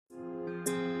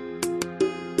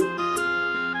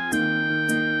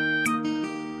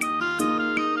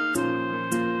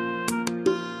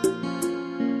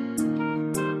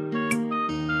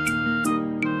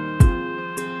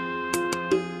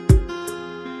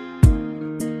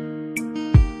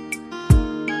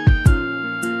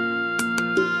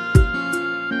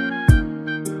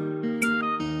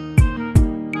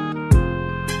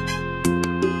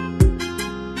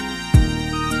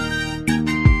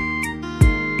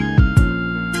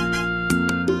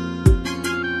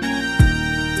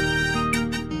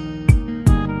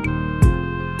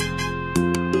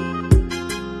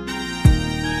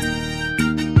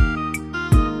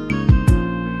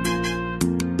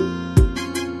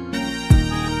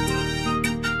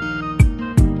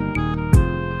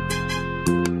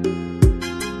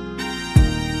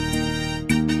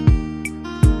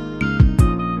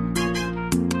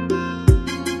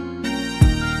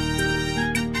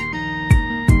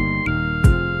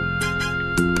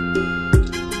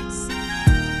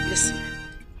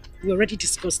we already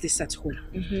discussed this at home,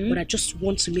 but I just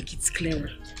want to make it clearer.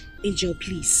 Angel,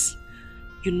 please,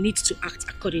 you need to act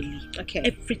accordingly. Okay.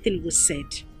 Everything was said.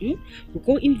 We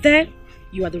go in there.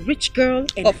 You are the rich girl,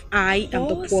 and I am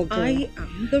the poor girl. I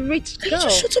am the rich girl.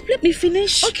 Just shut up, let me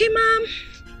finish. Okay, ma'am.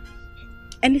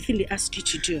 Anything they ask you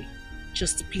to do,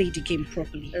 just play the game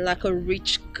properly. Like a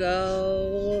rich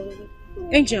girl.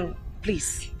 Angel,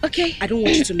 please. Okay. I don't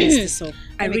want you to mess this up.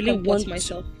 I Let me really comport want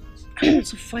myself. I want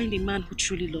to find a man who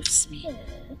truly loves me.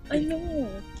 I know.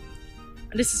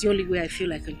 And this is the only way I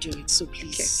feel I can do it. So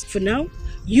please, for now,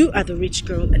 you are the rich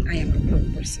girl and I am the poor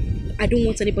person. I don't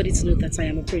want anybody to know that I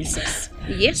am a princess.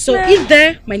 Yes, so in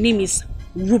there, my name is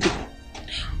Ruby.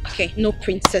 Okay, no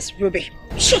Princess Ruby.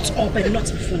 Shut up and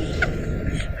not be funny.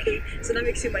 Okay, so that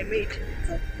makes you my maid.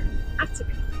 After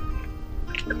me.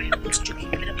 I'm not joking,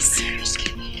 but I'm serious.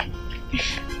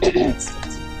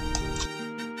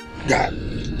 God,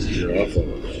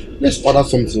 let's order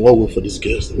something while we wait for this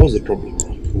guest. What's the problem?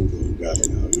 Hold on, guy.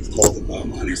 We've called the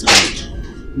barman. He's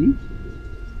coming.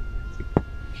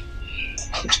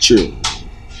 It's chill.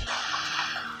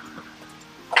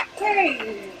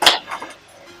 Hey!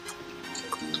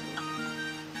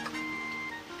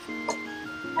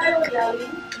 Hello,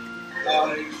 darling.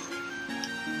 Hi.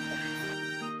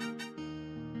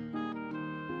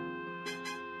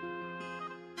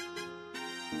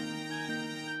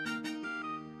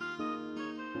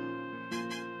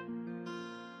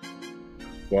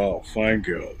 Wow, fine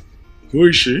girl. Who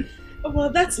is she? Oh,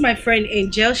 well, that's my friend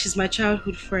Angel. She's my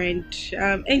childhood friend.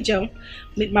 Angel,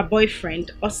 meet my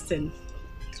boyfriend, Austin.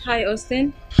 Hi,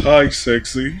 Austin. Hi,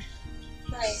 sexy.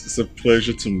 Hi. It's a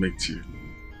pleasure to meet you.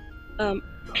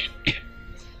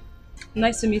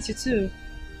 Nice to meet you too.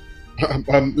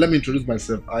 Let me introduce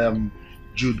myself. I am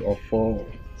Jude of Four.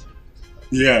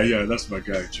 Yeah, that's my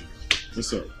guy, Jude.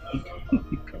 What's up?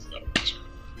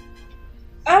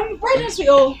 Why don't we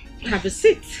all have a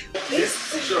seat? Yes,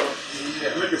 sure.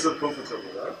 Yeah, make yourself comfortable,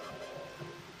 right?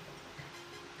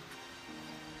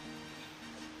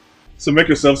 So make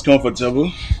yourselves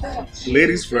comfortable.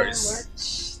 Ladies first.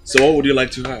 So what would you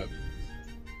like to have?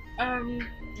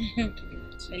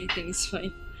 Anything is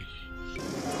fine.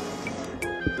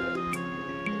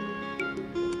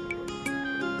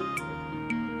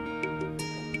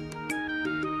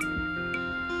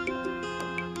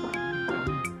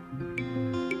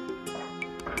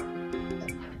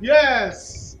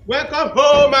 Yes, welcome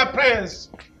home, my prince.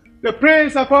 The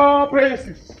prince of all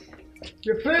princes.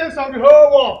 The prince of the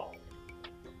whole world.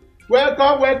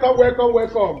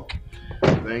 Welcome.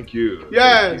 Thank you.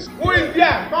 Yes. Who is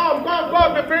here? Come.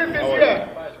 The prince is here.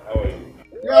 How are you?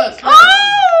 Yes.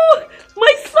 Oh,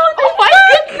 my son! Oh my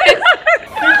goodness!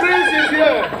 The prince is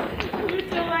here.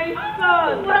 My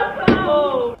son,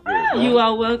 welcome. You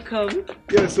are welcome.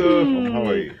 Yes, sir. How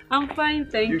are you? I'm fine,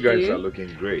 thank you. You guys are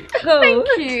looking great. Thank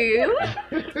you.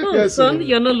 Yes, son, sir.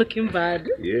 you're not looking bad.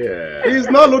 Yeah. He's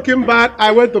not looking bad.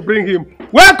 I went to bring him.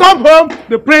 Welcome home,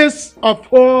 the prince of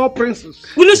all princes.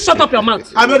 Will you shut up your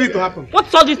mouth? I made it to happen.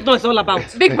 What's all this noise all about?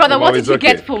 Big brother, Mom, what did it's you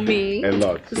okay. get for me? A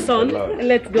lot. Son, A lot.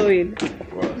 let's go in.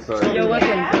 Well, sorry. You're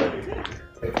welcome.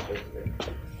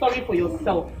 Sorry for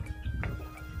yourself.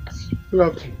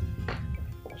 Look,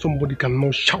 somebody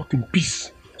cannot shout in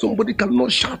peace. Somebody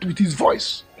cannot shout with his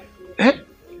voice.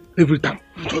 Every time.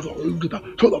 Shut up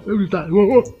every time.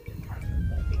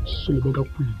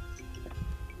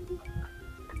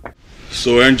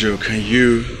 So Angel, can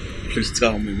you please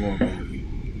tell me more about me?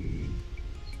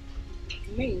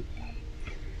 Me?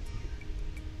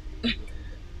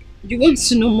 You want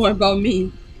to know more about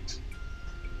me?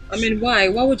 I mean, why?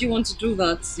 Why would you want to do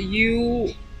that?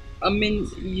 You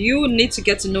need to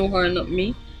get to know her, not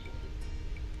me.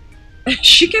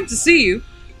 She came to see you.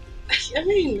 I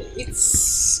mean,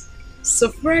 it's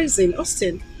surprising.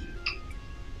 Austin,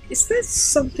 is there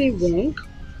something wrong?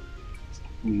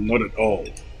 Not at all.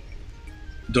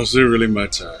 Does it really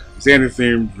matter? Is there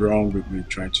anything wrong with me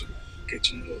trying to get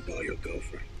to know about your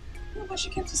girlfriend? No, but she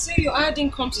came to see you. I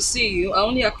didn't come to see you. I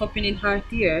only accompanied her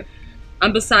here.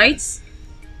 And besides,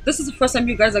 this is the first time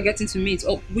you guys are getting to meet.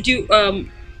 Oh, would you, do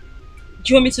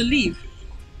you want me to leave?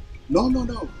 No. No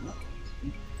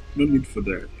need for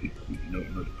that.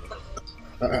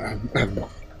 No.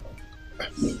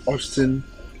 Austin,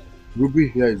 Ruby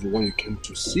here is the one you came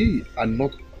to see and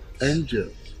not Angel.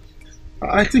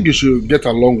 I think you should get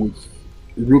along with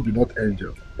Ruby, not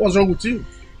Angel. What's wrong with you?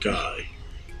 Guy,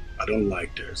 I don't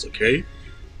like this, okay?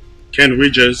 Can we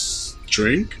just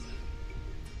drink?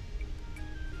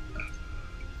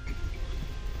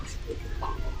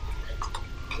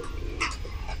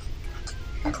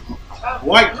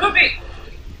 Why? Ruby!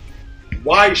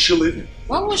 Why is she leaving?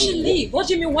 Why would she leave? What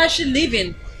do you mean, why is she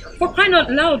leaving? For crying out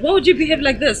loud, why would you behave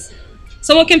like this?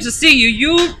 Someone came to see you,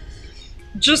 you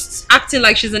just acting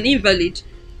like she's an invalid,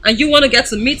 and you want to get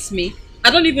to meet me. I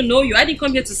don't even know you. I didn't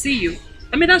come here to see you.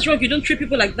 I mean, that's wrong. You don't treat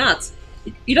people like that.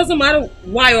 It doesn't matter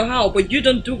why or how, but you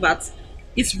don't do that.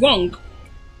 It's wrong.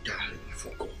 Yeah, you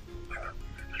forgot.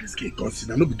 This girl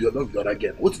consider not be the other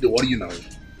again. What's the worry you now?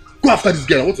 Go after this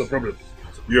girl. What's the problem?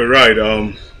 You're right.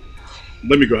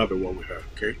 Let me go have a word with her,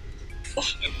 okay?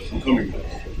 I'm coming.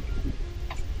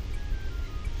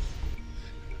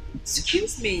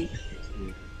 Excuse me.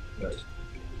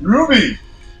 Ruby!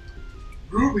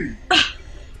 Ruby!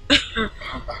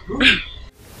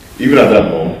 Even at that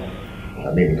moment,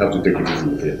 I mean, you have to take it easy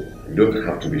with him. You don't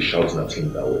have to be shouting at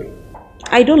him that way.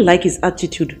 I don't like his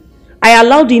attitude. I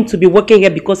allowed him to be working here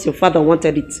because your father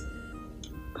wanted it.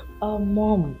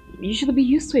 Mom, you should be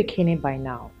used to a cane by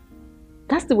now.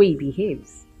 That's the way he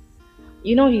behaves.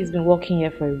 You know he's been working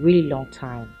here for a really long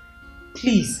time.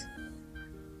 Please.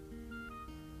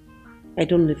 I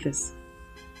don't need this.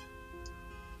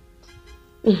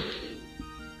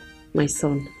 My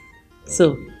son.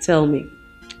 So, tell me,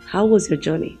 how was your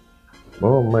journey?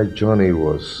 Oh, my journey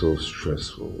was so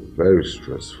stressful, very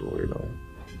stressful, you know.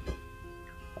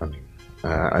 I mean,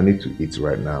 I need to eat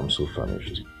right now. I'm so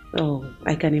famished. Oh,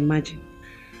 I can imagine.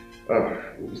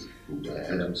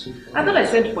 And I'm so famished. I thought I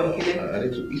sent for him. I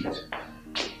need to eat.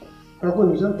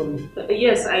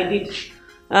 Yes, I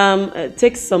did.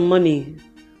 Take some money.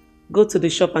 Go to the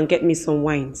shop and get me some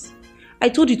wines. I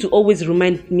told you to always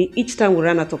remind me each time we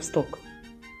run out of stock.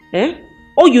 Eh?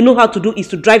 All you know how to do is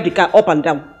to drive the car up and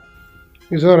down.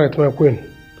 It's alright, my queen.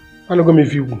 I'm not going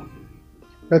to you.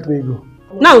 Let me go.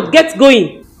 Now, get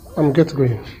going. I'm get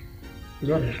going.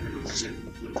 It's alright.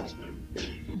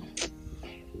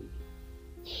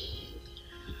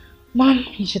 Mom,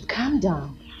 you should calm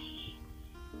down.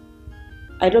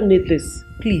 I don't need this.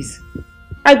 Please.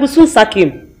 I will soon sack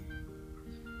him.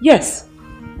 Yes.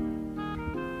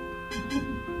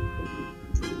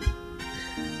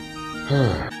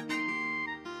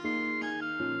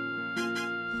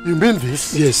 You mean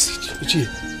this? Yes,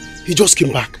 he just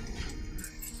came back.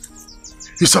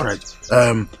 It's alright.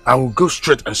 I will go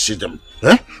straight and see them.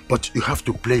 Eh? But you have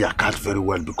to play your card very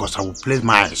well because I will play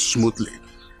mine smoothly.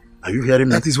 Are you hearing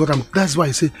me? That's why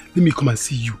I say, let me come and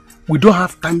see you. We don't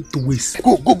have time to waste.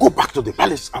 Go back to the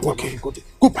palace. Okay.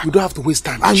 Go back. We don't have to waste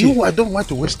time. I know I don't want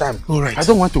to waste time. Alright. I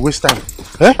don't want to waste time.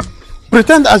 Eh?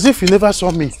 Pretend as if you never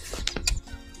saw me.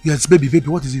 Yes, baby,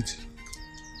 what is it?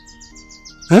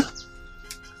 Huh?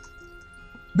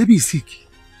 Baby is sick.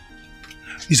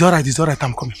 It's alright,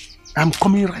 I'm coming. I'm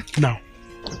coming right now.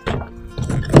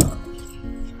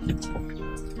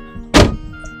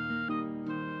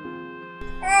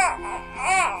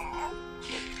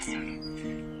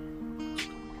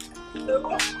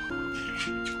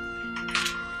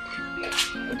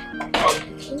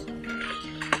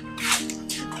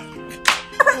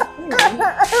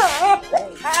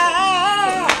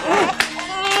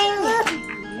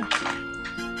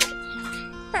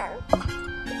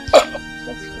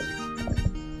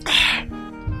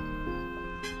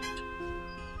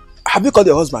 Have you called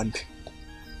your husband?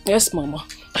 Yes, Mama.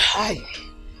 Hi.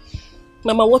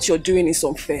 Mama, what you're doing is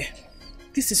unfair.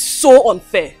 This is so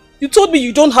unfair. You told me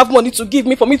you don't have money to give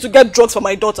me for me to get drugs for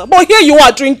my daughter. But here you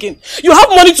are drinking. You have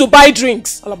money to buy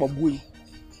drinks. Alababoy,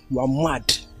 you are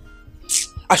mad.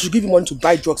 I should give you money to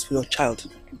buy drugs for your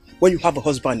child when you have a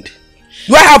husband.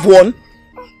 Do I have one?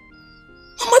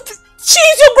 Mama, she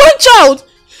is your grandchild.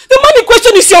 The man in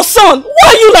question is your son. Why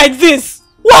are you like this?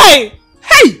 Why?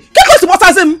 Hey, get close to what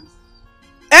has him.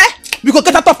 You go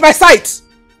get out of my sight.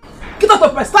 Get out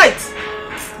of my sight.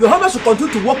 Your husband should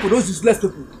continue to work with those useless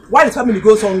people while his family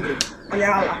goes hungry. I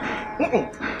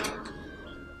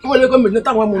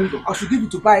should give you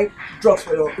to buy drugs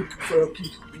for your kid.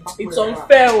 It's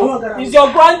unfair. It's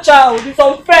your grandchild. It's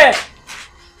unfair.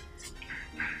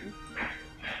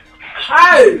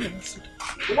 Hi.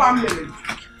 1 minute.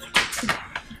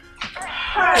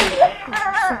 Hi.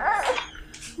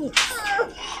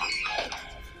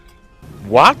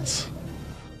 What?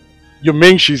 You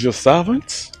mean she's your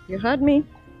servant? You heard me?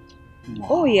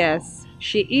 Oh yes,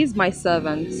 she is my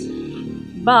servant.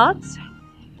 But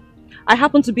I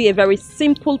happen to be a very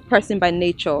simple person by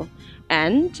nature,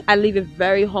 and I live a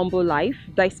very humble life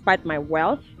despite my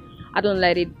wealth. I don't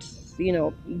let it,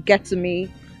 get to me.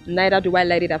 Neither do I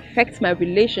let it affect my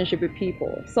relationship with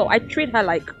people. So I treat her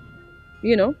like,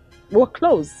 we're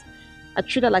close. I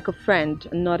treat her like a friend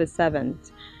and not a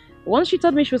servant. Once she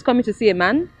told me she was coming to see a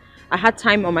man, I had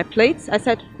time on my plate. I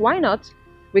said, why not?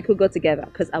 We could go together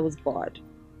because I was bored.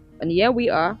 And here we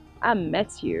are. I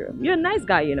met you. You're a nice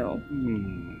guy,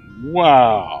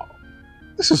 Wow.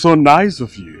 This is so nice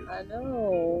of you. I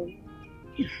know.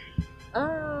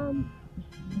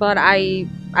 But I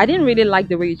didn't really like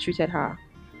the way you treated her.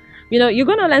 You know, you're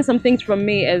gonna learn some things from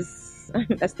me as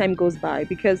as time goes by,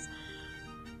 because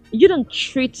you don't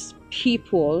treat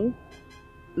people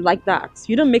like that.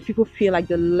 You don't make people feel like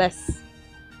they're less.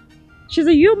 She's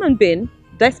a human being,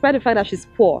 despite the fact that she's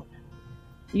poor.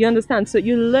 You understand? So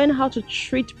you learn how to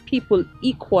treat people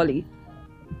equally.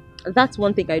 That's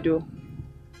one thing I do.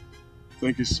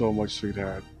 Thank you so much,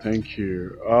 sweetheart. Thank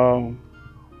you.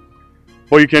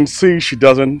 But you can see she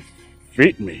doesn't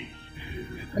fit me.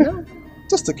 No.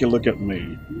 Just take a look at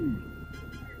me.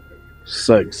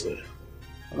 Sexy.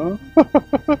 Huh?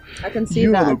 I can see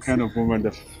you that. are the kind of woman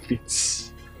that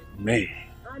fits me.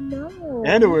 I know.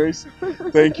 Anyways,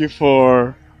 thank you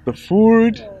for the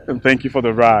food and thank you for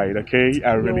the ride, okay?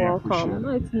 I really You're appreciate welcome. it. No,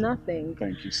 it's nothing.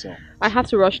 Thank you so much. I have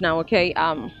to rush now, okay?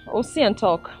 We'll see and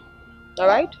talk.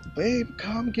 Alright? Babe,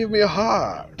 come give me a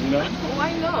hug. You know?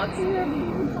 Why not?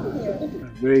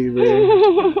 Baby.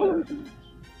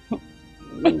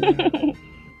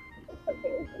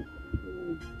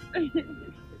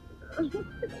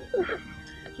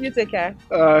 You take care.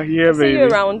 Yeah, See baby. you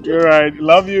around. You're right.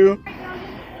 Love you.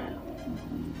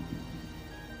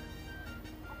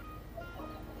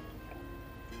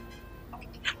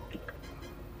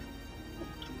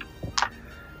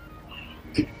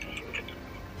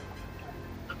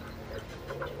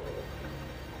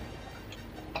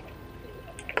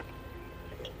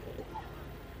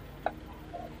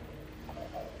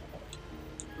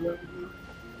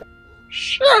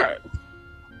 Shit.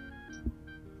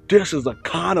 This is the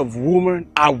kind of woman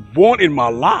I want in my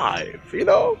life, you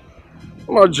know?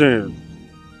 Imagine,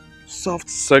 soft,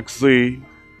 sexy,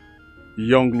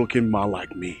 young-looking man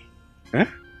like me. Eh?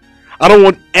 I don't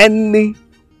want any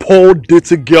poor,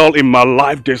 dirty girl in my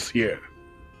life this year.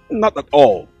 Not at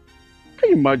all. Can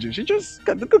you imagine? She just,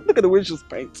 look at the way she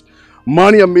spent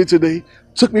money on me today,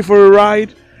 took me for a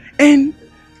ride, and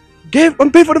paid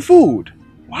for the food.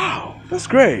 Wow, that's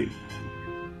great.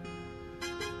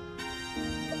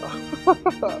 Yeah.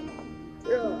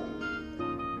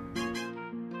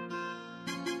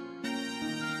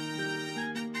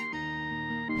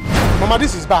 Mama,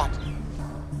 this is bad.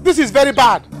 This is very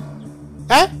bad.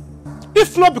 Eh?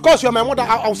 If not because you're my mother,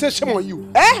 I'll say shame on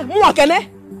you. Eh? Muwa kene?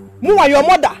 Muwa your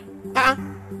mother?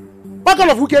 What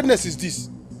kind of wickedness is this?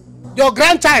 Your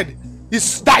grandchild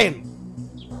is dying.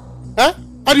 Eh?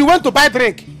 And you went to buy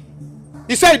drink.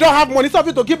 You said you don't have money. Instead of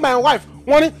you to give my wife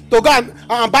money to go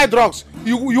and buy drugs,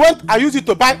 you went and use it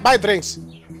to buy drinks.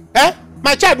 Eh?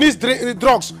 My child needs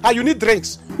drugs and you need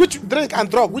drinks. Which drink and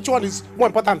drug? Which one is more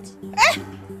important? Eh?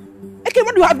 Okay,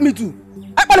 what do you have me do?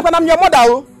 I'm your mother.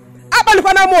 Oh.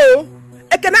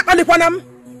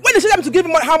 When is it time to give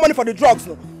me her money for the drugs?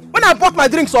 No? When I bought my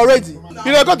drinks already.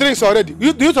 You got drinks already.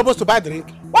 Do you supposed to buy drink?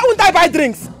 Why wouldn't I buy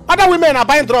drinks? Other women are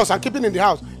buying drugs and keeping in the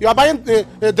house. You are buying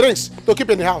drinks to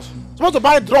keep in the house. You're supposed to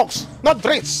buy drugs, not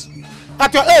drinks.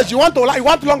 At your age, you want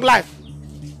long life.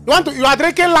 You are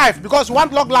drinking life because you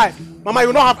want long life. Mama,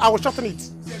 you know I will shorten it.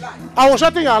 I will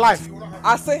shorten your life.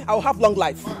 I say I will have long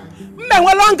life. Man,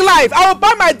 well, long life. I will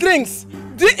buy my drinks.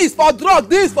 D is for drug,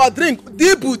 D is for drink.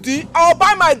 D booty. I will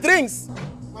buy my drinks.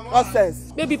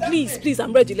 Nonsense. Baby, please,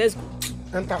 I'm ready. Let's go.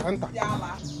 Enter.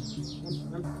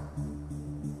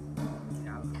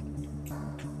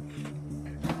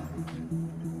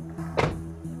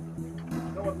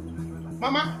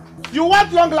 Mama, you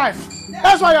want long life.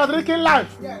 That's why you're drinking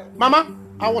life. Mama,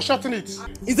 I will shorten it.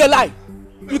 It's a lie.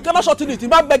 You cannot shorten it. It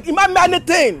might be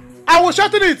anything. I will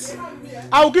shorten it.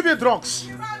 I will give you drugs.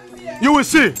 You will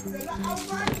see.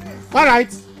 All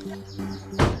right.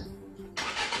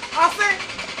 I see.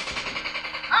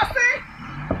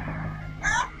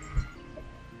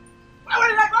 Why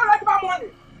would I give her money?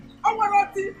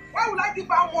 Why would I give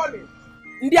her money?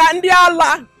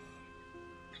 Ndiala.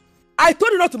 I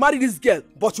told you not to marry this girl,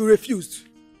 but you refused.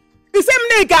 The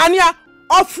same nigga,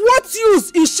 of what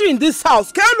use is she in this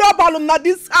house? Can you about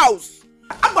this house?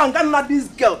 I'm going to this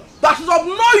girl that is of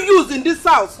no use in this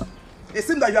house. It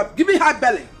seems that you have given her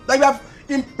belly, that you have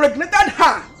impregnated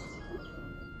her,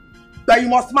 that you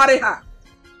must marry her.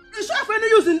 Is she of any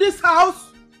use in this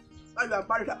house? That you have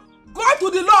married her. Go to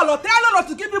the law or tell her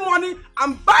to give you money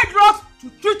and buy drugs to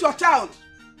treat your child.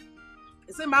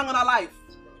 It's a man on a life.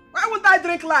 Why wouldn't I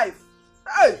drink life?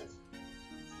 Hey!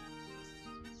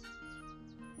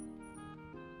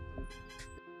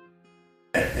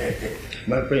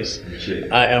 My prince,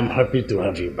 I am happy to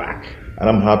have you back. And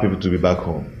I'm happy to be back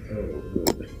home.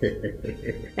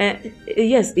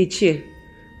 Yes, Ichie.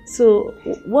 So,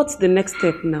 what's the next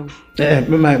step now?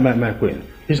 My queen,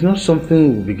 it's not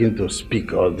something we'll begin to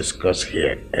speak or discuss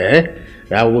here.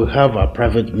 I will have a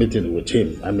private meeting with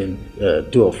him. I mean,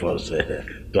 two of us,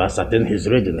 to ascertain his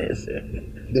readiness.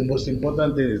 The most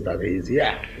important thing is that he is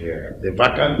here. Yeah. The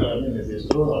vacant, the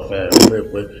throne of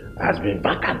Umekwe has been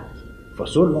vacant for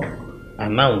so long.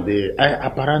 And now the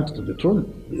apparent to the throne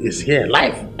is here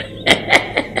live.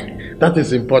 That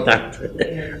is important.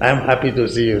 I am happy to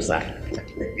see you, sir.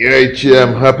 Yeah, Ichi,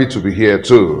 I'm happy to be here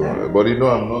too. But you know,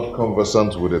 I'm not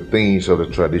conversant with the things of the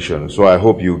tradition, so I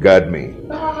hope you guide me.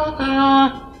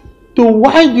 So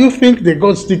why do you think the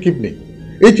gods still keep me?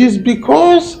 It is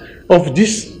because of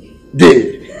this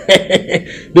day.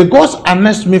 The gods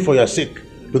annexed me for your sake,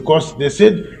 because they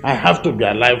said I have to be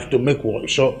alive to make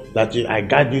sure that I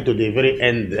guide you to the very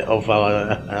end of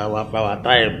our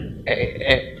time.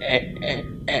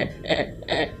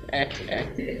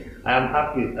 I am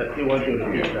happy. I still want you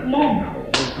to hear that.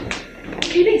 Mom,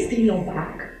 can they stay on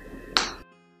back?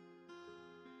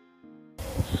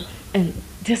 And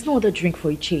there's no other drink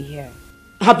for Ichi here.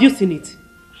 Have you seen it?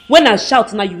 When I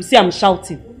shout now, you will say I'm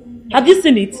shouting. Have you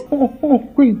seen it? Oh,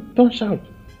 Queen, don't shout.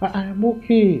 I am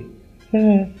okay.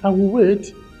 I will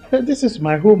wait. This is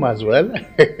my home as well.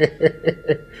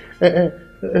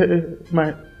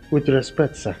 With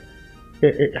respect, sir.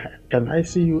 Can I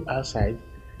see you outside?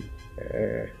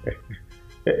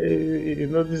 You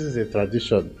know, this is a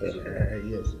tradition.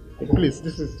 Yes. Please,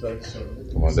 this is tradition.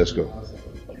 Come on, let's go.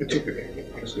 It's okay.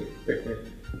 Let's go.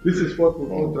 This is what we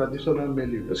call traditional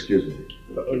menu. Excuse me.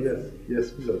 Oh, yes.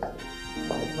 Yes, please.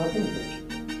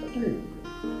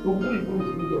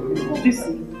 Have you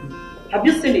seen it? Have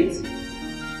you seen it?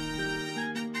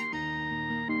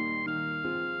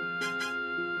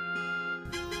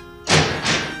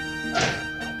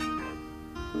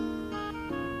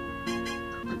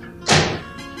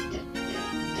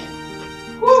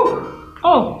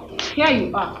 Oh, here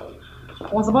you are.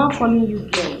 I was about calling you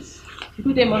girls.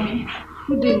 Good day, mommy.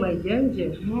 Good day, my dear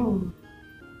angel.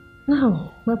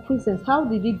 Now, my princess, how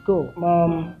did it go?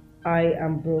 Mom, I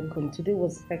am broken. Today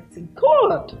was hectic.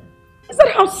 God! Is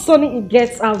that how sunny it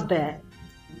gets out there?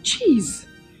 Jeez.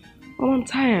 Mom, I'm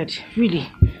tired. Really.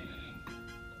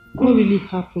 What really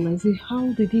happened? I say,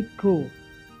 how did it go?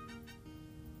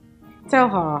 Tell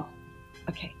her.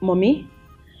 Okay, mommy.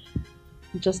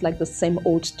 Just like the same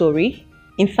old story.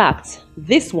 In fact,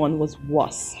 this one was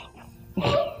worse.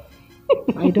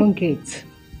 I don't get.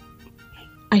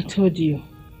 I told you.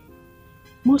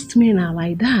 Most men are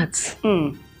like that.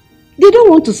 They don't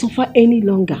want to suffer any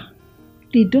longer.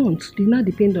 They don't. They now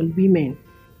depend on women.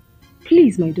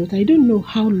 Please, my daughter, I don't know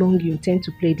how long you intend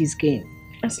to play this game.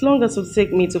 As long as it will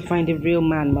take me to find a real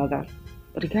man, mother.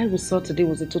 But the guy we saw today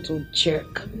was a total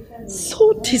jerk.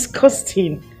 So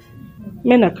disgusting.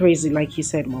 Men are crazy, like you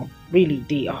said, Mom. Really,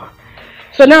 they are.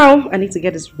 So now, I need to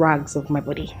get these rags off my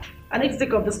body. I need to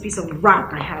take off this piece of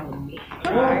rag I have on me.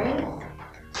 Alright.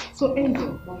 So,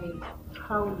 Angel, Mommy,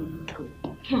 how did it go?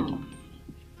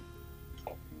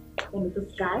 And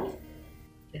this guy?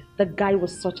 The guy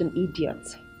was such an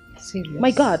idiot. Serious?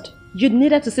 My God, you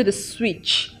needed to see the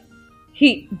switch.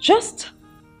 He just...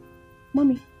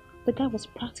 Mommy, the guy was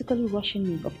practically rushing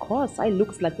me. Of course, I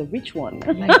looked like the rich one.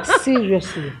 Like,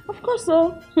 seriously? Of course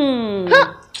so.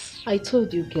 I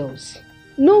told you, girls.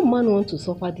 No man wants to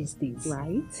suffer these days.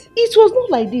 Right? It was not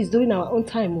like this during our own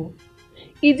time. Oh.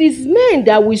 It is men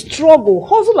that will struggle,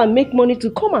 hustle and make money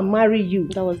to come and marry you.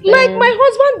 That was like my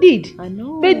husband did. I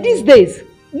know. But these days,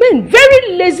 men,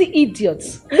 very lazy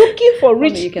idiots, looking for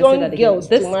rich young girls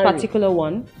This to marry. particular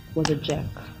one was a jerk.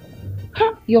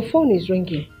 Your phone is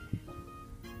ringing.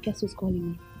 Guess who's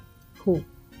calling me? Who?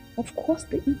 Of course,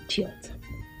 the idiot.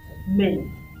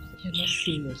 Men. You're not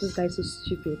serious. This guy's so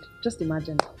stupid. Just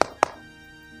imagine.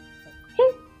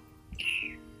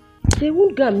 They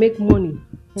won't go and make money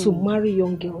to marry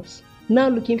young girls. Now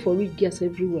looking for rich girls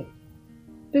everywhere.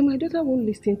 But my daughter won't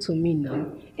listen to me now.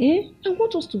 I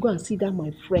want us to go and see that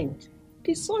my friend.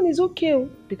 The son is okay.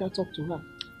 Better talk to her.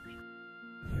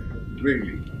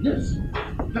 Really? Yes.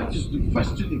 That is the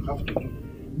first thing you have to do.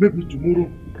 Maybe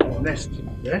tomorrow or next.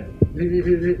 Yeah?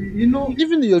 You know,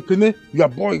 even your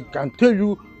boy can tell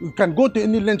you, can go to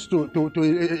any lengths to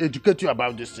educate you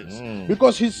about these things.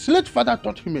 Because his late father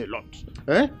taught him a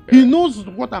lot. He knows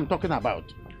what I'm talking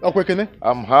about. Okay, Kene?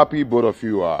 I'm happy both of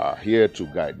you are here to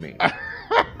guide me.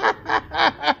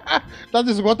 That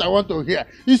is what I want to hear.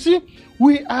 You see,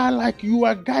 we are like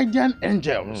your guardian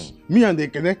angels. Me and the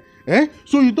Kene.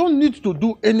 So you don't need to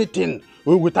do anything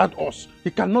without us.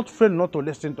 He cannot fail not to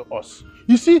listen to us.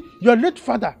 You see, your late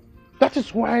father, that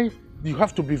is why you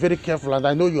have to be very careful, and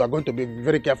I know you are going to be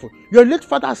very careful. Your late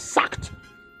father sacked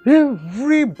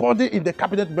Everybody in the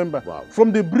cabinet member,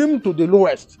 from the brim to the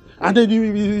lowest. And then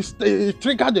it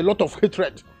triggered a lot of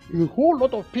hatred. A whole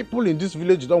lot of people in this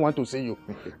village don't want to see you.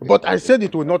 But I said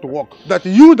it will not work. That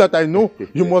I know,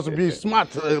 you must be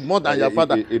smart more than your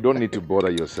father. You don't need to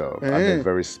bother yourself. I'm a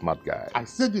very smart guy. I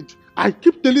said it. I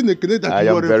keep telling Ekene that I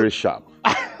am very sharp.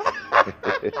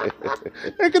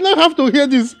 Ekene have to hear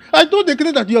this. I told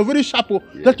Ekene that you are very sharp,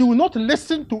 that you will not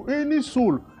listen to any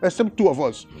soul except two of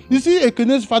us. You see,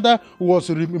 Ekene's father was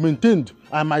maintained,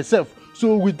 and myself.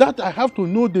 So with that, I have to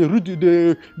know the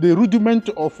rudiment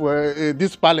of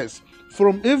this palace.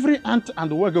 From every ant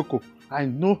and wagoko, I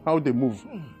know how they move.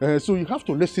 So you have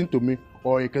to listen to me,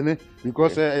 or Ekene,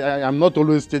 because I am not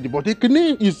always steady. But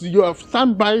Ekene is your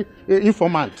standby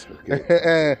informant.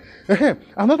 Okay.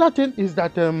 Another thing is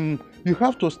that you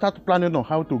have to start planning on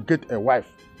how to get a wife.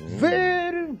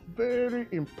 Very, very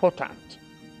important.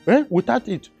 Without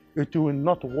it, it will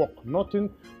not work. Nothing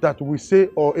that we say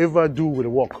or ever do will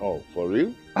work. Oh, for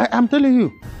real? I am telling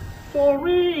you. For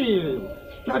real.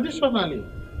 Traditionally.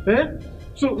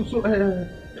 So,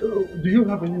 do you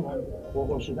have anyone?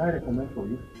 Or should I recommend for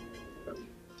you?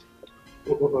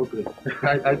 Okay.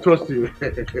 I trust you.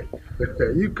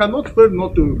 You cannot fail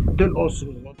not to tell us.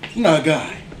 Nah,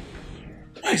 guy.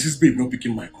 Why is this babe not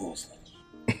picking my calls?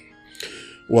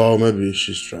 Well, maybe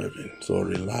she's driving, so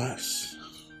relax.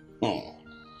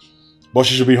 But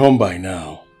she should be home by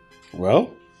now.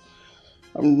 Well,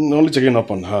 I'm only checking up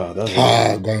on her. That's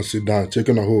go and sit down.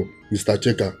 Checking her home. Mr.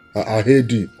 Checker, I hate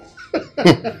you.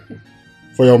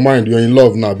 For your mind, you're in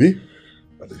love, Nabi.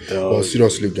 But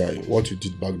seriously, guy, what you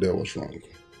did back there was wrong.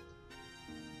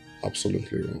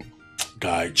 Absolutely wrong.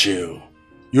 Guy, chill.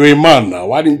 You're a man now.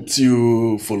 Why didn't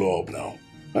you follow up now?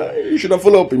 You should have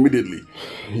followed up immediately.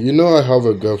 You know I have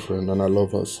a girlfriend and I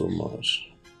love her so much.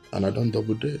 And I don't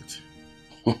double date.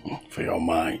 For your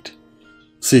mind.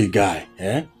 See, guy,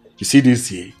 you see this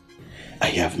here? I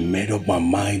have made up my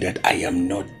mind that I am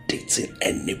not dating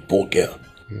any poor girl.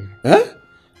 I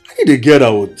need a girl that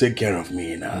will take care of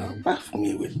me now. Bath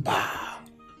me with bath.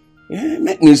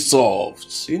 Make me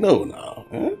soft, you know now.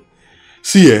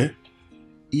 See,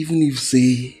 even if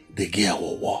say the girl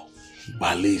will walk,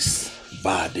 balis,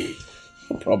 body,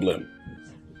 no problem.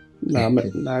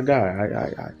 Nah,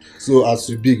 guy, So as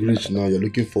you big rich now, you're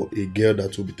looking for a girl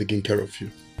that will be taking care of you.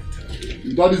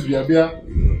 That is Biabia.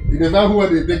 It is not who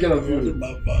will take care of you.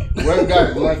 Well,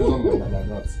 guys, life is not like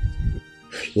that.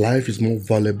 Life is more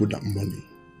valuable than money.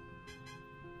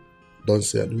 Don't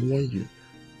say I don't want you.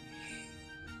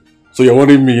 So you're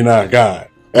wanting me now, guy?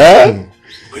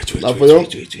 Wait.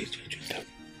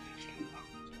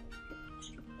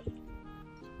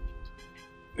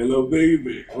 Hello,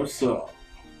 baby. What's up?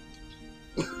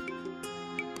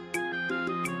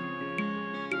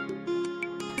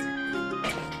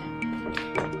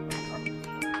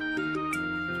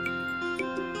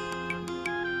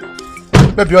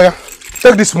 Baby, Oya,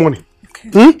 take this money.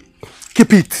 Okay.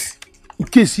 Keep it. In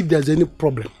case if there's any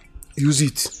problem, use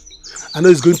it. I know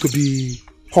it's going to be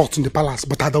hot in the palace,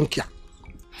 but I don't care.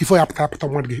 If I put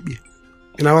one get me.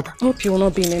 You know what? I hope you will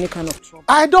not be in any kind of trouble.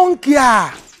 I don't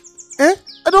care.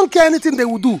 I don't care anything they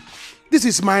will do. This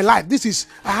is my life.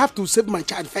 I have to save my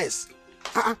child first.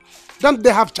 Don't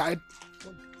they have child?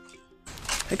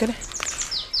 Okay.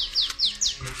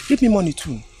 Give me money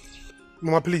too.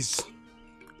 Mama, please.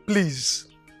 Please.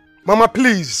 Mama,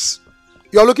 please.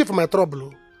 You're looking for my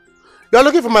trouble. You're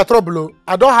looking for my trouble.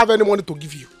 I don't have any money to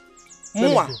give you.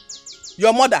 Mwa,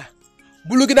 your mother,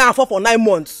 Bulugina for 9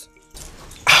 months.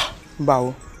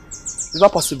 Bao, it's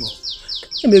not possible.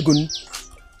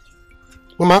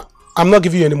 Mama, I'm not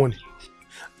giving you any money.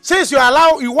 Since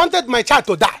you wanted my child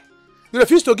to die, you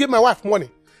refuse to give my wife money.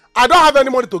 I don't have any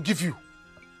money to give you.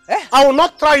 I will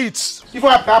not try it. If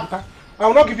I have I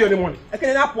will not give you any money.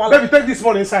 Baby, take this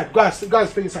money inside. Go and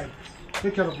stay inside.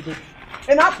 Take care of the baby.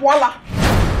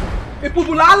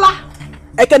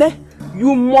 Ekene,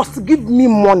 you must give me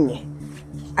money.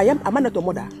 I'm not your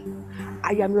mother.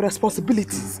 I am your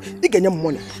responsibilities. You get your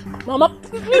money. Mama,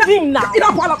 leave him now.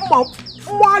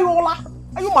 Why,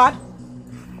 are you mad?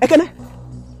 Ekene,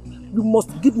 you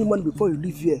must give me money before you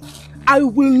leave here. I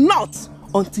will not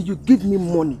until you give me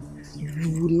money. You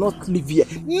will not leave here.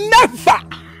 Never!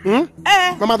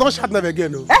 Mama, don't shout never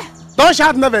again. No. Don't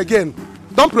shout never again.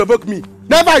 Don't provoke me.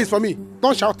 Never is for me.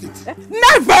 Don't shout it.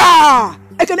 Never!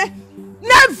 Ekene,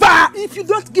 never! If you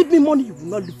don't give me money, you will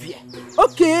not live here.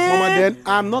 Okay? Mama, then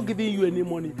I'm not giving you any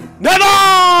money. Never!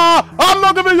 I'm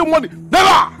not giving you money.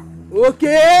 Never!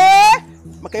 Okay?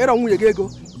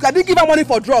 Can you give her money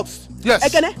for drugs? Yes.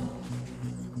 Ekene?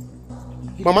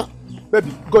 Mama,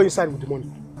 baby, go inside with the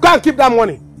money. Go and keep that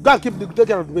money. Go and take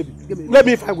care of the baby. Let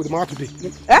me fight with Mama today.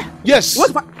 Eh? Yes.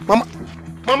 What? Mama.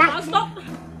 Mama, stop.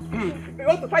 You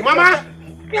want to fight? Mama.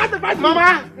 You have to fight.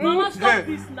 Mama. Mama, stop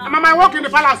this now. Mama, I walk in the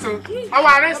palace. I will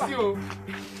arrest you.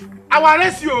 I will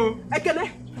arrest you.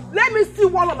 Ekene, let me see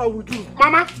what I will do.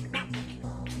 Mama.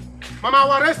 Mama, I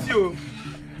will arrest you.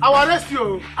 I will arrest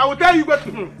you. I will tell you what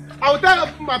to do. I will tell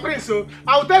my prince.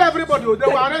 I will tell everybody. They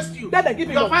will arrest you. Then give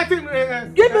me You are money.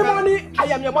 fighting. Give me money. I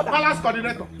am your mother. Palace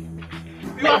coordinator.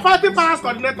 You are fighting palace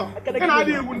coordinator. Can I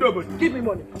do window? Give me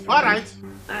money. All right.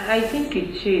 I think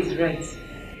Ichi is right.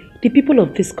 The people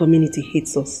of this community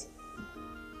hates us.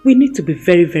 We need to be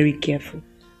very, very careful.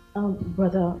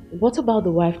 Brother, what about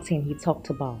the wife thing he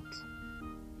talked about?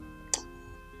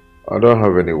 I don't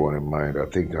have anyone in mind. I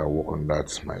think I'll work on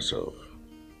that myself.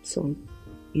 So,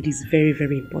 it is very,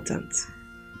 very important.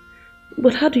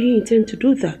 But how do you intend to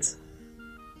do that?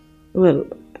 Well,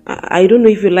 I don't know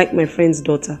if you like my friend's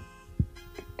daughter.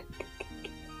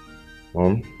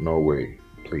 Mom, no way.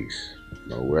 Please.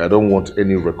 No way. I don't want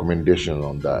any recommendation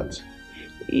on that.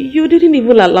 You didn't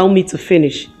even allow me to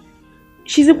finish.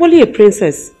 She's only a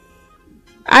princess.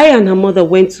 I and her mother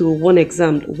went to one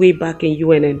exam way back in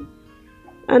UNN.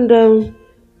 And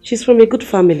she's from a good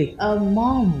family.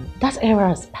 Mom, that era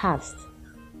has passed.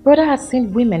 Brother has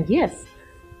seen women, yes.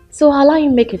 So allow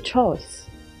him make a choice.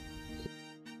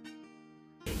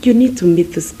 You need to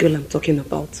meet this girl I'm talking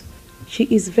about. She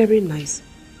is very nice.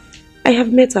 I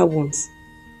have met her once.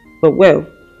 But well,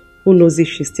 who knows if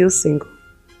she's still single.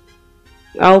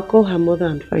 I'll call her mother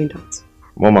and find out.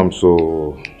 Mom, I'm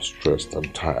so stressed. I'm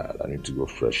tired. I need to go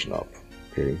freshen up.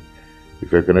 Okay?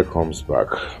 If Ekene comes back,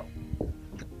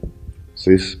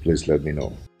 sis, please let me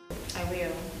know. I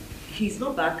will. He's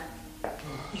not back.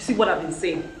 You see what I've been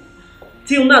saying?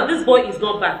 Till now, this boy is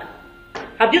not back.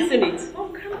 Have you seen it? Oh,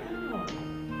 calm down.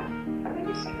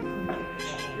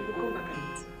 He will come back and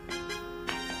eat.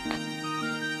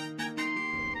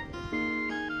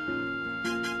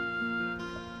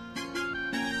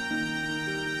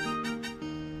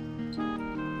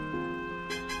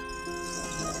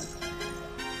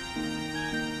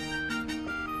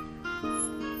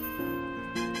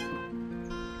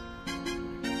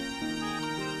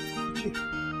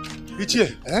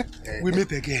 Ichie, we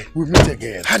meet again. We meet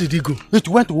again. How did it go? It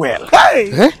went well.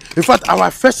 Hey! In fact, our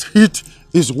first hit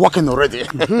is working already.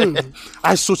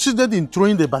 I succeeded in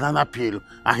throwing the banana peel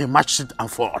and he matched it and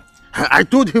fought. I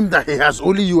told him that he has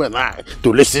only you and I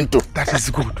to listen to. That is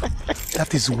good.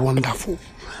 That is wonderful.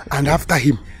 And after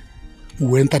him,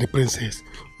 we enter the princess.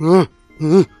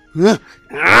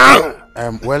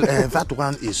 That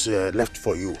one is left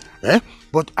for you.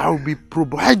 But I'll be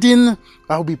providing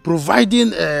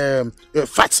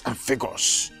facts and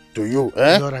figures to you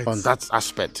right. on that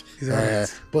aspect. Right.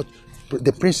 But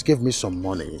the prince gave me some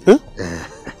money.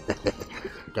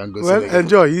 Can go Well,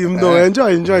 enjoy.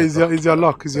 Enjoy. It's your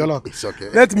luck. It's your luck. It's okay.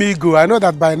 Let me go. I know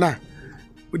that by now,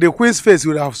 the queen's face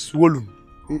will have swollen.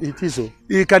 It is so.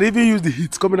 You can even use the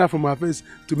heat coming out from her face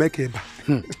to make her back.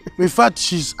 In fact,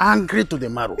 she's angry to the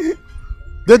marrow.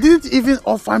 They didn't even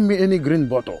offer me any green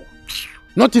bottle.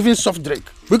 Not even soft drink.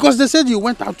 Because they said you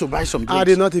went out to buy some drinks. I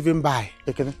did not even buy.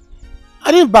 Okay.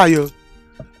 I didn't buy you.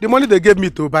 The money they gave me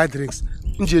to buy drinks,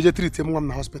 I treat him in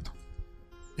the hospital.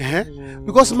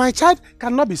 Because my child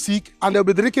cannot be sick and they'll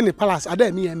be drinking in the palace.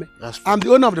 I'm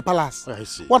the owner of the palace. I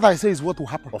see. What I say is what will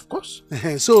happen. Of course.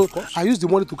 So I use the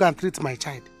money to go and treat my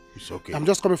child. It's okay. I'm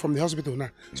just coming from the hospital now.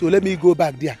 So let me go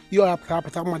back there. You have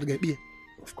to get me.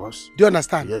 Of course. Do you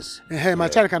understand? Yes. My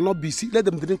child cannot be sick. Let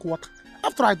them drink water.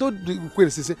 After I told the queen,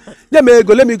 she said, let me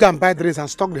go and buy drinks and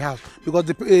stock the house because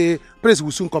the prince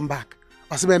will soon come back.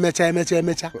 So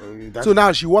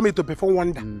now she want me to perform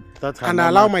wonder and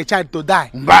allow my child to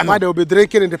die while they will be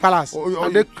drinking in the palace.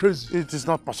 And they crazy. It is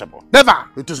not possible. Never.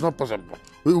 It is not possible.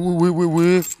 We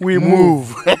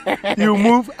move. You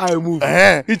move, I move.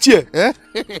 It's here.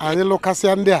 And the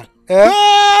location there.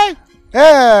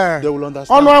 They will understand.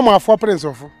 Oh no, I'm a four prince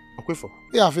of.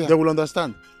 Yeah, they will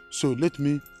understand. So let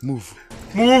me move.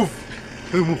 Move.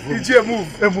 It's here, move.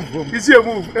 It's here,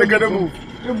 move. I gotta move.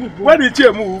 When it's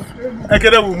here, move. I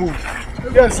gotta move.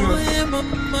 Yes, sir.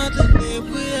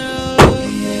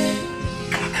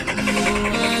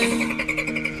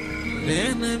 The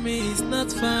enemy is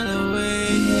not far away.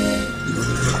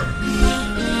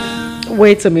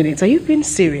 Wait a minute, are you being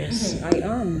serious? I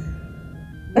am.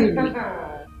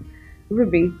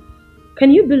 Ruby,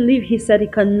 can you believe he said he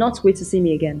cannot wait to see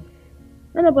me again?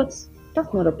 No, but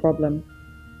that's not a problem.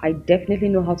 I definitely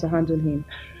know how to handle him.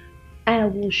 I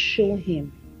will show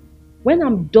him when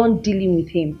I'm done dealing with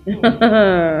him.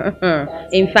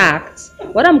 In fact,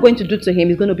 what I'm going to do to him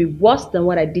is going to be worse than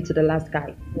what I did to the last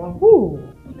guy. Wahoo!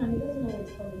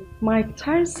 Mike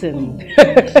Tyson.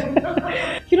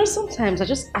 You know, sometimes I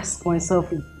just ask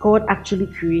myself if God actually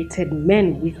created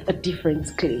men with a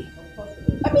different clay.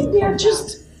 I mean, they are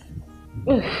just...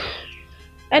 Ugh.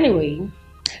 Anyway,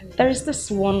 there is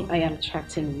this one I am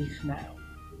chatting with now.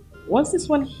 Once this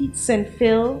one hits and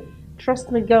fails,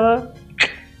 trust me, girl,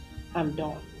 I'm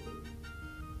done.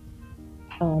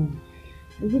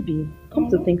 Ruby, come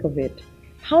to think of it,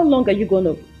 how long are you going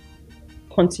to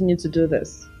continue to do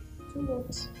this? Do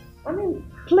what? I mean,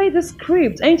 play the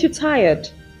script. Ain't you tired?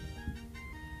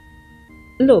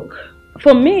 Look,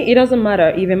 for me, it doesn't matter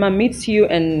if a man meets you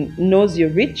and knows you're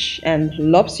rich and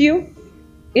loves you.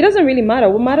 It doesn't really matter.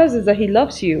 What matters is that he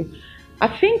loves you. I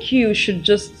think you should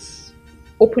just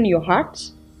open your heart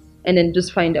and then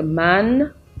just find a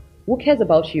man who cares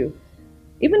about you.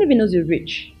 Even if he knows you're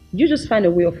rich, you just find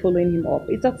a way of following him up.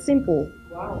 It's that simple.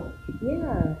 Wow.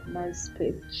 Yeah. Nice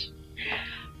pitch.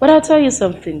 But I'll tell you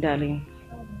something, darling.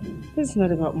 This is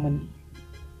not about money.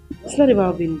 It's not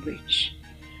about being rich.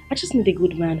 I just need a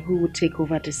good man who would take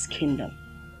over this kingdom.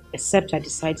 Except I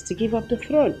decide to give up the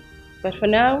throne. But for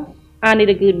now, I need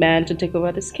a good man to take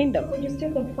over this kingdom. But you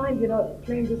still can find without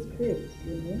playing the script,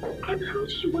 you know? And how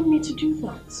do you want me to do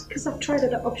that? Because I've tried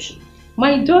other options.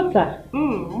 My daughter.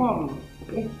 Mom.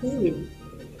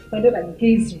 My daughter,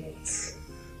 gaze it.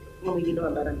 Mom, you know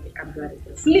I'm glad at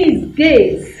this. Please,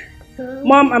 gaze.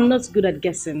 Mom, I'm not good at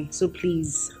guessing, so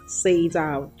please say it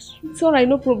out. It's alright,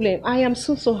 no problem. I am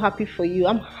so happy for you.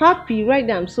 I'm happy right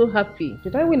now. I'm so happy.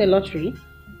 Did I win a lottery?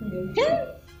 Yeah.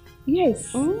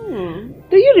 Yes. Mm.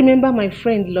 Do you remember my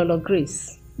friend Lolo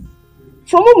Grace?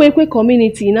 From Umwekwe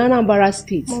community in Anambra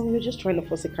State. Mom, you're just trying to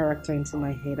force a character into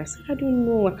my head. I said, I don't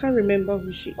know. I can't remember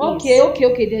who she is.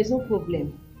 Okay. There's no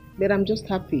problem. But I'm just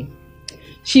happy.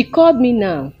 She called me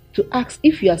now to ask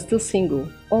if you are still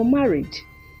single or married.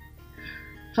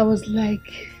 I was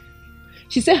like...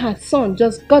 She said her son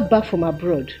just got back from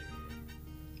abroad.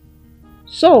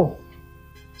 So,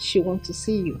 she wants to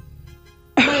see you.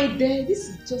 My dear, this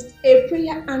is just a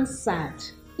prayer answered.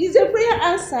 It's a prayer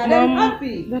answered. Mom, I'm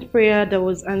happy. That prayer that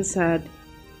was answered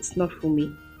is not for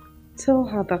me. Tell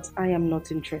her that I am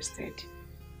not interested.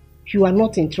 You are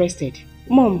not interested?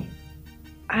 Mom,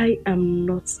 I am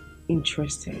not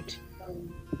interested.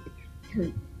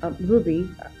 Ruby,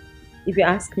 if you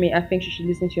ask me, I think you should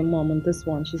listen to your mom on this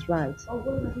one. She's right. Oh,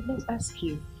 well, I did not ask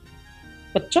you.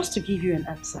 But just to give you an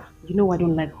answer, you know I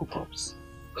don't like hookups.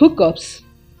 Hookups?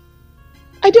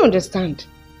 I don't understand.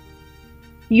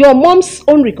 Your mom's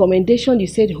own recommendation, you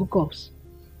said hookups.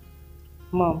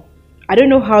 Mom, I don't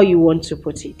know how you want to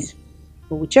put it.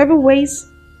 But whichever ways,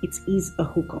 it is a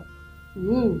hookup.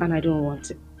 And I don't want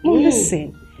it. Mom,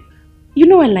 listen. You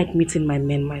know I like meeting my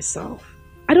men myself.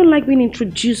 I don't like being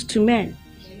introduced to men.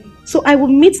 So I will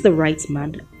meet the right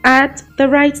man at the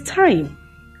right time.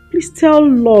 Please tell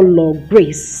Lolo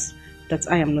Grace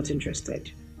that I am not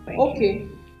interested. Thank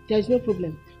you. There's no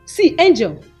problem. See,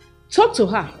 Angel, talk to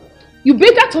her. You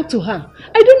better talk to her.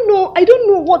 I don't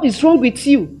know what is wrong with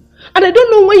you. And I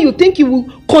don't know when you think you will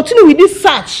continue with this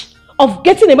search of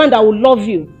getting a man that will love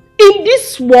you. In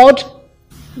this world,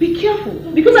 be careful.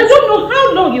 Because I don't know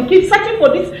how long you keep searching for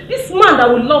this man that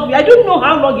will love you. I don't know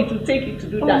how long it will take you to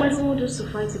do that. My mom wants us to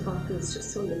fight about this.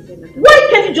 Just tell them then. Why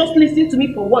can't you just listen to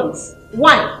me for once?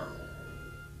 Why?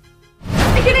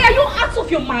 Ekene, are you out of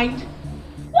your mind?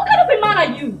 What kind of a man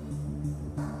are you?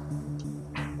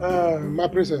 My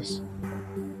princess,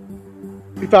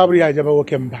 if I have never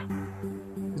woken back,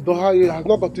 he has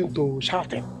not gotten to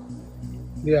shouting.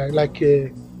 Yeah, like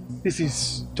this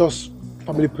is just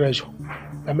family pressure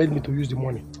that made me to use the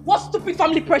money. What stupid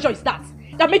family pressure is that?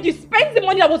 That made you spend the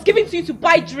money that was given to you to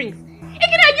buy drinks?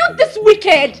 Again, are you this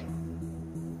wicked?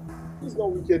 It's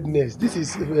not wickedness. This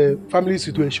is a family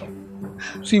situation.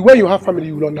 See, when you have family,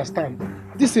 you will understand.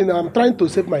 This thing, I'm trying to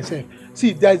save myself.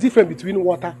 See, there is a difference between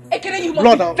water, Ekene, you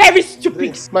blood, must be very stupid.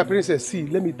 Drinks. My princess, see,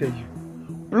 let me tell you.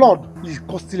 Blood is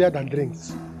costlier than drinks.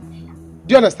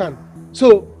 Do you understand?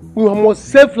 So, we must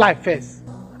save life first.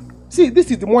 See,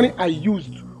 this is the money I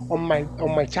used on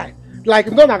my child.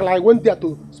 Like, not like I went there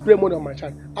to spray money on my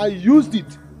child. I used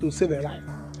it to save a life.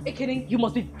 Ekene, you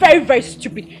must be very, very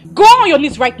stupid. Go on your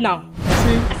knees right now.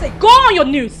 See? I said, go on your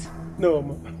knees. No,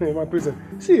 my princess.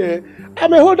 See,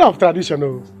 I'm a holder of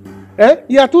tradition.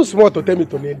 You are too small to tell me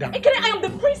to kneel down. Ekene, I am the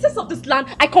princess of this land.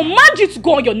 I command you to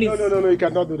go on your knees. No, you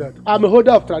cannot do that. I'm a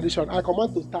holder of tradition. I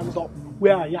command to stand up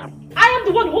where I am. I am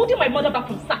the one holding my mother back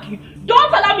from sacking you.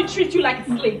 Don't allow me to treat you like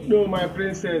a slave. No, my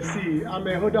princess, see, I'm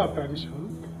a holder of tradition.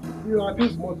 You are too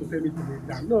small to tell me to kneel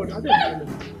down. No, I don't know.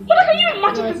 But can you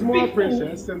imagine this small big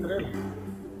princess, fool? Cinderella.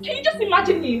 Can you just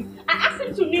imagine him? I asked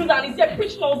him to kneel down and he said,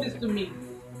 preaching all this to me.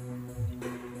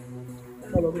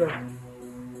 Hello, good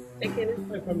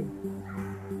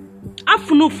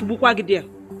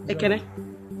Ekene.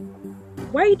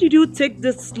 Why did you take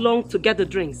this long to get the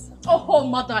drinks? Oh,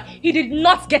 mother, he did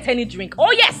not get any drink.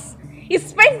 Oh, yes. He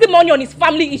spends the money on his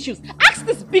family issues. Ask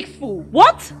this big fool.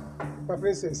 What? My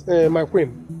princess, my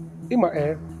queen, in my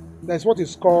air, there's what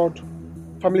is called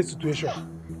family situation.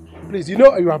 Please, you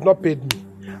know you have not paid me,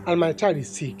 and my child is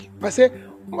sick. I say,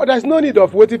 there's no need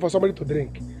of waiting for somebody to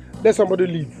drink. Let somebody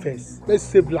leave first. Let's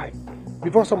save life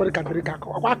before somebody can drink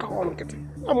alcohol.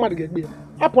 I'm mad get me.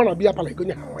 I wanna be a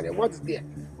palagonia. What's there?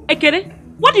 Ekene,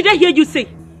 what did I hear you say?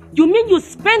 You mean you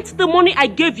spent the money I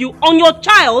gave you on your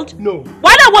child? No.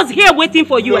 While I was here waiting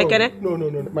for you, Ekene? No,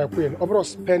 my queen. Overall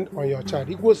spend on your child.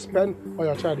 It goes spend on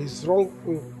your child is wrong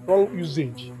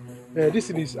usage.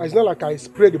 This is it's not like I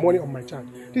spray the money on my child.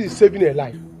 This is saving a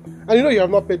life. And you know you have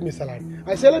not paid me salary.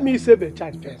 I said let me save a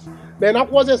child first. Then I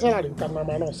was a salary.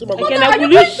 Ekene,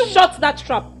 will you shut that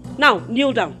trap? Now,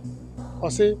 kneel down.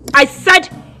 Say, I said,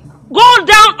 go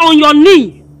down on your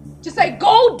knee. Just say,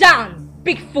 go down,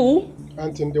 big fool.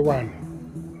 Until the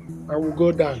one. I will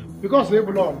go down. Because they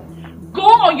belong. Go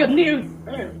on your knee.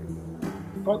 Hey,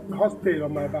 hostage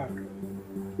on my back.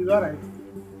 Is that right?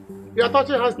 You are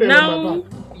touching hostage on my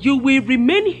back. You will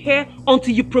remain here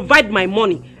until you provide my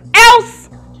money. Else,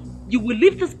 you will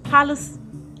leave this palace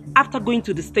after going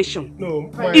to the station.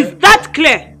 No. Is that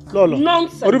clear? No.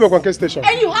 Nonsense. Station.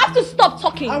 And you have to stop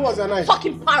talking. How was a night?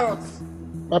 Fucking parrots.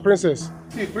 My princess.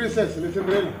 See, princess, listen,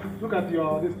 really. Look at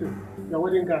your this thing. Your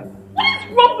wedding gown. What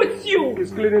is wrong with you?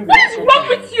 It's cleaning. What is wrong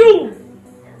with you?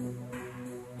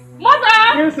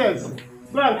 Mother! Princess,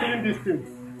 go and clean this thing.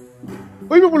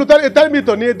 When people tell me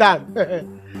to kneel down.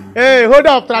 Hey,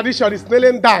 holder of tradition is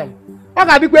kneeling down.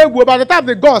 By the time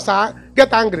the gods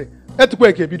get angry,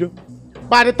 earthquake will be.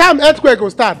 By the time earthquake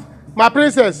will start, my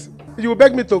princess, you will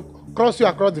beg me to cross you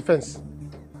across the fence.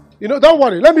 You know, don't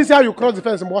worry. Let me see how you cross the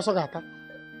fence in Wasogata.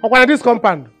 Or this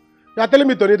compound. You are telling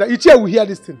me to kneel down. Ichie will hear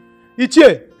this thing.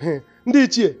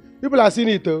 Ichie. People are seeing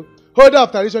it. Holder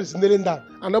of tradition is kneeling down.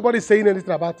 And nobody is saying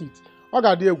anything about it.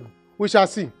 We shall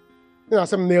see. You know,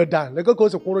 some nail down. They go to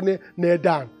the nail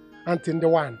down until the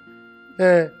one.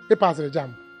 They pass the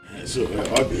jam. So,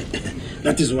 Obi,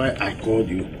 that is why I called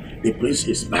you. The prince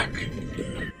is back.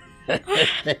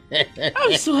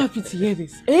 I'm so happy to hear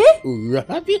this. Oh, you are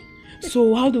happy?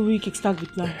 So, how do we kickstart the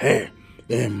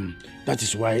plan? That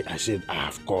is why I said I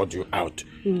have called you out.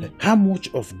 How much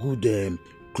of good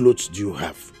clothes do you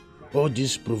have? All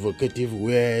these provocative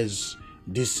wears,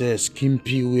 this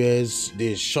skimpy wears,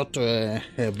 the short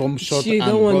bomb shot and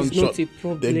bomb shot.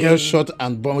 The girl shot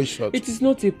and bomb shot. It is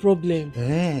not a problem.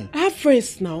 I have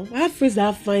friends now. I have friends that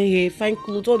have fine hair, fine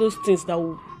clothes, all those things that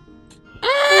will...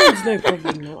 It's not a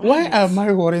problem now. Why am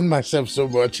I worrying myself so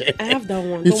much? I have that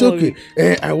one. It's okay.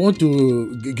 I want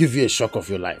to give you a shock of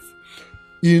your life.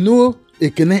 You know,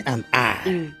 Ekene and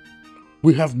I,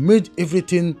 we have made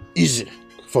everything easy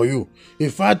for you. In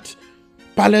fact,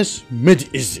 Palace made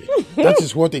it easy. That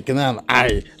is what Ekene and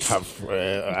I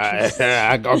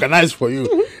have organized for you.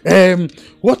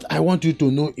 What I want you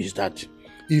to know is that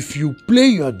if you play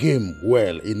your game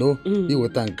well, you know,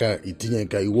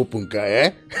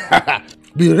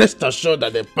 be rest assured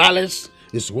that the palace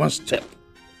is one step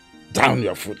down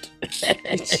your foot.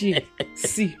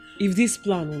 See, if this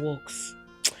plan works,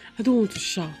 I don't want to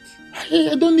shout.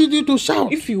 I don't need you to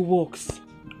shout. If it works,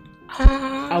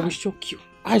 I will shock you.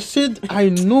 I said I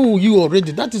know you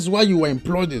already. That is why you were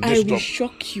employed in this job. I will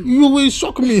shock you. You will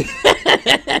shock me.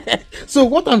 So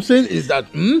what I'm saying is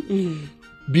that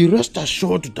be rest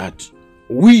assured that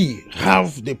we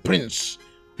have the prince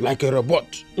like a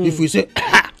robot. If we say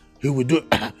he will do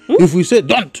if we say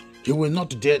don't, he will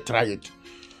not dare try it.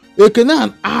 Ekene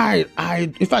and I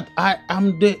in fact I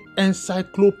am the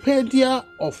encyclopedia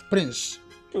of prince.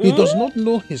 He does not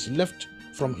know his left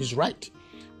from his right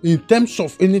in terms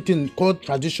of anything called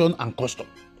tradition and custom.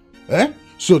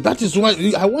 So that is why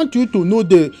I want you to know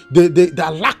the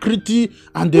alacrity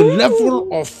and the level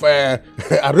of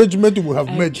arrangement we have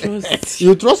made.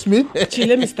 You trust me? Chi,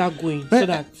 let me start going so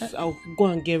that I'll go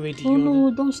and get ready. Oh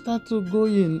no, don't start to go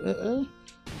in.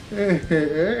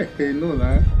 No,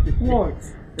 nah. What?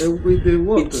 With the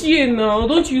what? Chi, now,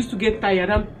 don't you used to get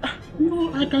tired?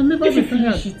 No, I can never be tired. If you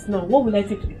finish it now, what will I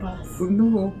take to the palace?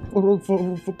 No,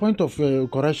 for point of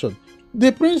correction.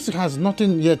 The prince has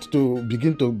nothing yet to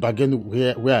begin to bargain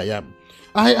where I am.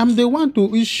 I am the one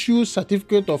to issue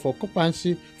certificate of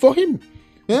occupancy for him.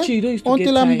 Chi, you don't used to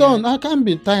Until I'm done, I can't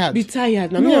be tired. Be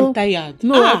tired. Now, me, I'm tired.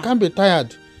 No, I can't be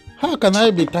tired. How can I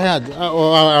be tired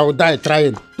or I will die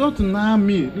trying? Don't deny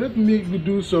me. Let me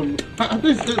do some. At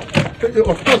least,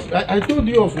 of course, I told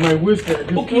you of my waist.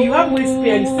 Okay, you have waist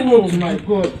pain. Oh my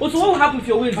God. But what will happen if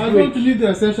your waist I breaks? don't need the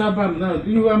essential balm now.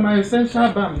 You are my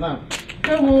essential balm now.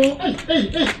 Hey, come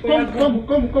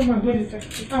and get it.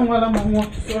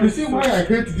 You see why I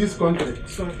hate this country?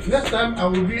 Next time I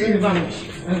will be in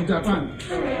Japan.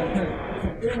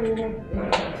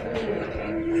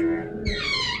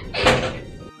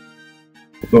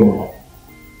 No, Mama.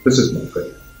 This is not fair.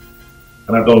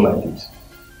 And I don't like it.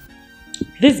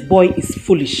 This boy is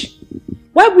foolish.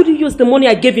 Why would he use the money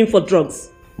I gave him for drugs?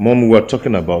 Mom, we are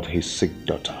talking about his sick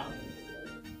daughter.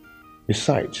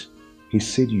 Besides, he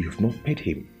said you have not paid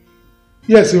him.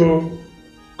 Yes,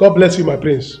 God bless you, my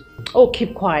prince. Oh,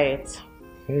 keep quiet.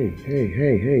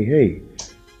 Hey.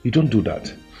 You don't do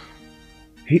that.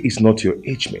 He is not your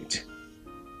age mate.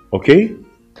 Okay?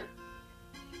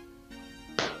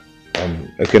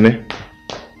 Ekene,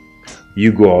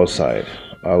 you go outside.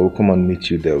 I will come and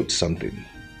meet you there with something.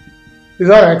 Is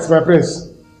that right, my prince?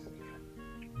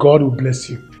 God will bless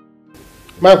you.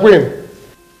 My queen.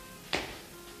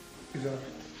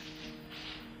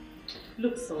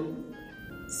 Look,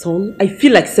 son, I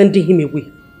feel like sending him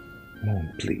away. Mom,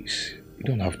 please. You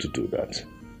don't have to do that.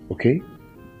 Okay?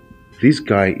 This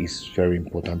guy is very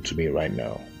important to me right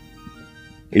now.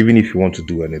 Even if you want to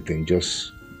do anything,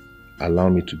 just allow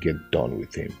me to get done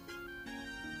with him.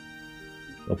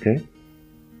 Okay?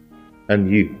 And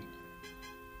you,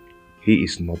 he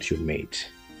is not your mate.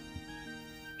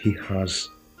 He has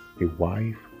a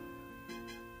wife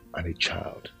and a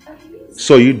child.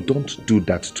 So you don't do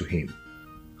that to him.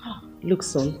 Look,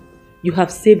 son, you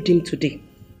have saved him today.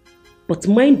 But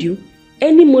mind you,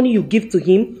 any money you give to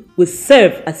him will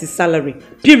serve as his salary.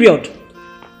 Period.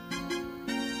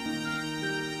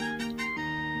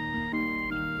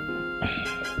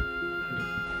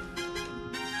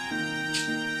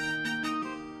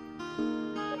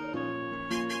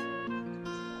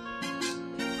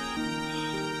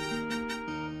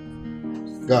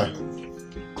 Guy,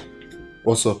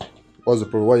 what's up? What's the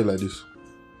problem? Why are you like this?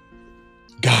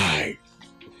 Guy,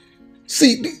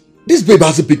 see, this babe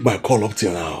hasn't picked my call up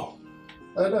till now.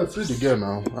 I free the girl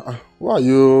now. Why are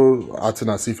you acting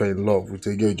as if you're in love with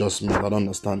a girl you just met? I don't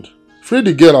understand. Free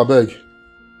the girl, I beg.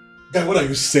 Guy, what are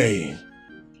you saying?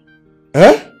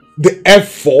 Huh? The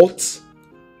effort?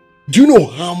 Do you know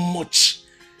how much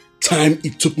time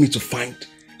it took me to find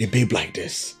a babe like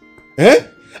this? Eh?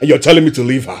 And you're telling me to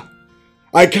leave her?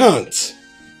 I can't.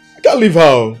 I can't leave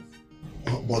her.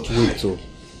 But wait, so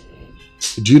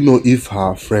do you know if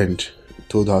her friend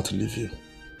told her to leave you?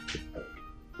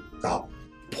 That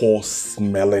poor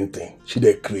smelling thing. She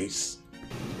did craze.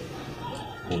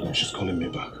 Hold on, she's calling me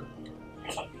back.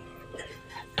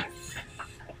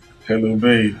 Hello,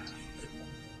 babe.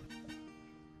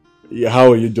 Yeah,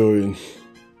 how are you doing?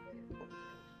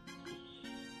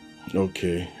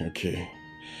 Okay.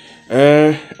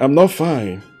 I'm not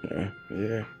fine.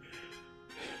 Yeah.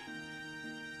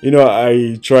 You know,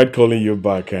 I tried calling you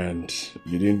back and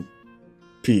you didn't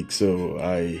pick, so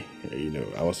I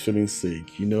was feeling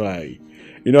sick. You know, I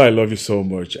love you so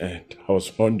much, and I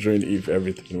was wondering if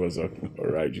everything was all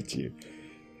right with you.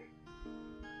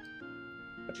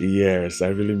 Yes, I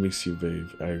really miss you, babe.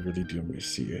 I really do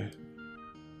miss you.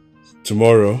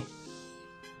 Tomorrow?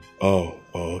 Oh,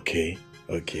 okay.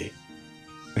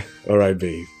 All right,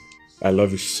 babe. I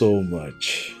love you so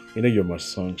much. You know you're my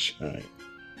sunshine.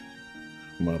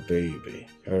 My baby.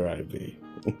 All right, babe.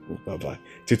 Bye-bye.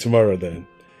 Till tomorrow, then.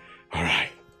 All right.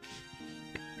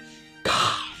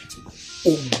 God.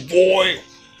 Oh, boy.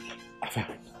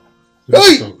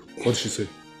 Hey! What did she say?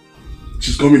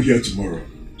 She's coming here tomorrow.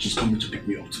 She's coming to pick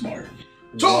me up tomorrow.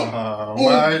 Wow,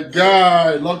 my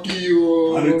guy. Lucky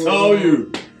you. I didn't tell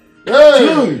you.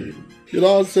 Hey! You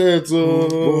don't say it, oh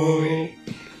boy.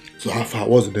 So how far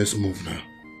was the next move now?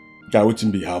 That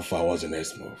wouldn't be how far was the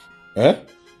next move. Eh?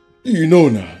 You know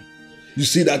now. You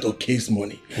see that Okay's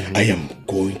money? I am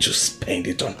going to spend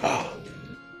it on her.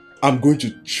 I'm going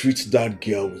to treat that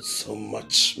girl with so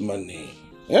much money.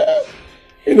 Eh?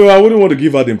 You know, I wouldn't want to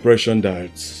give her the impression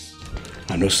that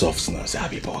I know softness. I'll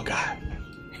be a poor guy.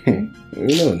 You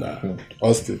know now.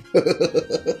 Austin.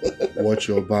 Watch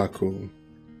your back, oh.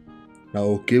 Now,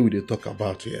 okay, we dey talk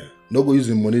about here. No go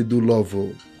using money do love,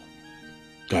 oh.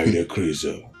 Guy, you're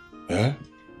crazy, eh?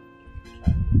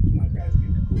 My guys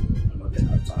need to go. I'm not getting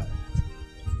that time.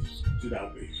 See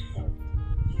that babe?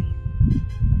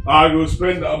 I go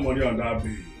spend that money on that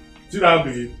babe. See that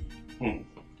babe?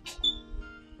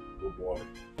 Oh boy.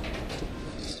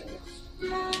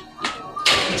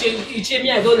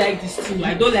 Ichemi, I don't like this thing.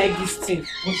 I don't like this thing.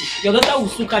 Your daughter will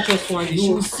soon catch us one day. She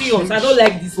will see us. I don't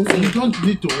like this thing. You don't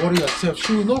need to worry yourself.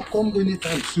 She will not come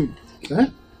anytime soon. Eh?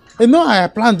 You know, I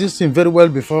planned this thing very well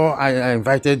before I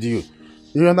invited you.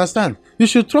 You understand? You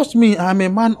should trust me. I'm a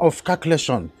man of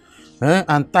calculation.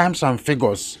 And times and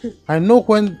figures. I know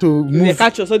when to move. They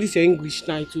catch us. All this your English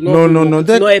now. No. Not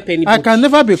help anybody. I can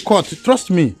never be caught. Trust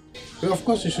me. Of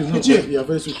course, you should know. You are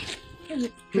very soon.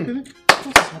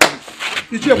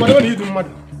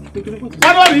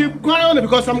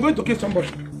 Because I'm going to kill somebody.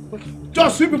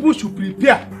 Just you people should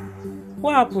prepare.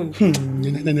 What happened? No.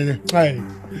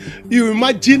 You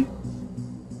imagine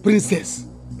princess.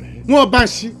 No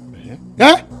Banshee.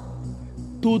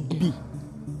 Told me.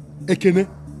 Ekene.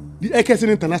 The Ekene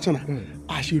International.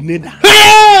 I should need that.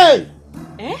 Hey!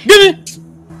 Give it!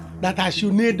 That I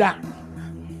should need that.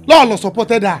 Lord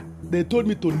supported that. They told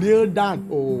me to kneel down.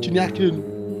 Chinyakenu.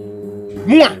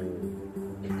 Mwah!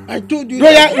 I told you.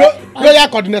 Royal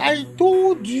coordinator. I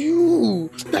told you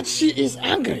that she is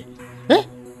angry.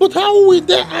 But how will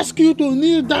they ask you to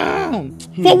kneel down?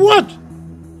 For what?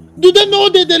 Do they know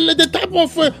the type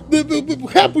of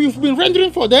help you've been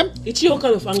rendering for them? What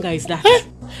kind of anger is that?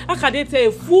 How can they tell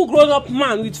a full grown-up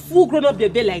man with full grown-up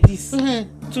baby like this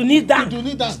to kneel down? To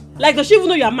kneel down. Like, does she even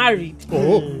know you are married?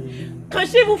 Oh. Can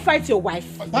she even fight your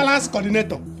wife? Palace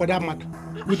coordinator, for that matter,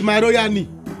 with my royal knee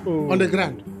on the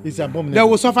ground. It's abominable. They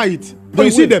will suffer it. But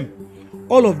you see them,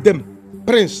 all of them,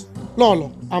 Prince,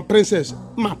 Lolo, and Princess,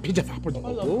 all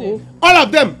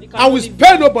of them, I will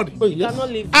spare nobody.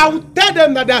 I will tell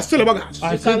them that they are still buggers.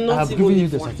 I have given you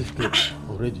the certificate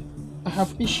already. I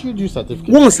have issued you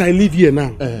certificate. Once I leave here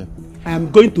now, I am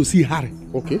going to see Harry.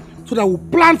 Okay. So that I will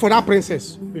plan for that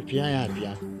princess.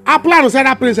 I plan to say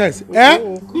that princess.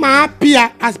 Ma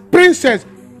appear as princess.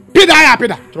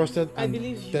 Pida. Trusted and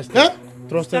tested.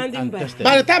 Trusted and tested.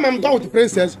 By the time I'm done with the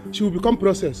princess, she will become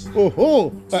process.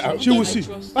 She will see.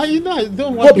 You know, I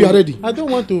don't want Hope you are ready. I don't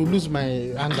want to lose my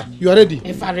anger. You are ready.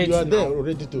 Ever ready. You are there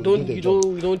ready to do the job.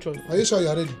 You don't trust. Are you sure you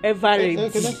are ready? Ever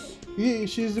ready.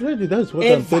 She's ready. That's what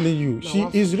I'm telling you. She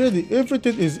is ready.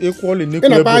 Everything is equal in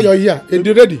equal. Are you here? Are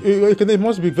you ready? It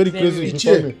must be very crazy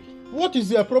before me. What is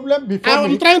their problem before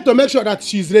me? I'm trying to make sure that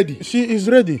she's ready. She is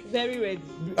ready. Very ready.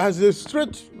 As a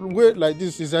straight way like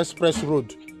this is express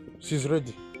road. She's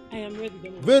ready. I am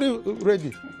ready. Very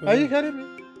ready. Are you hearing me?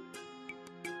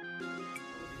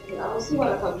 I'll see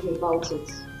what I can do about it.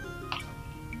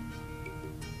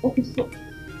 Okay, so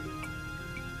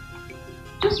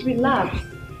just relax.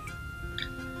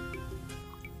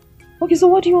 Okay, so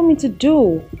what do you want me to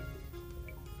do?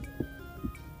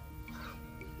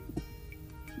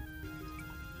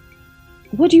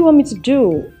 What do you want me to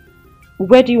do?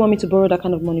 Where do you want me to borrow that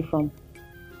kind of money from?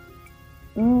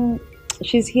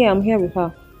 She's here. I'm here with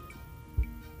her.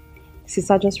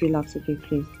 Sister, just relax, okay,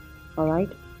 please. Alright?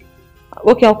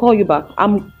 Okay, I'll call you back. I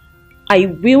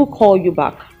will call you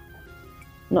back.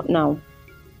 Not now.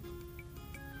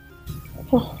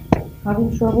 Oh,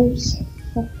 having troubles?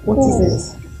 What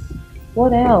is it?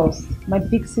 What else? My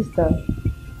big sister.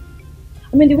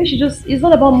 I mean, the way she just... It's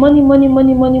not about money.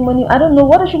 I don't know.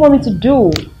 What does she want me to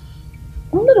do?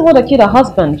 I'm not the one that killed her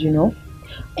husband, you know.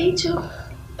 Angel,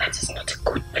 that is not a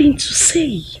good thing to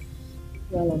say.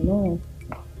 Well, I know.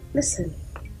 Listen,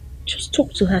 just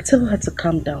talk to her. Tell her to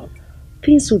calm down.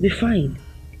 Things will be fine.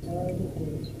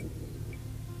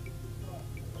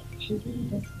 She's really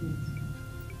desperate.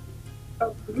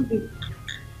 Oh, Ruby.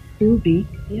 Ruby?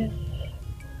 Yeah.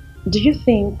 Do you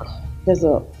think there's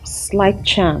a slight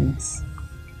chance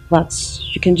that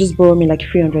you can just borrow me like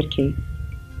 300k?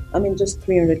 I mean, just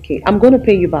 300k. I'm going to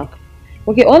pay you back.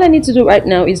 Okay, all I need to do right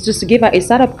now is just to give her a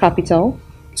startup capital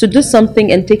to do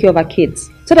something and take care of her kids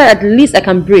so that at least I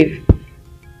can breathe.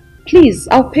 Please,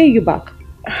 I'll pay you back.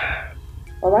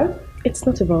 Alright? It's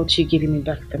not about you giving me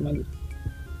back the money.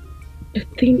 The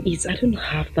thing is, I don't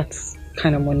have that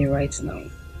kind of money right now.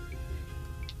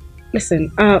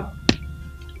 Listen,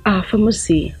 our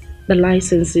pharmacy, the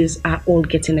licenses are all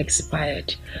getting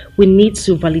expired. We need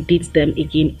to validate them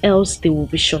again, else they will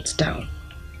be shut down.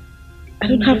 I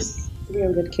don't have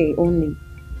 300k only.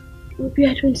 Ruby,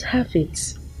 I don't have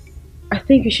it. I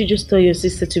think you should just tell your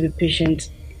sister to be patient.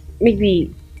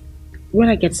 Maybe when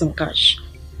I get some cash,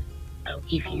 I'll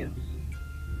give you.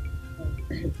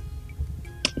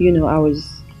 You know, I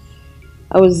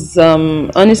was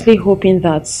honestly hoping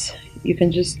that you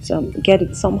can just get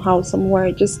it somehow,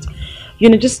 somewhere. Just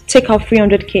take out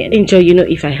 300k. Angel, you know,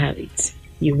 if I have it,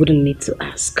 you wouldn't need to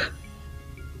ask.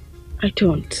 I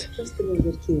don't. Just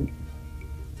 300k.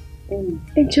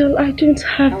 Angel, I don't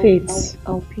have it.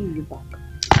 I'll pay you back.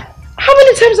 How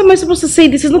many times am I supposed to say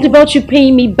this is not about you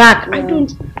paying me back? I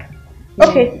don't...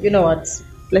 Okay, you know what?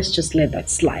 Let's just let that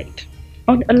slide.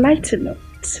 On a lighter note,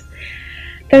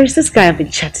 there is this guy I've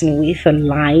been chatting with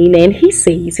online and he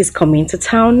says he's coming to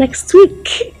town next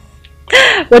week.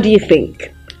 What do you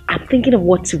think? I'm thinking of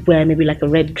what to wear, maybe like a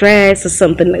red dress or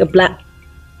something, like a black...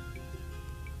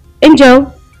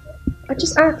 Angel, I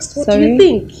just asked, what do you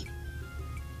think?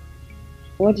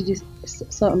 What did you...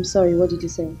 I'm sorry, what did you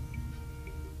say?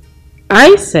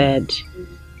 I said,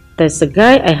 there's a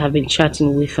guy I have been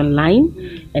chatting with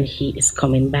online and he is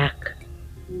coming back.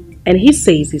 And he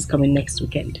says he's coming next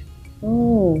weekend.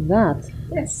 Oh, that?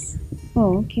 Yes.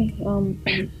 Oh, okay.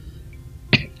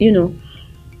 You know,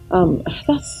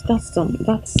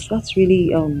 that's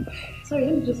really, Sorry,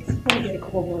 let me just get a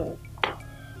cup of water.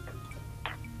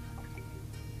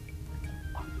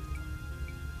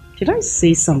 Did I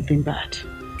say something bad?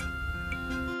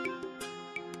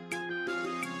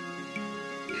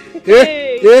 Yeah.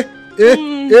 Hey,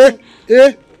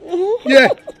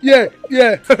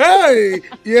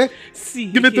 yeah. See,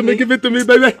 give it to me, baby. Give it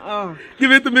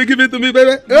to me,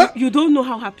 baby. You don't know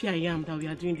how happy I am that we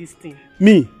are doing this thing.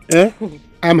 Me,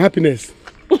 I'm happiness.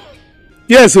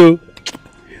 Yeah, so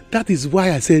that is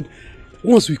why I said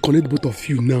once we connect both of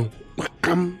you now,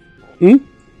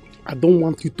 I don't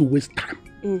want you to waste time.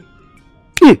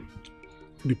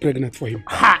 Be pregnant for him.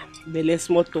 Ha! The less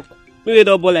small talk. We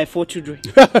don't born like 4 children.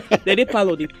 They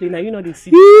parlor, they play now. You know they see.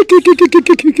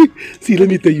 See, let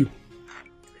me tell you.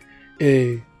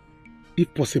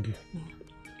 If possible,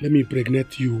 let me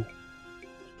impregnate you.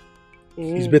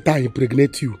 It's better I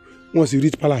impregnate you. Once you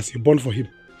reach palace, you born for him.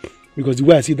 Because the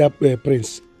way I see that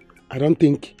prince, I don't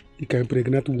think he can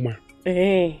impregnate woman.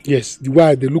 Yes, the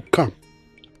way they look calm.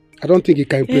 I don't think he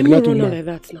can impregnate woman. Like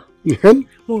that now.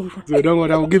 So don't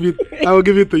worry, I will give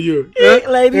it to you.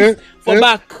 Like this, for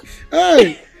back.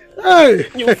 Hey.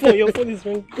 Your phone is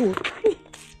ringing.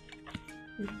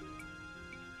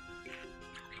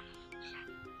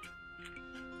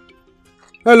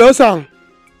 Hello, sir.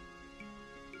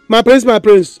 My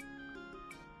prince.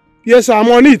 Yes, sir,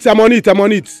 I'm on it. Can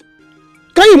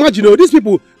you imagine, these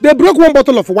people, they broke 1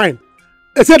 bottle of wine.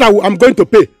 They said I'm going to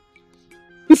pay.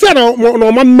 He said, no,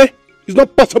 man, it's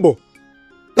not possible.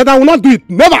 That I will not do it.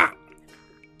 Never.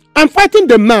 I'm fighting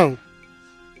them now.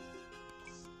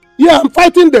 Yeah, I'm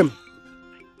fighting them.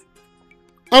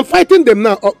 Oh,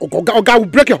 God will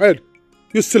break your head.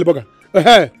 You silly bugger.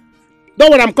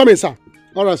 Don't worry, I'm coming, sir.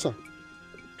 All right, sir.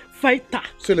 Fighter.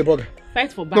 Silly bugger.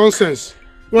 Fight for back. Nonsense.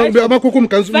 Fight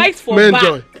for back.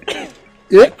 Enjoy.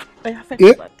 Yeah.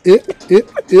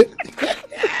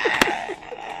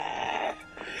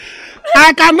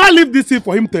 I cannot leave this thing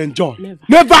for him to enjoy.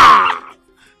 Never.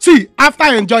 See, after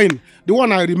enjoying the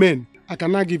one I remain, I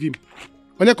cannot give him.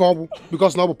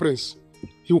 Because no prince.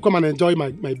 He will come and enjoy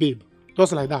my babe.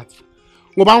 Just like that.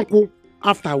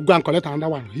 After I will go and collect another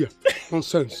one here.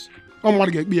 Nonsense. Don't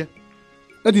want to get beer.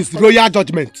 That is royal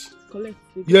judgment. Collect.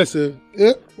 Yes,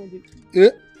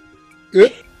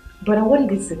 But what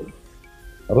did he say?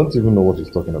 I don't even know what he's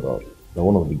talking about. Now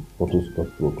one of the bottles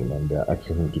got broken and they're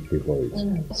asking him to pay for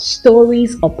it.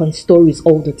 Stories upon stories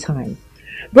all the time.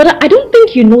 Brother, I don't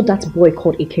think you know that boy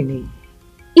called Ekene.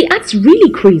 He acts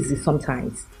really crazy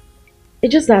sometimes.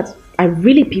 It's just that I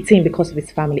really pity him because of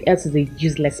his family, else he's a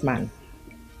useless man.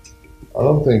 I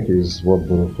don't think it's what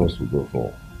both of us will go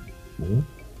for.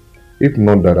 If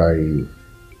not that I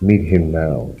meet him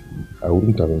now, I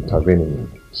wouldn't have intervened in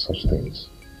such things.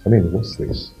 I mean, what's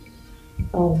this?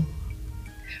 Oh,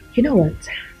 you know what?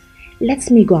 Let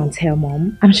me go and tell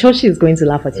Mom. I'm sure she's going to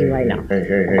laugh at you right now.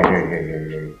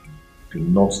 Hey. Do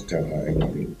not tell her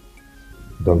anything.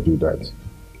 Don't do that.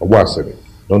 What I said it.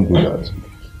 Don't do that.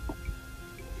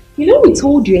 You know we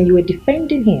told you and you were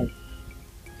defending him.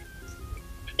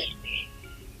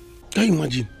 Can you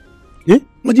imagine?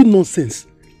 Imagine nonsense.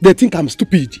 They think I'm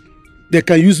stupid. They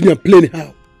can use me and play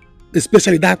anyhow.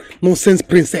 Especially that nonsense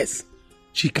princess.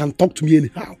 She can talk to me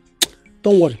anyhow.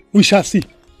 Don't worry, we shall see.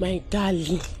 My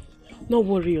darling, don't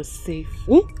worry yourself.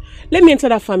 Let me enter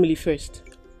that family first.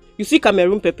 You see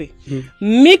Cameroon pepper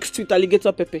mixed with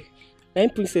alligator pepper. Then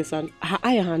princess and her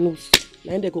eye and her nose.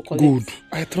 Then they go collect. Good,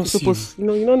 I trust you.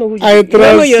 You don't know who you I are. trust you.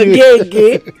 Don't know you're you.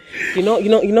 gay. You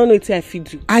don't know it's I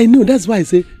feed you. I know, that's why I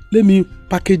say, let me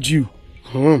package you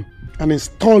and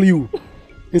install you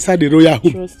inside the royal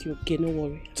home. Trust you, okay, no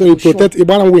worry. So you protect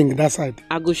Ibadan wing that side.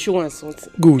 I go show and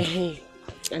something. Good.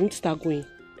 I need to start going.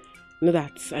 You know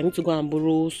that I need to go and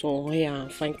borrow some hair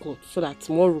and fine clothes so that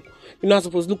tomorrow you're not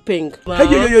supposed to look pink. Yeah.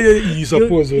 You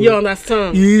suppose. You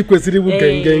understand? You consider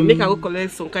gang. Make I go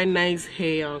collect some kind of nice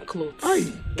hair and clothes.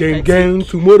 Gang.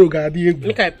 Tomorrow, God.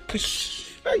 Make I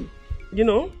push. you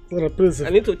know, Prince, I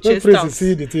need to when chase Prince out.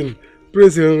 see the thing.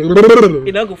 Prince,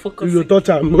 You don't go focus. you touch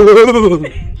him.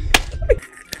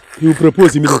 You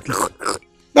propose immediately.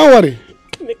 Don't worry.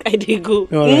 Make I dey go.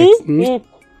 All right.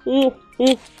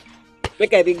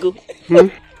 Make I dey go.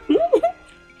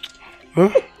 Huh?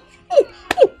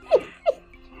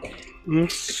 Yeah.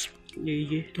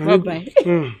 Bye-bye.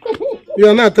 You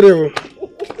are not 3.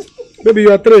 Baby,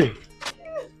 you are 3.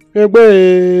 Hey,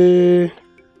 boy.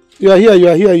 You are here,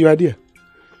 you are there.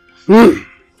 No,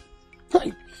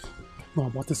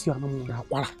 but this year,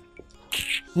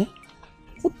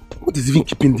 what is even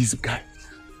keeping this guy?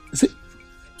 Is it?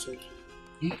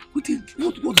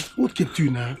 What kept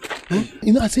you now? Huh?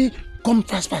 You know, I say, come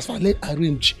fast, let's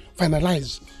arrange,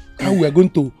 finalize how we are going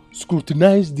to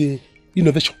scrutinize the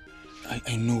innovation.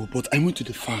 I know, but I went to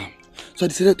the farm, so I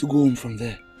decided to go home from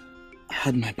there. I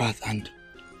had my bath and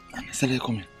I started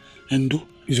coming. And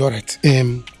it's alright.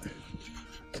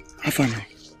 How far now?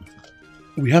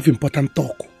 We have important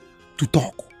talk to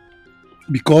talk,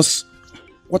 because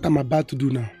what I'm about to do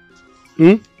now,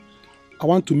 I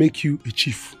want to make you a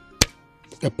chief,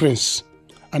 a prince,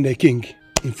 and a king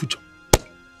in future.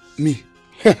 Me?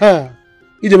 How?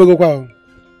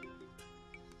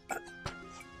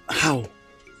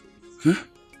 Huh?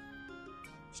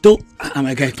 Don't,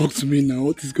 my guy, talk to me now.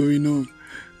 What is going on?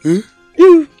 Huh?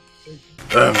 You.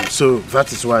 So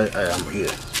that is why I am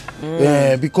here.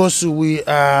 Because we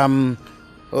are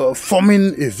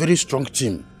forming a very strong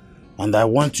team, and I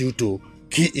want you to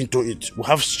key into it. We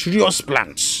have serious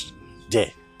plans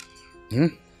there.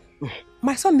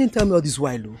 My son didn't tell me all this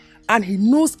while, and he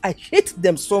knows I hate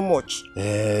them so much.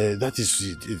 That is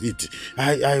it.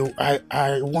 I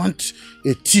want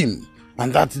a team,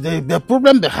 and that the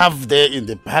problem they have there in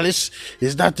the palace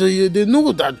is that they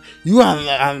know that you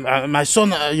and my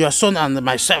son, your son and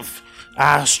myself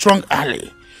are strong ally.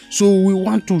 So we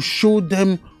want to show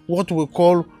them what we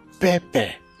call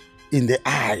pepper in the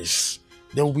eyes.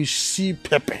 They will see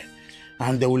pepper,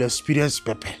 and they will experience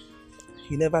pepper.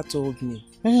 He never told me.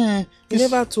 He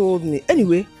never told me.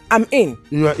 Anyway, I'm in.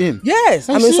 You are in? Yes,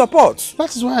 I'm in support.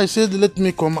 That is why I said let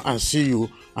me come and see you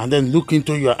and then look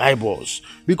into your eyeballs.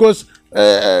 Because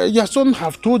your son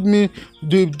have told me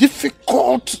the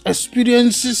difficult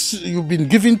experiences you've been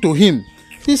giving to him.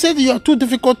 He said you are too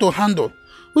difficult to handle.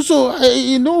 So,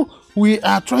 you know, we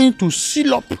are trying to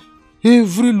seal up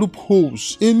every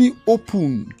loopholes, any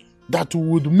open that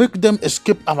would make them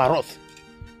escape our wrath.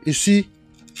 You see,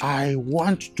 I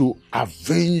want to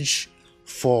avenge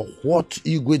for what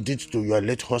Igwe did to your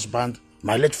late husband,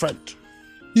 my late friend.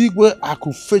 Igwe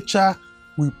Akufecha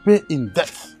will pay in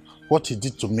death what he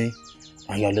did to me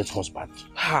and your late husband.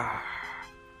 Are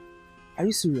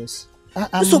you serious?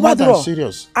 I'm more than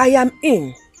serious. I am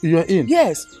in. You are in?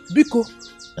 Yes. Biko,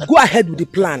 go ahead with the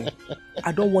plan.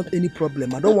 I don't want any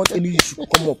problem. I don't want any issue to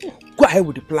come up. Go ahead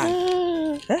with the plan.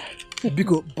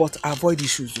 Biko, but avoid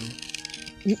issues.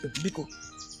 Biko.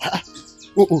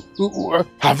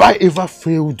 Have I ever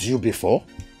failed you before?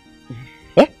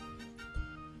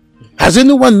 Has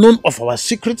anyone known of our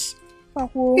secrets?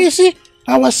 You see,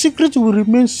 our secret will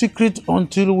remain secret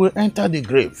until we enter the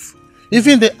grave.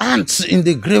 Even the ants in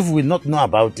the grave will not know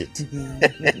about it.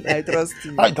 I trust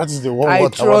you. That is the one I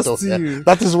word I want to trust you. hear.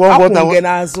 That is one word I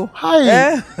want. Hi.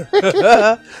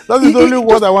 That is the only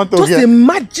word I want to hear. Just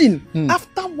imagine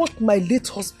after what my late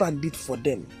husband did for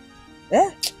them.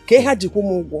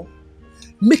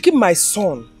 Making my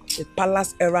son a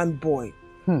palace errand boy.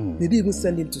 Maybe even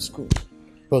send him to school.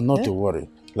 But not to worry.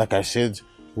 Like I said,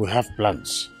 we have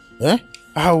plans.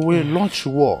 I will launch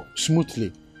war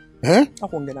smoothly.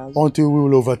 Until we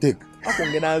will overtake.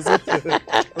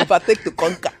 Overtake to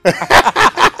conquer.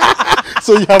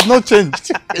 So you have not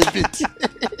changed a bit.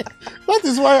 That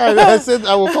is why I said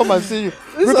I will come and see you.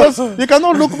 Because you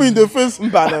cannot look me in the face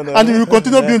and you will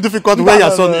continue being difficult where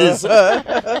your son is.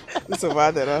 It's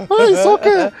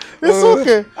okay. It's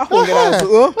okay.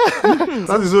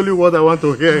 That is only what I want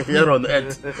to hear here on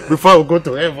earth before I go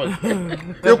to heaven.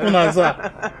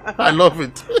 I love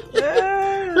it.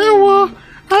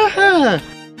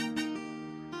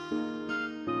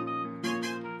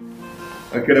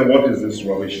 Okay, then what is this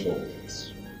rubbish for?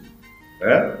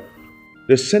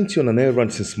 They sent you on an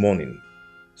errand since morning.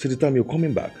 See the time you're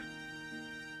coming back.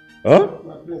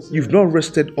 You've not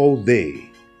rested all day.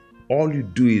 All you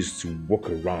do is to walk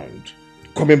around,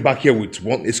 coming back here with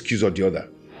one excuse or the other.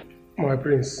 My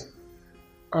prince,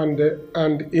 and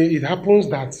it happens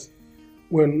that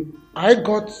when I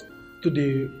got to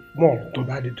the mall to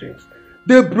buy the drinks,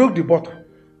 they broke the bottle.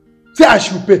 Say I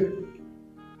should pay.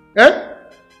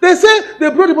 They say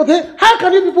they broke the bottle. How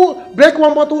can you people break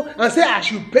one bottle and say I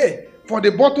should pay for the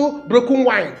bottle broken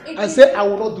wine and say I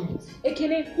will not do it.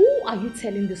 Ekene, who are you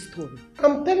telling this story?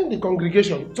 I'm telling the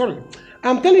congregation. Sorry.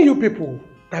 I'm telling you people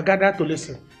that gather to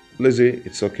listen. Lizzie,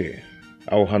 it's okay.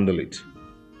 I will handle it.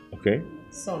 Okay?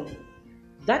 Son,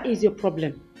 that is your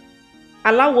problem.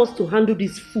 Allow us to handle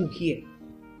this fool here.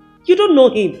 You don't know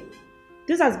him.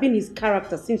 This has been his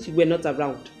character since you were not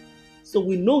around. So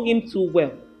we know him too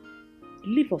well.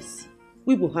 Leave us.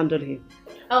 We will handle him.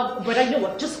 Brother, you know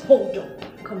what? Just hold on.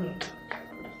 Come here.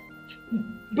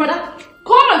 Brother,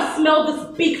 come and smell this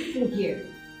big fool here.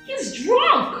 He's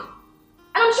drunk.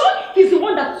 And I'm sure he's the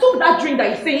one that took that drink that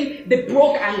you're saying they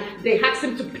broke and they asked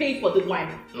him to pay for the wine.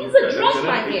 He's a drunk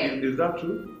man here. Is that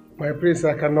true? My prince,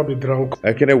 I cannot be drunk.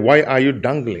 Ekene, why are you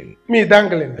dangling? Me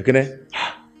dangling? Ekene,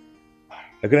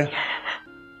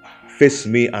 face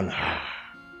me and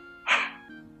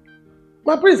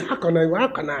My prince, how can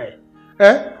I?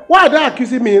 Eh? Why are they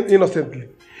accusing me innocently?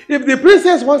 If the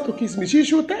princess wants to kiss me, she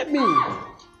should tell me.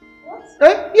 What?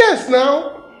 Eh? Yes,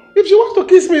 now. If she wants to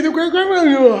kiss me, the wants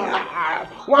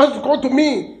to come to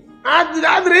me.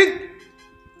 I drink.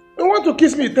 You want to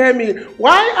kiss me, tell me.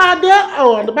 Why are they,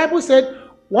 oh, the Bible said,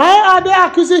 why are they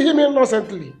accusing him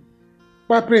innocently?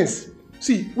 My prince,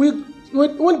 see, when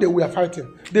they were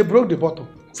fighting, they broke the bottle.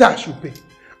 Say I should pay.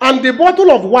 And the bottle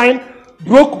of wine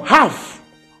broke half.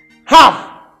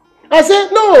 I said,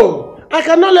 no, I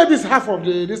cannot let this half of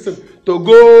this to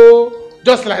go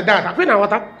just like that. I pay now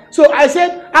water. So I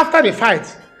said, after the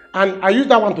fight, and I used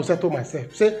that one to settle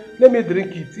myself. Say, let me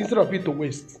drink it instead of it to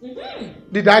waste.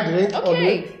 Did I drink?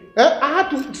 Okay. I had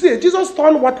to say, Jesus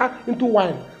turned water into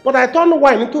wine, but I turned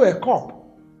wine into a cup.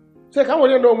 Say, can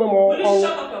we know more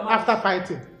after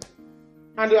fighting?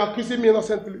 And they are accusing me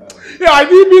innocently. Yeah, I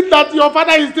didn't mean that your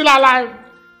father is still alive.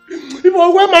 If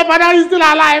when my father is still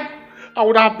alive, I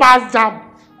would have passed jam.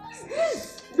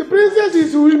 The princess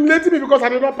is humiliating me because I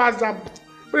did not pass jam.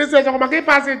 Princess, I'm going to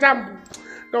pass a jam.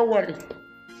 Don't worry.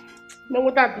 No,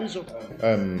 with that vision.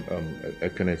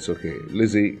 Ekene, it's okay.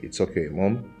 Lizzie, it's okay.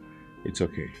 Mom, it's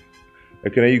okay.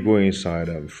 Ekene, you go inside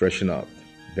and freshen up.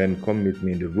 Then come meet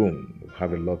me in the room. We'll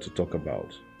have a lot to talk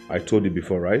about. I told you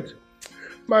before, right?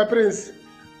 My prince,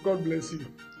 God bless you.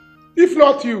 If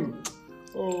not you,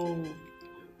 oh,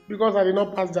 because I did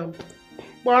not pass jam.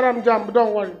 But I'm jam,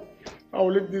 don't worry. I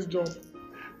will leave this job.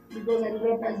 Because I did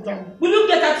not pass jam. Will you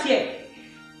get out here?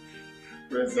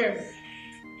 Princess.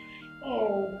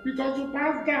 Oh, because you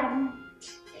passed jam.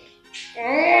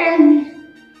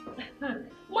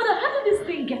 Mother, how did this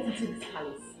thing get into this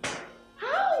house?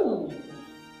 How?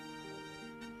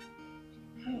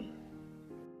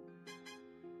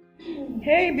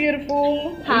 Hey,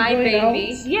 beautiful. Hi, baby. Out?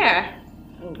 Yeah.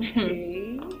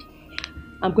 Okay.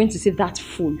 I'm going to see that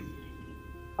fool.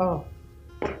 Oh.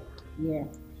 Yeah.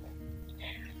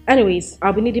 Anyways,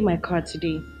 I'll be needing my car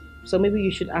today. So maybe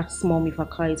you should ask Mom if her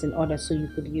car is in order so you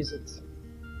could use it.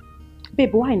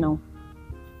 Babe, why now?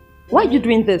 Why are you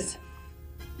doing this?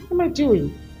 What am I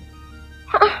doing?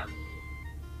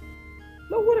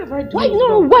 No, what have I done? Why?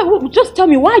 No, why? Just tell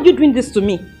me, why are you doing this to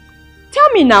me?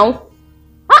 Tell me now.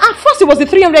 First it was the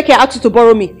 300k I asked you to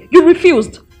borrow me. You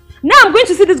refused. Now I'm going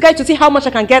to see this guy to see how much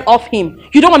I can get off him.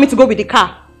 You don't want me to go with the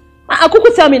car.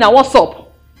 Kuku, tell me now, what's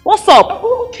up? What's up?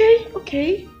 Oh,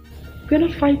 okay. We're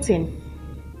not fighting.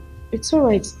 It's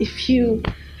alright. If you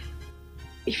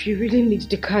really need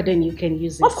the car, then you can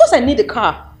use it. Of course I need the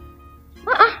car.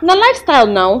 Now lifestyle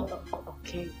now.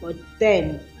 Okay, but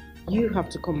then you have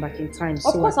to come back in time.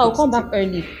 Of course I'll come back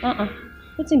early.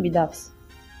 Nothing be that.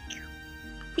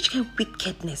 Which kind of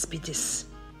wickedness be this?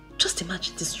 Just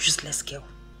imagine this useless girl.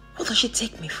 What does she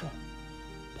take me for?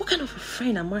 What kind of a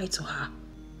friend am I to her?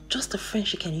 Just a friend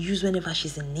she can use whenever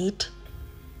she's in need?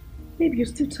 Babe, you're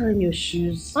still tying your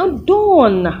shoes. I'm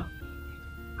done.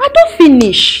 I don't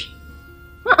finish.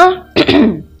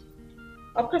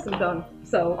 Of course I'm done.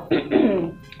 So,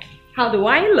 how do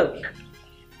I look?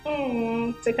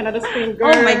 Take another spin,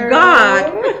 girl. Oh my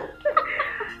God.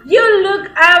 You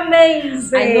look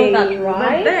amazing. I know that,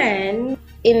 right? But then,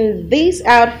 in this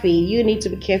outfit, you need to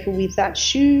be careful with that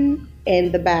shoe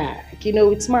and the bag. You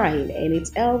know, it's mine and it's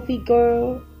LV,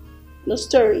 girl. No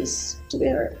stories to be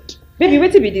heard. Baby,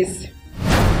 wait till be this.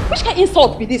 Which kind of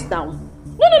insult be this now?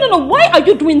 No. Why are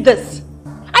you doing this?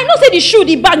 I know say the shoe,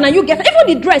 the bag, now you get even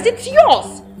the dress, it's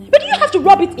yours. But do you have to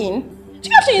rub it in? Do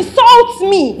you have to insult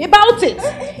me about it?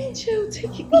 Angel,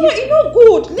 take it. No, you know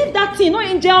good. Leave that thing. No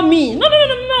angel me. No,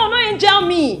 angel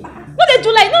me. No, they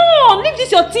do like, no, leave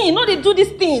this your thing. No, they do this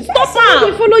thing. Stop now.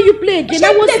 They follow you play again.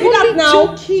 I was only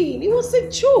now. joking. It was a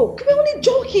joke. We're only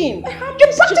joking. You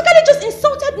practically just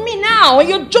insulted me now.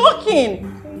 You're joking.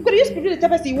 Could you speak to the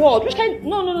type of word? Which kind?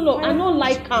 No. I don't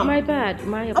like calm. My bad.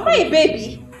 My Am I a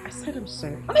baby? I said I'm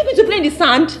sorry. Am I going to play in the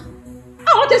sand?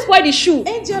 I want to spoil the shoe.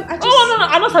 Angel, I just... Oh, no.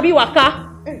 I don't sabi waka.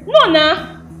 No,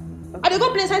 nah. I dey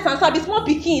go play science and sabi small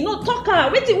pikin. No, talk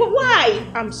her. Wait,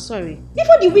 why? I'm sorry.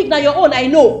 Even the wig na your own, I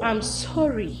know. I'm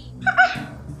sorry.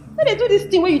 No, they do this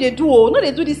thing where you dey do. Oh, no,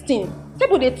 they do this thing.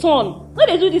 People they turn. No,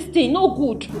 they do this thing. No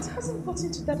good. It hasn't got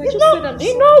into that. I It's just no, said I'm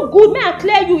it no good. May I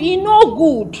clear you? It no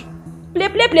good. Play.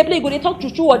 You go they talk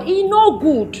true word. It no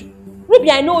good.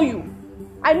 Ruby, I know you.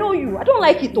 I don't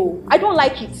like it though. I don't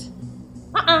like it.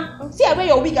 See, I wear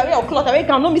your wig, I wear your cloth, I wear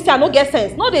gown. No, me say I no get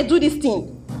sense. No, they do this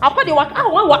thing. I'll call the work. I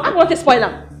want to spoil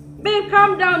them. Babe,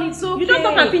 calm down. It's okay. You don't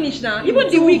talk and finish now. Even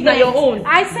the wig na your own.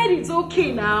 I said it's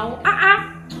okay now.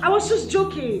 I was just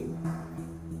joking.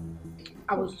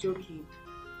 I was joking.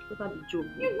 What the joke?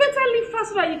 You better leave fast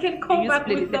so that you can come back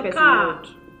with the car.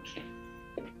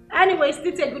 Anyway,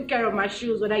 still take good care of my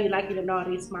shoes, whether you like it or not.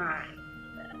 It's mine.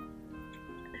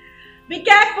 Be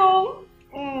careful.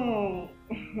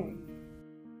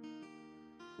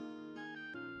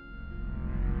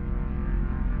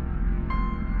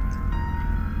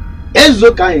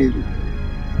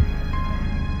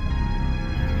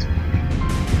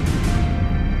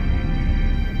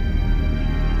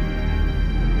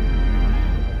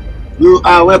 You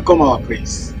are welcome, our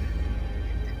prince.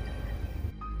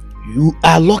 You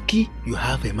are lucky you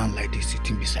have a man like this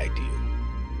sitting beside you.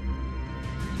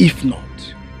 If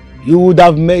not, you would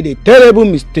have made a terrible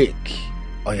mistake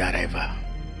on your arrival.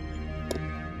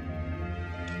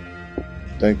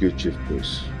 Thank you, Chief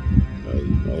Priest.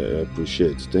 I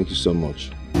appreciate it. Thank you so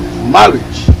much.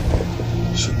 Marriage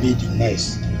should be the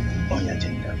next on your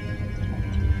agenda.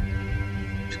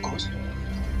 Because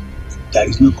there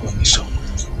is no coronation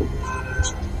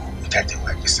without a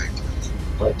wife beside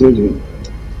you. I told you.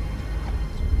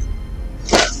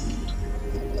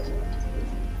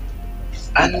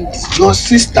 And your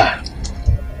sister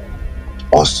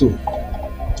also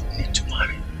need to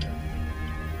marry.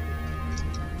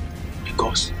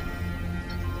 Because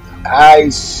I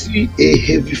see a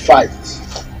heavy fight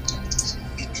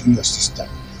between your sister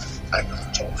and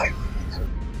your wife.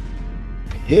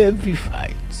 Heavy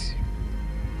fight.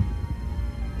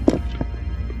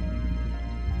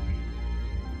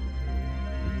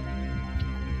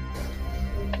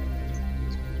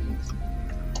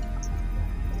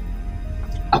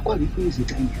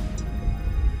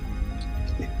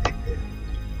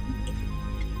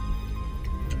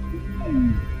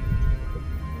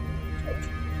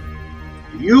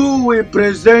 You will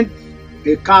present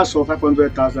a cash of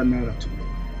 500,000 naira to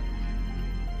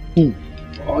me.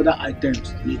 For other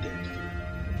items needed.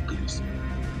 Please.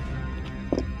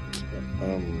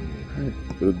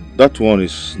 That one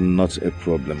is not a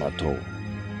problem at all.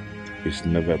 It's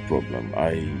never a problem.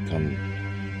 I can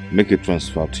make a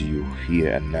transfer to you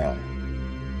here and now.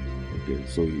 Okay,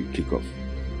 so you kick off.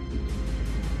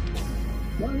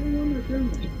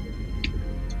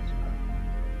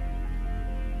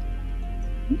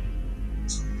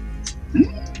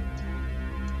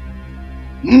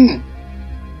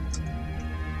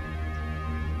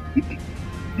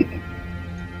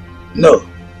 No.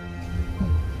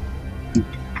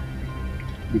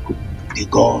 The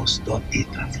gods don't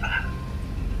eat transfer.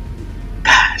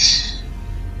 Cash.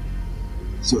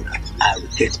 So that I will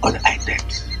get other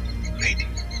items ready.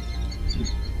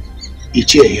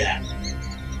 Each year,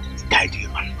 guide you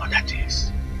on other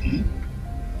things.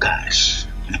 Cash.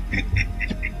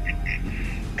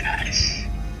 Cash.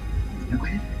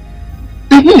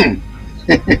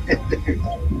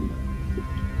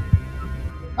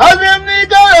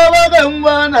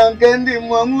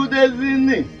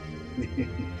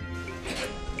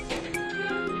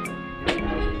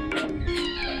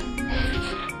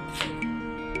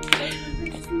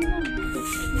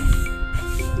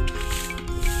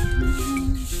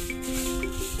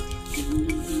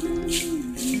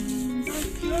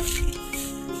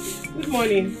 Good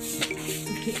morning.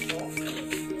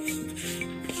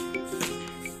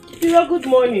 Kira, good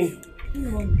morning.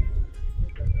 Good morning.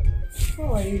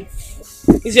 How are you?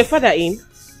 Is your father in?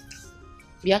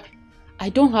 Yeah, I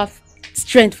don't have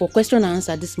strength for question and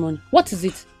answer this morning. What is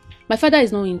it? My father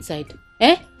is not inside.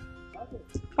 Eh?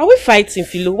 Are we fighting,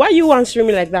 Philo? Why are you answering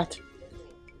me like that?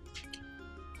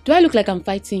 Do I look like I'm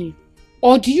fighting you?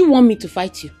 Or do you want me to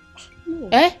fight you? No.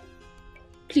 Eh?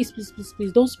 Please,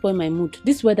 don't spoil my mood.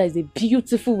 This weather is a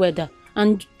beautiful weather.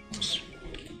 And...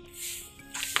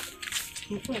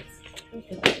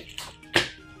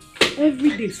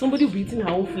 Every day, somebody will be eating her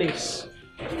own flesh.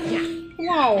 Yeah.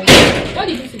 Wow. What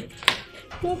did you say?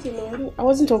 Nothing, I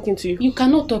wasn't talking to you. You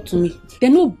cannot talk to me. They're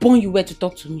not born you where to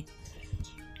talk to me.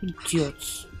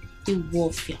 Idiots. In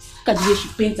warfare. Look at the way she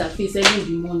paints her face early in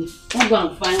the morning. Don't go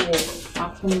and find work.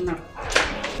 I'll come now.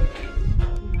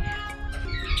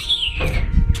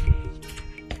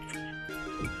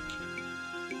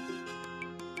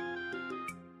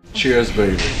 Cheers,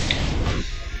 baby.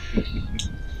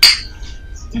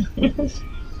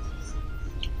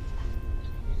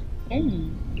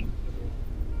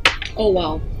 Oh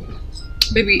wow.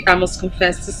 Baby, I must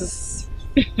confess, this is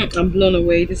I'm blown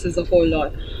away. This is a whole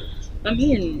lot. I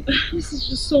mean, this is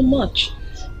just so much.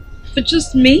 For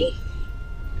just me?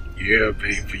 Yeah,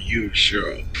 babe, for you,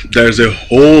 sure. There's a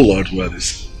whole lot where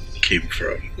this came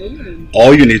from.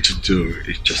 All you need to do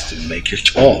is just to make your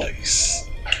choice,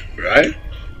 right?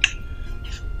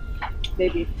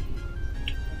 Baby.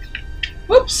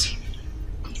 Whoops.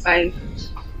 I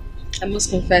must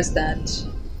confess that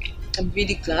I'm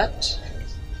really glad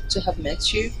to have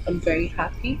met you. I'm very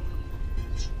happy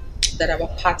that our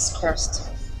paths crossed.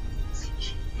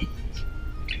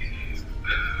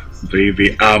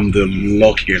 Baby, I'm the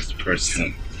luckiest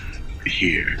person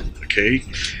here, okay?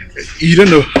 You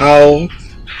don't know how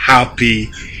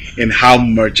happy and how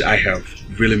much I have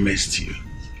really missed you.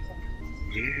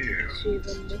 Yeah.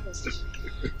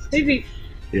 Baby,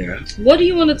 Yeah. what do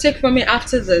you want to take from me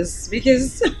after this?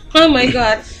 Because, oh my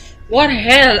god, what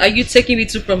hell are you taking me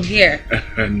to from here?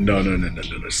 No.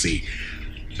 See,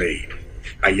 babe,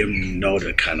 I am not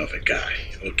that kind of a guy,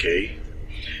 okay?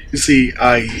 You see,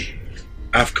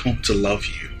 I've come to love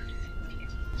you.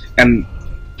 And,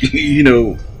 you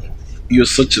know, you're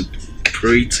such a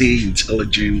pretty,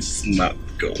 intelligent, smart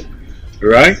girl,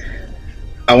 right?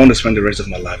 I want to spend the rest of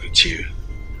my life with you.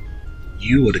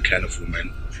 You are the kind of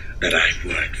woman that I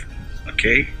want,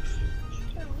 okay?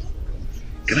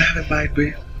 Can I have a bite,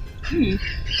 babe?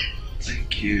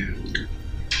 Thank you.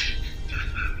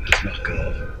 That's not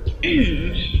good.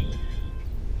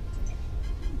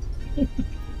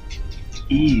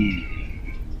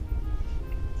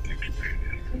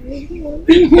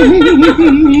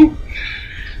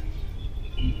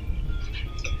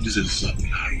 This is exactly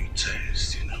how you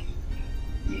taste, you know.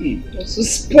 This is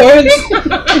sports.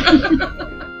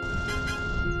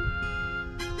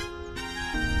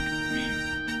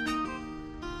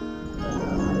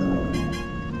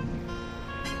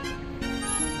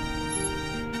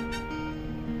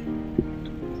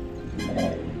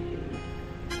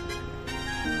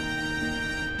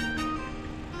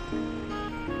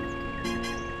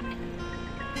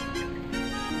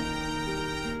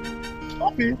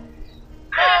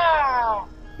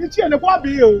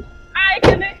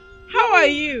 How are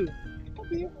you?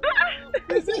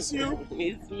 Is this you?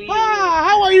 It's me.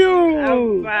 How are you?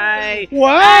 I'm fine.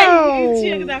 Wow.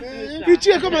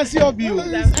 Ichie, come and see Obi.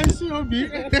 I see Obi.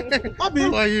 Obi,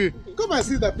 How are you? come and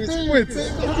see the prince. Wait.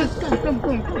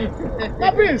 Come.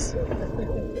 My prince.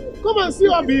 Come and see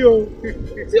Obi.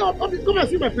 See Obi, come and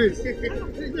see my prince.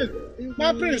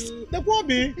 My prince, the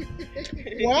Obi.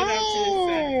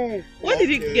 Wow. When did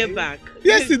you get back?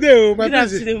 Yesterday, my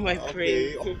prince. Good afternoon, my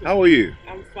prince. How are you?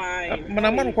 I'm fine.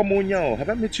 Have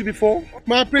I met you before?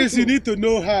 My prince, you need to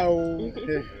know how.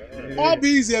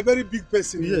 Obi is a very big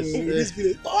person in this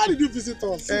village. Why did you visit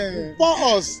us? For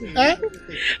us.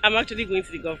 I'm actually going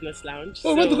to the governor's lounge.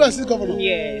 Oh, so, want to go and see the governor?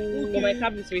 Yeah. But my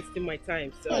cab is wasting my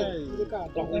time, so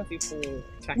I'm waiting for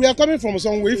taxi. We are coming from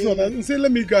somewhere. If not, say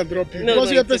let me go and drop you.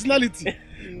 Because your personality. Okay.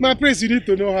 My prince, you need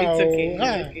to know how. It's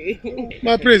okay.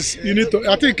 My prince, you need to.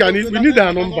 I think we need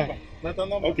her number.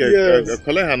 Okay, yes.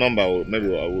 Collect her number. Maybe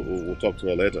we'll talk to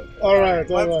her later. All right.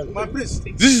 My prince,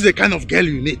 this is the kind of girl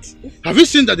you need. Have you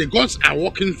seen that the gods are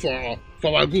working for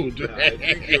our good? I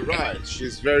think you're right.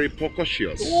 She's very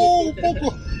precocious. Oh,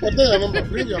 Poco. But tell your number.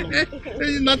 Bring your number.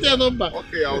 Not your number.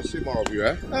 Okay, I'll see more of you,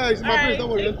 eh? It's my prince. Don't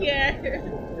worry.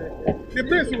 The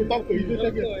prince will talk to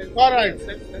you. All right.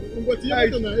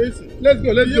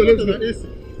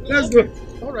 Let's go.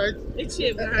 All right.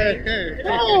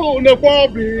 Oh, no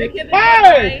problem.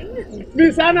 Hey!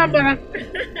 Miss Annabella.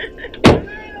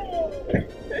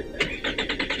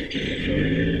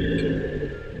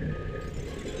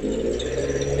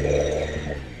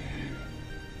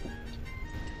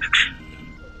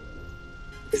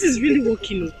 This is really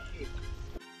working.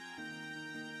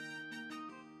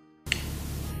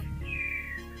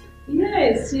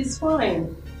 Yes, she's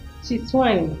fine. She's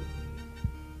fine.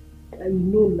 I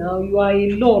know now you are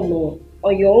alone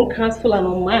on your own castle and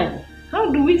on mine.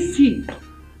 How do we see?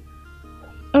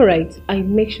 Alright, I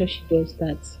make sure she does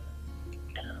that.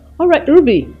 Alright,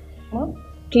 Ruby. Huh?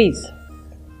 Please.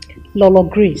 Lolo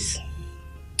Grace.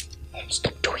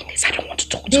 Stop doing this. I don't want to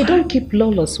talk to her. They don't keep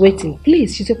Lolos waiting.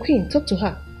 Please, she's a queen. Talk to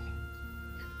her.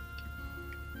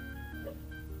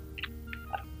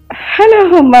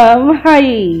 Hello, Mom.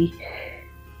 Hi.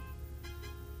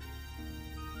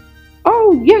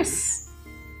 Oh, yes.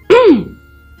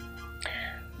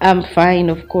 I'm fine,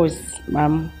 of course,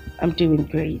 Mom. I'm doing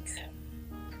great.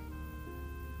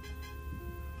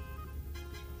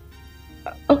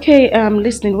 Okay, I'm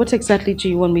listening. What exactly do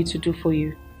you want me to do for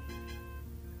you?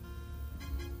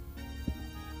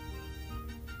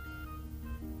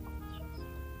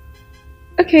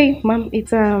 Okay, Mom,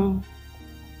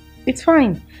 it's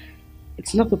fine.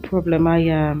 It's not a problem.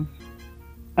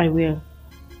 I will.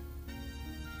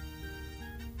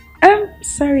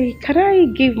 Sorry, can I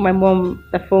give my mom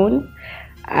the phone?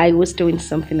 I was doing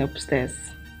something upstairs.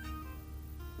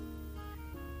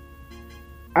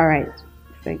 All right.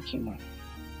 Thank you, Mom.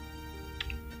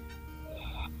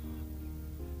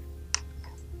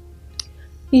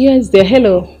 Yes, dear.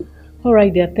 Hello. All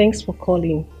right, dear. Thanks for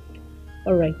calling.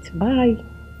 All right. Bye.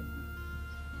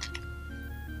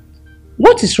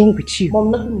 What is wrong with you?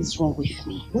 Mom, nothing is wrong with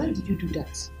me. Why did you do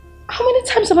that? How many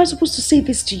times am I supposed to say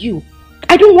this to you?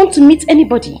 I don't want to meet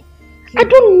anybody. I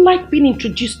don't like being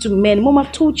introduced to men. Mom,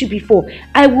 I've told you before.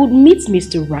 I would meet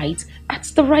Mr. Right at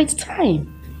the right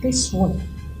time. This one,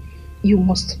 you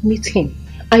must meet him.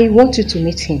 I want you to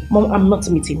meet him. Mom, I'm not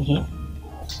meeting him.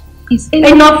 It's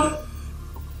enough.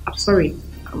 I'm sorry.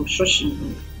 I'm shushing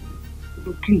you.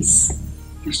 But please,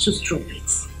 let's just drop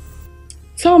it.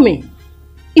 Tell me,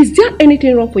 is there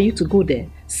anything wrong for you to go there?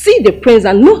 See the prince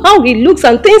and know how he looks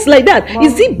and things like that. Mom,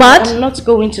 is it bad? I'm not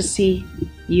going to see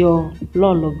your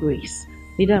Lolo Grace.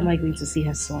 Neither am I going to see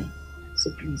her son.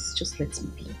 So please, just let me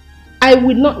be. I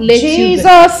will not let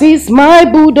Jesus is my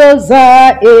bulldozer.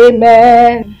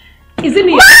 Amen. Isn't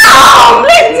it? Wow!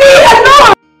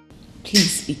 No!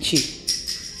 Please, Ichi.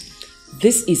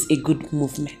 This is a good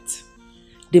movement.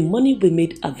 The money we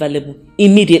made available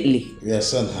immediately. Your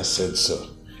son has said so.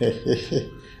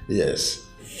 Yes.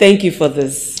 Thank you for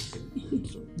this.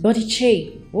 But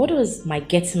Ichi, what does my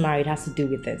getting married has to do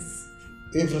with this?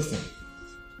 Everything.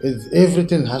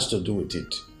 Everything has to do with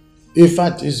it. In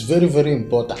fact, it's very, very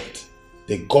important.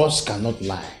 The gods cannot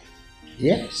lie.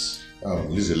 Yes.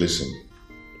 Lizzie, listen.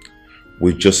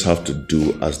 We just have to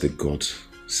do as the gods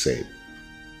say.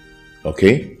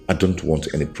 Okay? I don't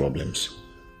want any problems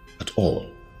at all.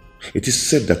 It is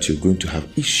said that you're going to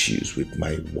have issues with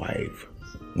my wife,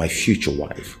 my future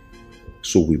wife.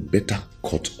 So we better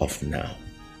cut off now.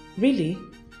 Really?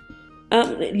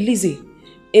 Lizzie,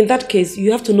 in that case,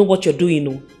 you have to know what you're doing,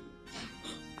 no?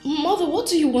 Mother, what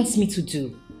do you want me to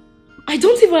do? I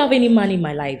don't even have any man in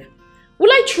my life.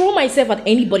 Will I throw myself at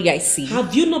anybody I see?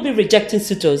 Have you not been rejecting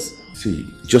suitors? See,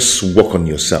 just work on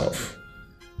yourself.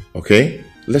 Okay?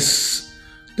 Let's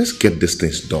get these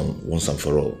things done once and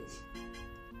for all.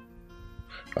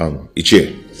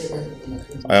 Ichie,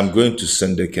 I am going to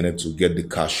send the Kenneth to get the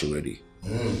cash ready.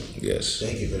 Yes.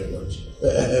 Thank you very much.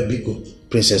 Biko,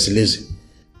 Princess Lizzie,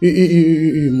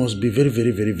 you must be very, very,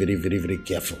 very, very, very, very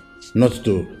careful not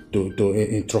to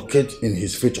intricate in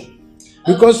his future.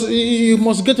 Because you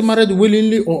must get married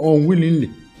willingly or unwillingly.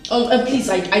 Please,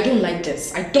 I don't like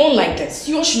this. I don't like this.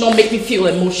 You should not make me feel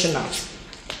emotional.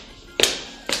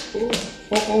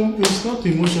 It's not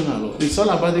emotional. It's all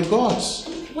about the gods.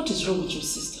 What is wrong with your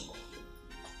sister?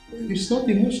 It's not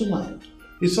emotional.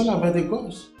 It's all about the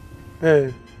gods.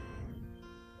 Hey,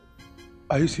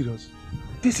 are you serious?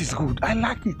 This is good. I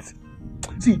like it.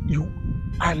 See,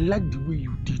 I like the way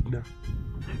you did now.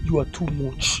 You are too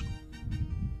much.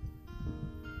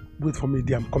 Wait for me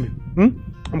there, I'm coming.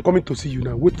 I'm coming to see you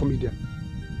now. Wait for me there.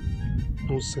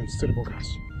 Nonsense, terrible guys.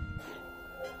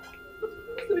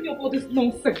 What's the meaning of all this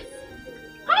nonsense?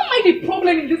 How am I the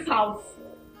problem in this house?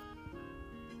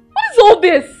 What is all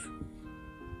this?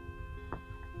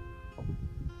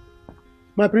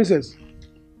 My princess,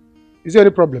 is there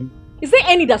any problem? Is there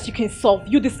any that you can solve,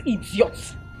 you this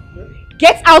idiot?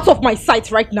 Get out of my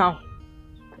sight right now.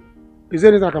 Is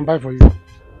there anything I can buy for you?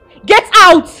 Get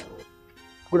out!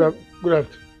 Good afternoon.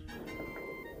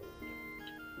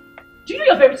 Do you know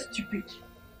you're very stupid?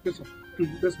 Yes, sir.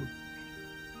 Yes, ma'am.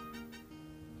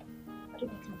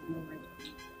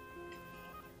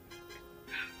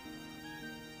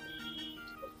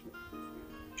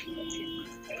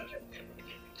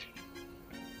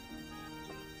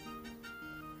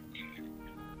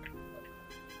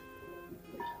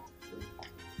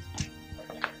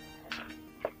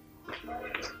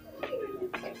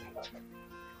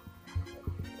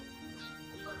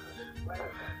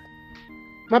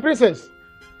 My princess,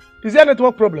 is there a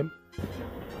network problem?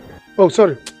 Oh,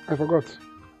 sorry, I forgot.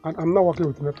 I'm not working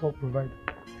with network provider.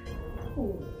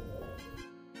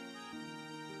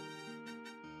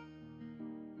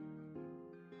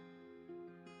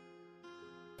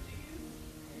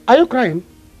 Are you crying?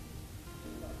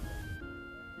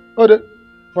 Oh,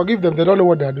 forgive them. They don't know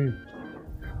what they are doing.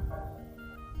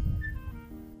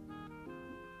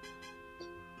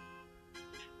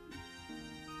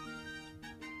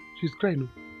 She's crying.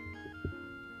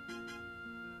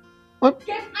 What?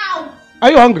 Get out!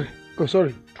 Are you hungry? Oh,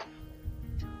 sorry.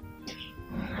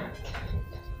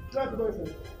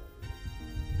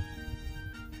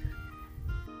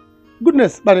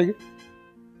 Goodness, Barry.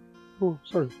 Oh,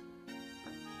 sorry.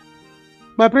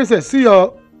 My princess, see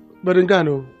your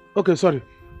Berengano. Okay, sorry.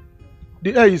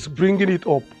 The air is bringing it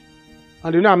up.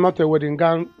 And you know I'm not a wedding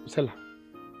gown seller.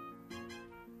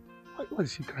 Why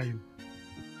is she crying?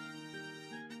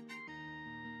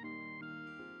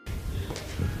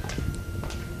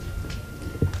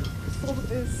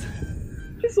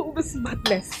 What's all this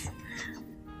madness?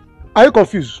 Are you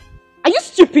confused? Are you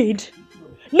stupid?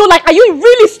 No, like, are you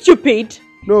really stupid?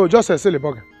 No, just a silly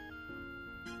bugger.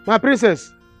 My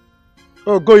princess.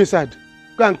 Oh, go inside.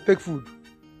 Go and take food.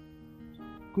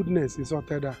 Goodness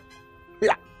insulted her.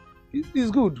 Yeah, it's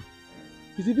good.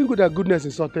 It's even good that goodness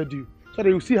insulted you. So that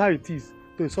you see how it is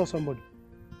to insult somebody.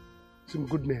 Some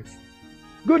goodness.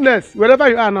 Goodness, wherever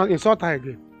you are now, insult her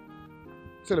again.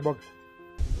 Silly bugger.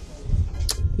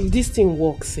 If this thing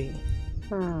works,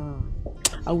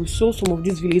 I will show some of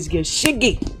these village girls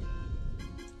shaggy.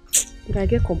 But I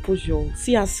get composure.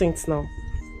 See her saints now.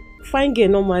 Fine girl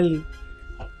normally.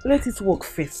 Let it work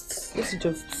first. Let's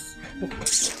just.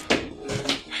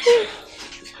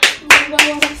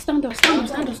 Stand up.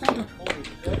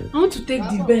 I want to take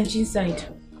the bench inside.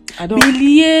 I don't.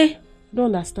 Billy, don't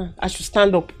understand. I should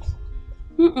stand up.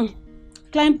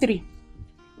 Climb 3.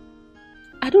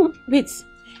 I don't. Wait.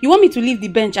 You want me to leave the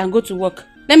bench and go to work?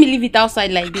 Let me leave it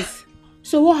outside like this.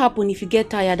 So what happens if you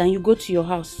get tired and you go to your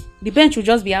house? The bench will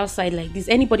just be outside like this.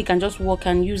 Anybody can just walk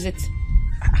and use it.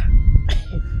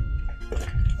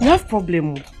 You have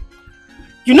problem.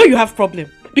 You know you have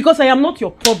problem. Because I am not your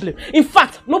problem. In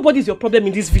fact, nobody is your problem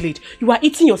in this village. You are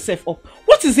eating yourself up.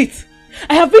 What is it?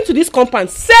 I have been to this compound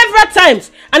several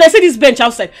times and I see this bench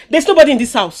outside. There's nobody in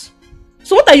this house.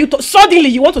 So what are you suddenly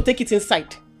you want to take it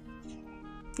inside?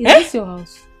 Is this your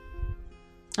house?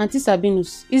 Auntie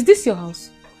Sabinus, is this your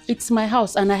house? It's my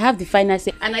house and I have the final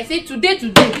say. And I say today,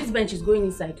 this bench is going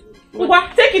inside.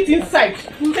 Uwa, take it inside.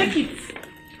 Take it.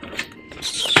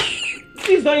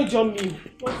 Please don't injure me.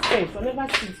 What sense? I never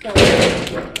see this kind of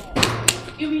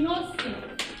thing. You will not see.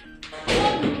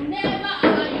 God will never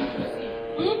allow you to see.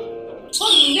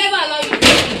 God will never allow you to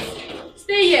see.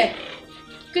 Stay here.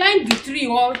 Climb the tree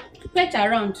or fetch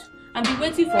around and be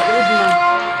waiting for old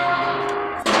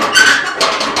man.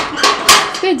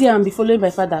 Stay there and be following my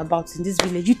father about in this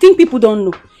village. You think people don't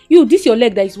know? You, this your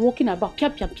leg that is walking about. Pia,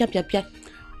 pia, pia, pia, pia.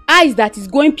 Eyes that is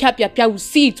going pia, pia, pia will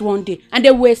see it one day and they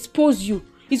will expose you.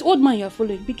 It's old man you are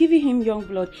following. Be giving him young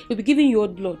blood. He'll be giving you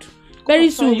old blood. Very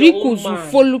soon, Ricos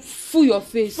will fool your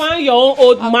face. Find your own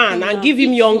old man and give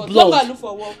him young blood. Don't look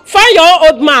for work. Find your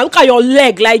own old man. Look at your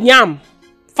leg like yam.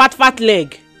 Fat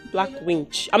leg. Black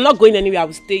winch. I'm not going anywhere. I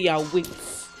will stay here. I'll wait.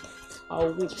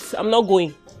 I'm not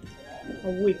going.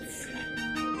 I'll wait.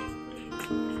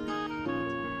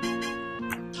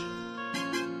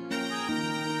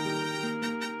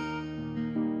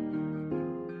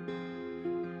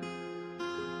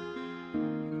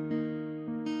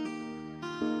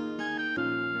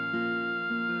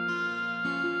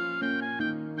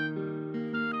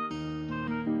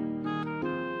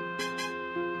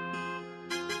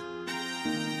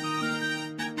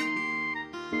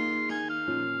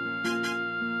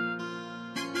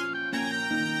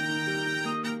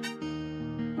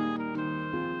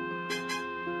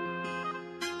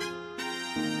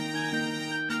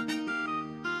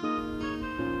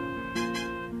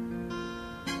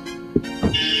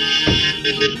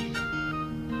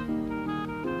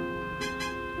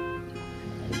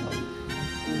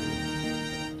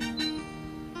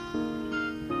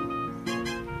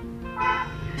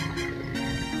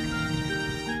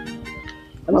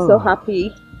 I'm so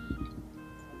happy.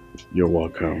 You're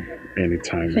welcome.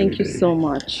 Anytime. Thank you so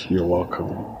much. You're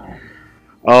welcome.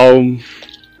 I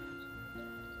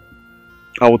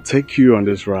will take you on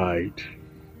this ride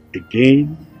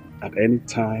again at any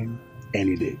time,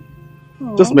 any day.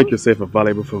 Aww. Just make yourself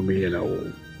available for me and I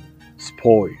will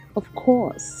spoil. Of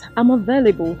course. I'm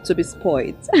available to be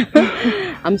spoiled.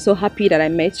 I'm so happy that I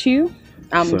met you.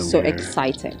 I'm so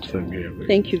excited. Same here, baby.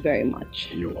 Thank you very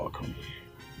much. You're welcome.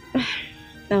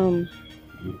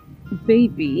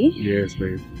 Baby. Yes,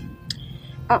 babe.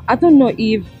 I don't know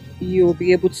if you'll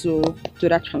be able to do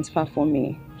that transfer for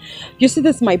me You see,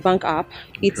 this is my bank app.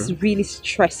 It's really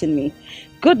stressing me.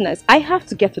 Goodness, I have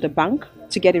to get to the bank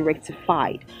to get it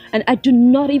rectified. And I do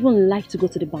not even like to go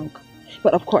to the bank.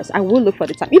 But of course, I will look for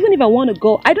the time. Even if I want to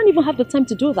go, I don't even have the time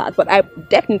to do that. But I'm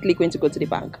definitely going to go to the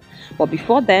bank. But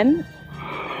before then,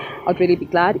 I'd really be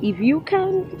glad if you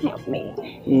can help me.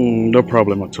 No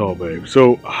problem at all, babe.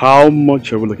 So, how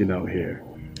much are we looking at here?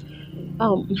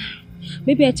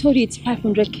 Maybe I told you it's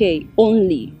 500k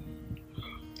only.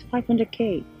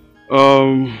 500k.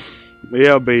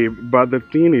 Yeah, babe. But the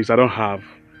thing is, I don't have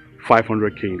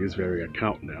 500k in this very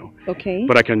account now. Okay.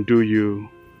 But I can do you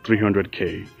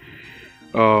 300k.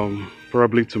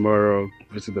 Probably tomorrow,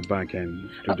 visit the bank and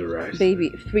do the rest. Baby,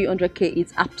 300k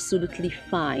is absolutely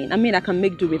fine. I mean, I can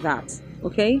make do with that.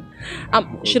 Okay.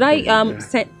 Should I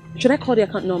should I call the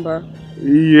account number?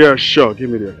 Yeah, sure. Give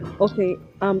me the account. Okay.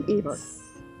 It's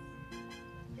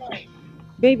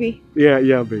baby.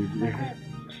 Yeah, baby. Yeah.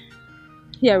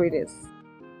 Here it is.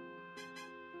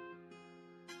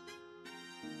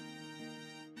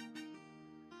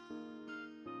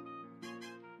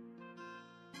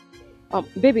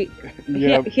 Baby,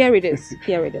 Yeah. here it is.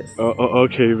 Here it is.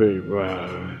 Okay, babe.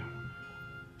 Wow.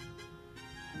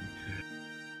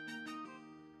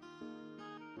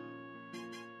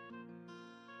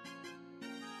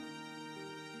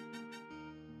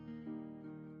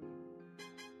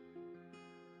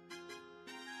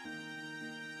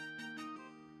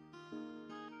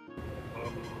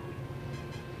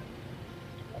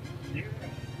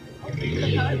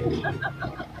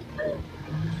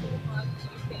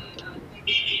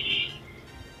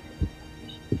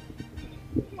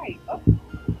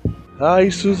 Hi,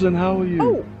 Susan. How are you?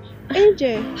 Oh,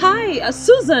 Angel. Hi,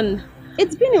 Susan.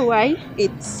 It's been a while.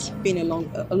 It's been a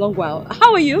long while.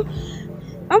 How are you?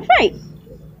 I'm fine.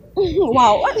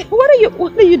 Wow.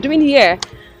 What are you doing here?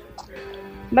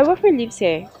 My boyfriend lives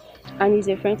here, and he's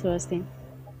a friend to Austin.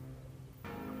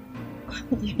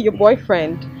 Your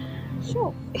boyfriend?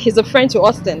 Sure. He's a friend to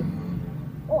Austin.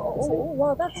 Oh,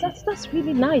 wow. That's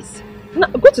really nice.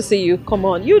 Good to see you. Come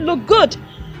on, you look good.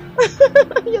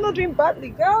 You're not doing badly,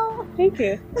 girl. Thank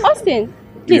you. Austin,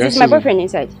 please, Yes, is my Susan. boyfriend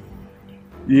inside?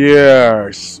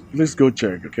 Yes. Let's go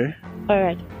check, okay?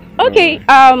 Alright. Okay,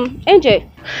 Angel,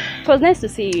 it was nice to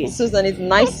see you. Susan, it's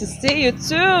nice to see you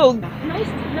too.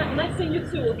 Nice seeing you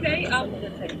too, okay?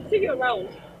 See you around.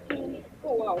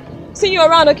 Oh, wow. See you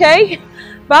around, okay?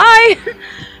 Bye.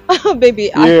 Oh,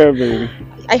 baby. Yeah, baby.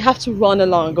 I have to run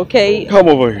along, okay? Come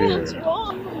over here.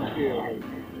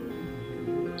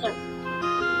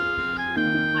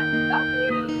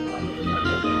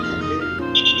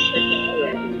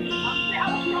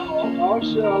 Oh,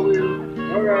 sure I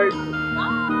will. All right.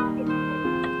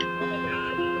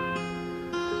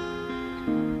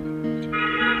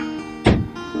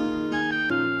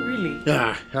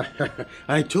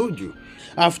 I told you.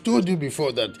 I've told you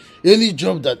before that any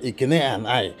job that Ikene and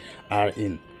I are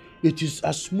in, it is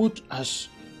as smooth as...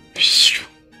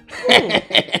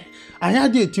 I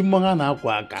had a timanga na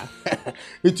kwaka.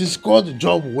 It is called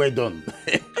job well done.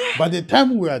 By the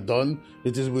time we are done,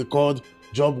 it is we called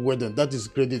job well done. That is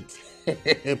credit.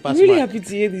 I'm really happy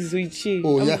to hear this, Uche.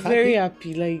 Oh, I'm very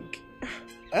happy. Like,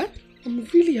 I'm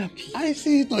really happy. I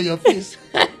see it on your face.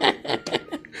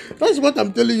 That's what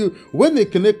I'm telling you. When the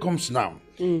connect comes now,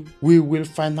 we will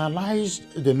finalize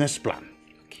the next plan.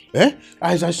 Okay.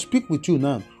 As I speak with you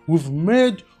now, we've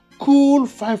made cool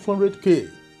 500k.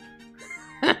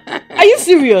 Are you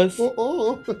serious?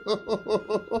 Oh.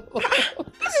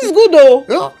 This is good though.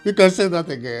 Yeah, you can say that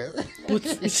again. But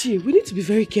Ichie, we need to be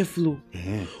very careful.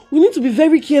 We need to be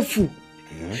very careful.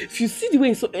 If you see the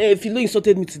way Philo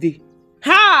insulted me today.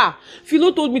 Ha!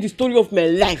 Philo told me the story of my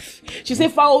life. She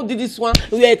said Phao did this one,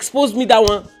 and we exposed me that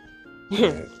one.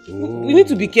 We need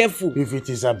to be careful. If it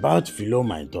is about Philo,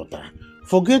 my daughter,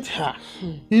 forget her.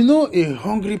 You know, a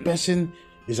hungry person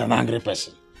is an angry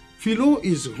person. Philo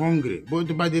is hungry,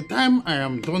 but by the time I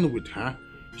am done with her,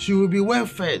 she will be well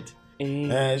fed.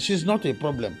 She's not a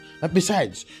problem.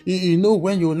 Besides, you know,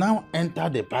 when you now enter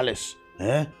the palace,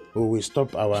 we will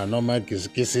stop our normal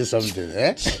kissing something.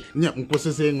 It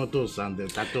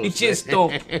just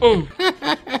stop.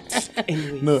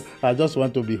 Anyways. No, I just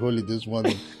want to be holy this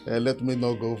morning. Let me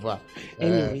not go far.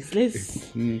 Anyways,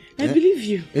 let's... I believe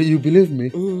you. You believe me?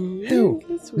 Hell,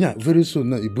 yeah, very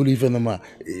soon you believe in in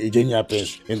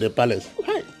the palace.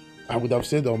 I would have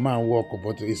said, oh man, walk,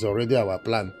 but it's already our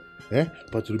plan.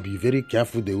 But to be very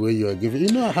careful the way you are giving.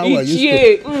 You know how I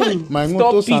used to... My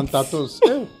motos and tattoos.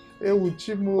 Ewu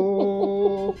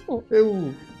Chimo.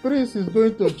 Ewu. Prince is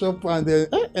going to chop and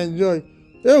enjoy.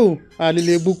 Ewu.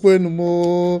 Alile Bukwe no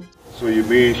mo. So you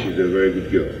mean she's a very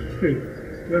good girl?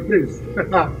 Prince.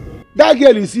 That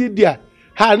girl you see there,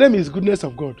 her name is Goodness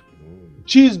of God.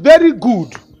 She is very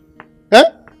good. Eh?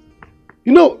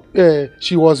 You know,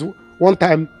 she was one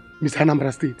time Miss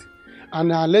Anambra State.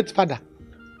 And her late father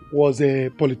was a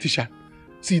politician.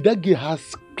 See, that girl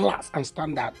has class and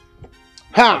standard.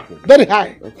 Ha! Okay. Very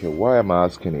high. Okay, why I'm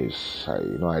asking is,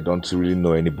 I don't really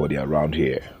know anybody around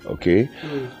here, okay?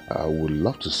 I would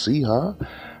love to see her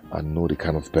and know the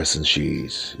kind of person she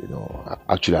is.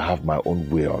 Actually, I have my own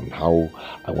way on how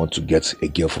I want to get a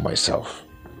girl for myself.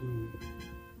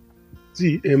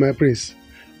 See, my prince,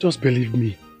 just believe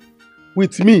me.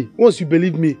 With me, once you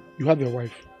believe me, you have your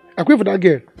wife. I quit for that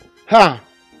girl. Ha!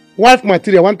 Wife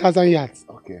material, 1,000 yards.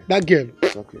 Okay. That girl.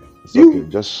 It's okay. It's okay.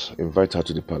 Just invite her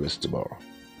to the palace tomorrow.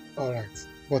 Alright.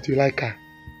 But you like her?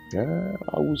 Yeah,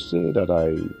 I would say that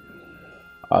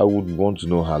I would want to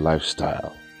know her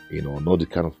lifestyle. Know the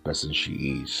kind of person she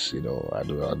is. I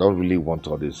don't really want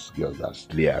all these girls that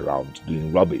stay around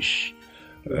doing rubbish.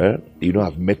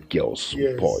 I've met girls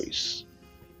with boys.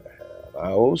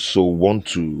 I also want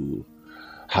to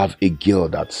have a girl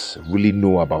that really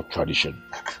know about tradition.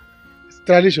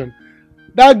 Tradition?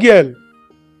 That girl,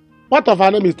 part of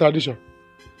her name is tradition.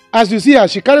 As you see her,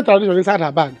 she carries tradition inside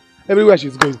her bag everywhere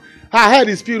she's going. Her head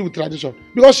is filled with tradition.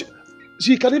 Because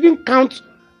she can even count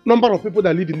number of people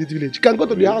that live in this village. She can go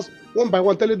to the house one by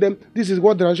one, telling them, this is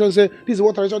what tradition say, this is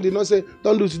what tradition did not say,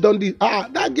 don't do this, don't do this.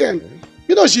 That girl,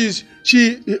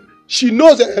 she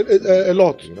knows a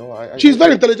lot. She's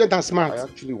very intelligent and smart. I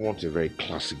actually want a very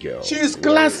classy girl. She is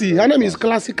classy. Her name is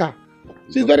Classica.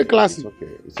 She's very classy.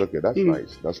 It's okay. That's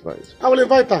nice. That's nice. I will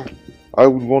invite her. I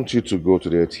would want you to go to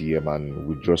the ATM and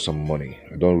withdraw some money.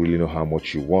 I don't really know how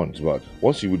much you want, but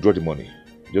once you withdraw the money,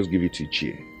 just give it to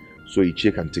Ichie. So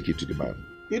Ichie can take it to the man.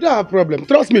 You don't have a problem.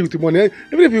 Trust me with the money.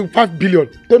 Even if you 5 billion,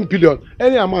 10 billion,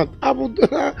 any amount, I'll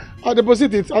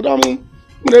deposit it. I'll give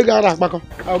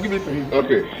it to him.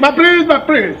 Okay. My prince.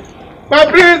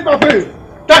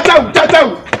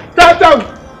 Cha-cha.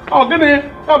 Oh, give me.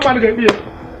 I'm going to get here.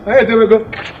 I hear they will go.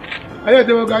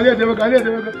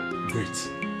 Wait,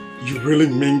 you really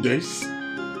mean this?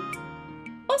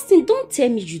 Austin, don't tell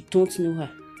me you don't know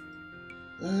her.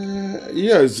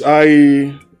 Yes,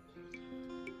 I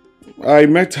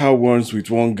met her once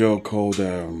with one girl called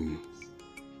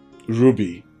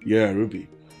Ruby. Yeah, Ruby.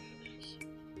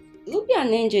 Ruby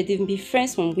and Angel, they've been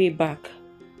friends from way back.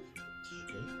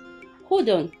 Hold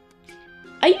on.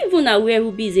 Are you even aware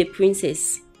Ruby is a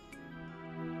princess?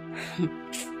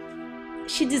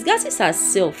 She disguises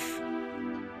herself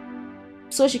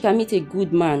so she can meet a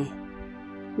good man.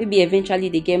 Maybe eventually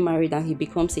they get married and he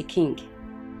becomes a king.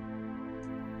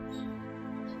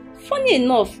 Funny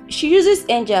enough, she uses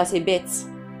Angel as a bet.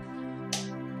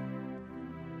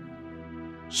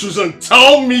 Susan,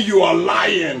 tell me you are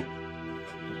lying.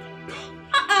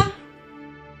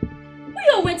 We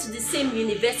all went to the same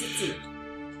university.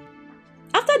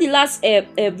 After the last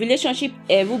relationship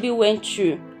Ruby went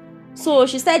through, so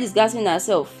she started disguising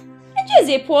herself. Angel is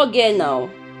a poor girl now.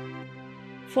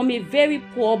 From a very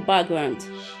poor background.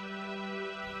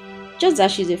 Just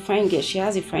that she's a fine girl, she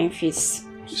has a fine face.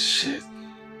 Shit.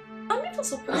 I'm even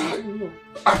surprised to know.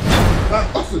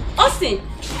 Austin! Austin!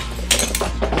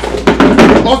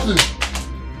 Austin!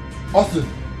 Austin!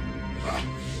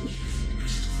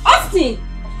 Austin!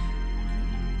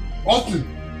 Austin!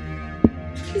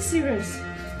 Be serious.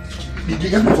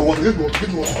 Get me for water, get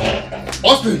me water.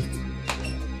 Austin!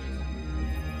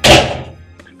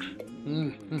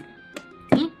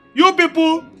 You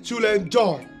people should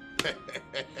enjoy.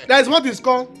 That is what is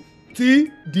called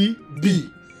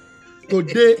TDB.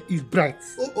 Today is bright.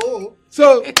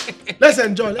 So let's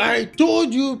enjoy. I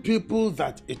told you people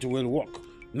that it will work.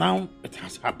 Now it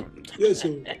has happened. Yes,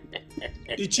 sir.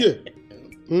 Ichie.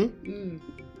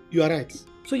 You are right.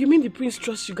 So you mean the prince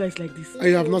trusts you guys like this? I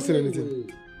have not seen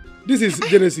anything. This is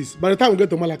Genesis. By the time we get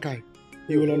to Malachi,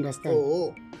 you will understand.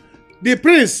 The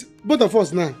prince, both of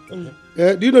us now.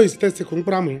 Do you know his testicle?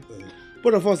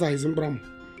 Both of us are his Mbramu.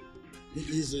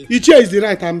 Ichie is the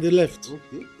right, I'm the left.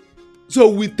 Okay. So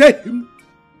we tell him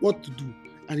what to do,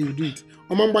 and he will do it.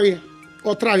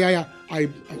 Or try, I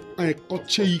of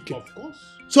course.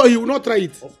 So he will not try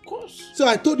it. Of course. So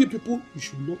I told you people, you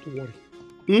should not worry.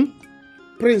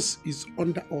 Prince is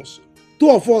under us. Two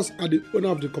of us are the owner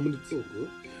of the community. Okay.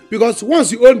 Because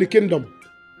once you own the kingdom,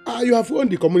 you have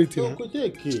owned the community.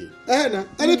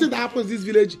 Anything that happens in this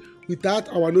village without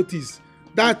our notice,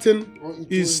 that thing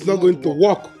is not going to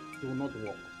work. It will not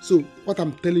work. So what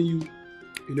I'm telling you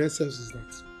in essence is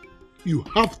that you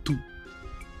have to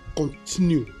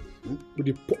continue with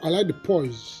the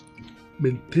poise,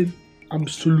 maintain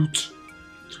absolute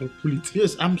tranquility.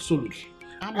 Yes, absolute.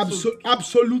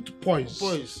 absolute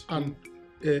poise and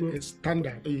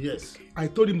standard. Yes. I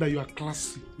told him that you are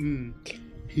classy.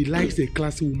 He likes a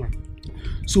classy woman.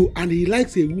 So, and he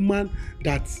likes a woman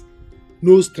that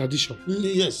knows tradition.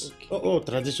 Yes. Oh,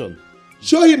 tradition.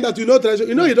 Show him that you know tradition.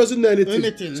 You know he doesn't know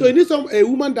anything. So he needs a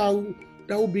woman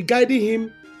that will be guiding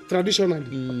him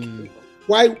traditionally.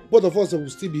 Why both of us will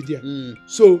still be there.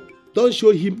 So don't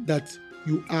show him that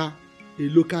you are a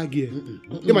local girl.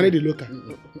 He might need the local.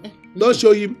 Don't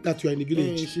show him that you are in the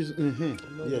village.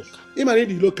 Yes. He might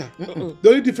need the local. The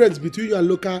only difference between you and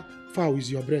local fowl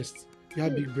is your breast. You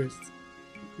have big breasts.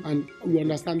 And we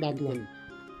understand that one.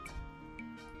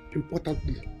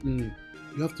 Importantly, you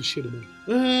have to share the money.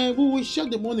 We will share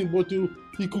the money, but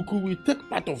Ikuku will take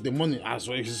part of the money as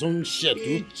well, his own share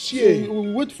too. So we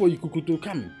will wait for Ikuku to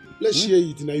come. Let's share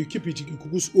it now. You keep it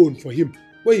Ikuku's own for him.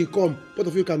 When he come, both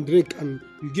of you can drink and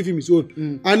you give him his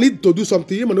own. I need to do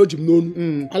something. Him and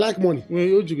Ojim I like money.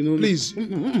 Please.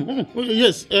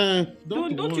 Yes.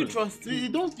 Don't you trust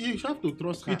him? You have to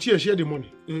trust her. Share the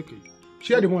money. Okay.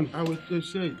 Share the money. I will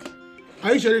share it.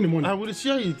 Are you sharing the money? I will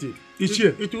share it.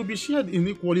 It will be shared in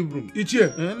equally room. You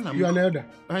are an elder.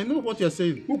 I know what you are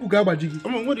saying. Who could what the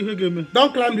hell gave me?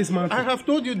 Don't climb this mountain. I have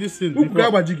told you this thing. Who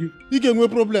could You get no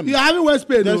problem. You are having waste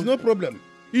pain. There's no problem.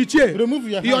 Remove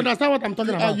your hand. You understand what I'm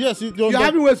talking about? Yes. You are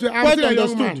having waste pain. I'm still a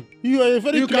young man. You are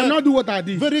very You cannot do what I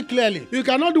did. Very clearly. You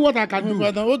cannot do what I can do.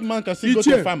 But an old man can still go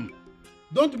to farm.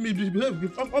 Don't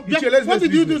misbehave. What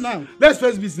did you do now? Let's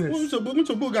face business.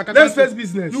 Let's face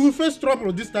business. You will face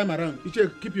trouble this time around.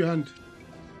 Keep your hand.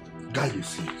 Guy, you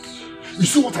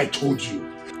see what I told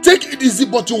you. Take it easy,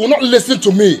 but you will not listen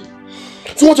to me.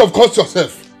 See what you've caused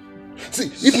yourself.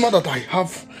 See, if not that I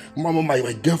have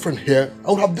my girlfriend here,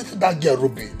 I would have dated that girl,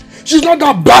 Ruby. She's not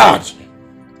that bad.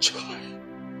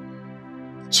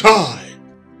 Chai,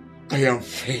 I am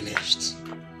finished.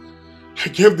 I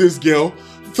gave this girl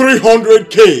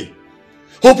 300k,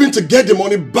 hoping to get the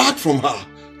money back from her.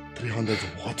 300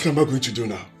 what am I going to do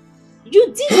now?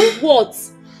 You did what?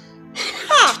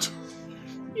 Ha!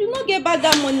 You not get back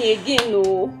that money again,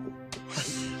 no.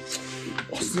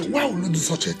 Austin, why will you do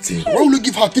such a thing? Why will you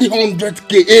give her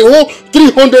 300k? A whole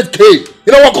 300k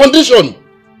in our condition?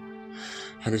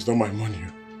 And it's not my money.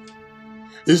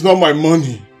 It's not my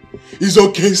money. It's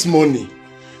Okay's money.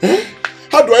 Eh?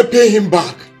 How do I pay him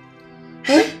back?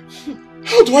 Eh?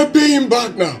 How do I pay him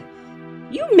back now?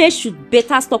 You men should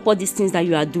better stop all these things that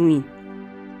you are doing.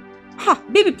 Ha,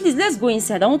 baby, please, let's go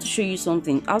inside. I want to show you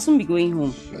something. I'll soon be going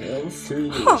home. I am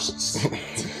finished.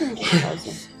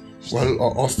 Well,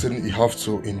 Austin, you have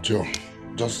to endure.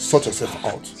 Just sort yourself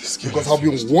out. Because I've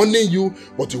been warning you,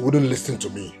 but you wouldn't listen to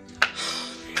me.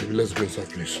 Maybe let's go inside,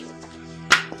 please.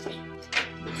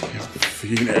 I am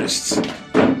finished.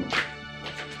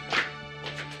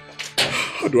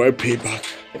 How do I pay back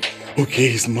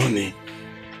Okay's money?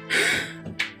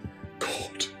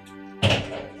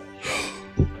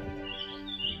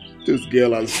 This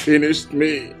girl has finished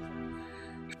me.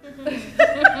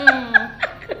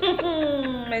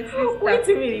 My sister. Wait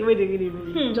a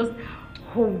minute. Just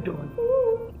hold on.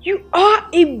 You are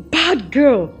a bad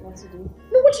girl. What to do?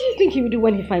 No, what do you think he will do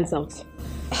when he finds out?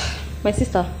 My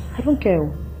sister, I don't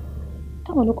care.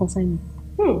 That will not concern me.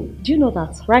 Do you know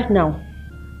that right now,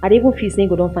 I don't even feel saying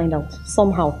go don't find out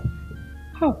somehow.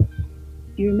 How?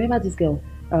 You remember this girl,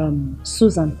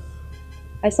 Susan?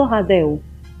 I saw her there.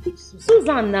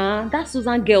 Susan, nah, that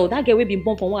Susan girl, that girl we been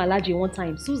born from one allergy one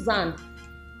time. Susan.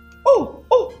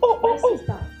 My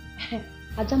sister.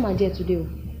 I jam my dear today.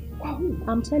 Wow.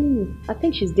 I'm telling you, I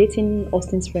think she's dating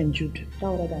Austin's friend Jude. That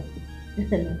other guy.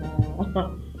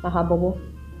 Bobo.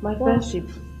 My friendship.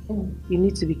 You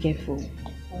need to be careful.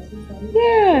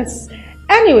 Yes.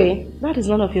 Anyway, that is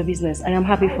none of your business. I am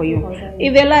happy for you.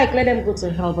 If they like, let them go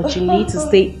to hell, but you need to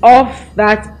stay off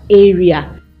that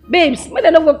area. Babes, may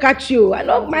they not go catch you. I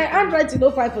know my handwriting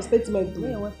no file for statement.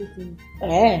 Where you want to see me?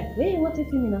 Where you want to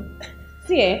see me now?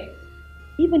 See,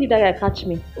 even if that guy catch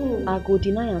me, I go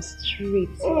deny him straight.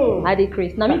 I dey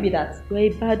crazy. Now me be that. You're a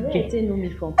bad girl. Where you know me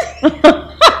from?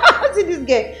 See this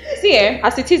girl. See,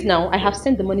 as it is now, I have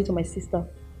sent the money to my sister.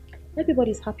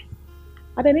 Everybody's happy.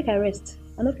 I better make her rest.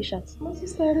 I know fish out. My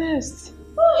sister, rest.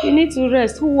 You need to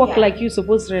rest. Who walk like you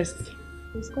supposed to rest?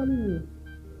 Who's calling you?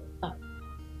 I'm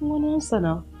gonna answer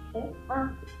now.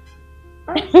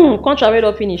 Contract read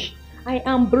up finish. I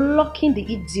am blocking the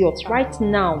idiot right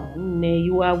now.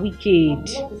 You are wicked.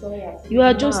 You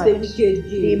are just a wicked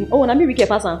game. Oh, na me wicked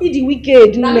person. He the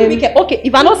wicked. Na me wicked. Okay,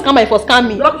 if I not scam, I for scam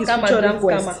me. Block his Scam future and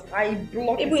request. scammer. I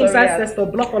block Even his his sorry ancestor,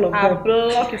 block all of I them.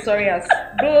 block his sorry ass.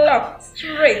 Block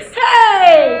straight.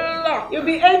 Hey! Block. You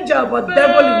be angel but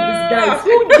devil in disguise.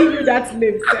 Who give you that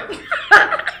name, sir?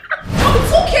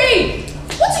 It's okay.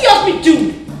 What do you want me to do?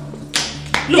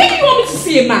 Look, where do you want me to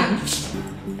see a man?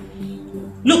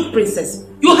 Look, princess,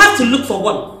 you have to look for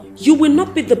one. You will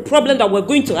not be the problem that we're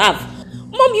going to have.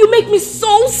 Mom, you make me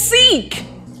so sick.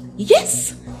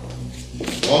 Yes.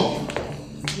 Mom?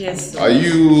 Yes, sir. Are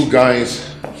you guys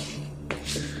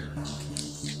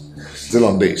still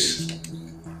on this?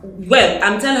 Well,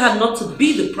 I'm telling her not to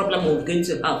be the problem we're going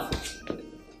to have.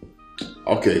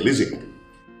 Okay, Lizzie.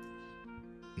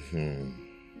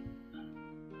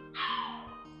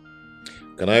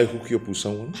 Can I hook you up with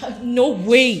someone? No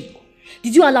way.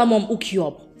 Did you allow mom hook you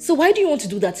up? So why do you want to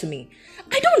do that to me?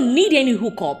 I don't need any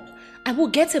hookup. I will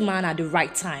get a man at the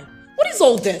right time. What is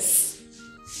all this?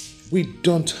 We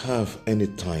don't have any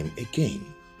time again.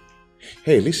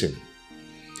 Hey, listen.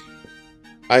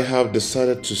 I have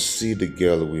decided to see the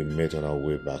girl we met on our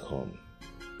way back home.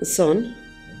 Son,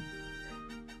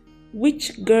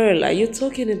 which girl are you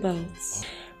talking about?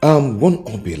 One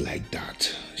obi like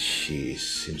that. She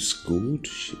seems good.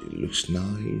 She looks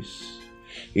nice.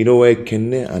 You know where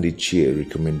Kenne and the chair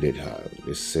recommended her.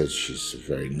 They said she's a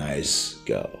very nice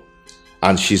girl.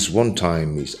 And she's one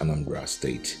time Miss Anambra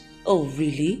State. Oh,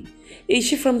 really? Is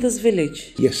she from this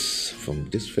village? Yes, from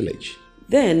this village.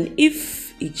 Then,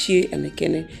 if Ichie and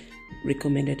Ekene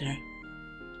recommended her,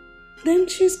 then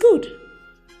she's good.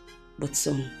 But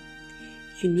son,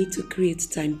 you need to create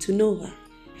time to know her.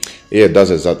 Yeah, that's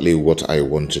exactly what I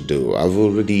want to do. I've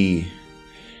already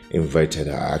invited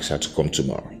her. I asked her to come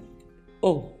tomorrow.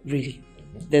 Oh, really?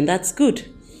 Then that's good.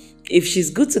 If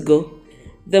she's good to go,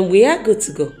 then we are good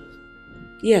to go.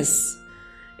 Yes.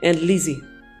 And Lizzie,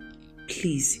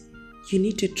 please, you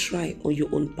need to try on your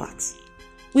own part.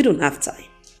 We don't have time.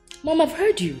 Mom, I've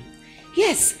heard you.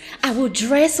 Yes, I will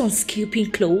dress on skimpy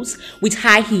clothes with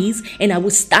high heels and I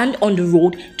will stand on the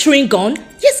road, chewing gun.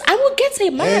 Yes, I will get a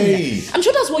man. Hey. I'm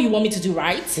sure that's what you want me to do,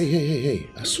 right? Hey.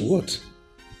 That's what?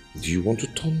 Do you want to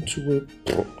turn to a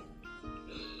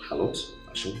harlot?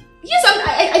 Yes,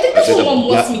 I think that's what mom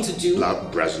wants me to do.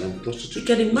 Black Brazilian prostitute?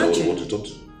 You can imagine. What you want to turn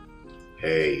to?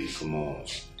 Hey, come on.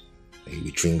 Hey,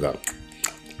 we chewing gum.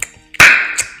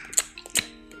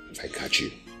 I got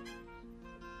you.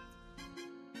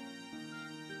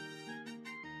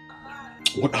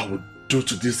 What I would do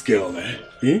to this girl,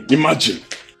 Imagine.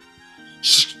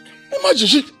 She's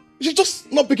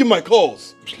just not picking my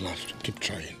calls. Relax, keep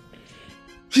trying.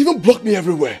 She even blocked me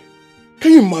everywhere.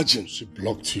 Can you imagine? She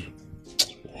blocked you.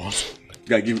 What?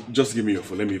 Guy, just give me your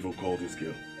phone. Let me even call this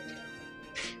girl.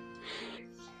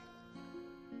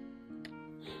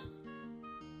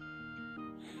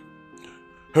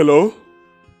 Hello?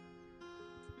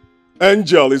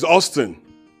 Angel, is Austin.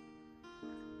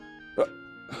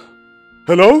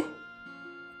 Hello?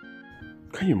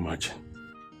 Can you imagine?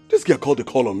 This girl called the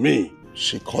call on me.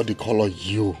 She called the call on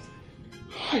you.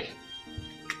 Hi.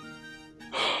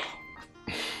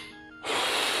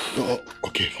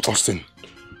 Okay, Austin.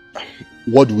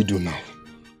 What do we do now?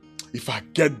 If I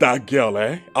get that girl,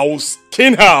 I will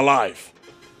skin her alive.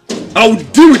 I will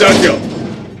deal with that girl.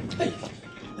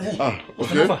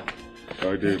 Okay.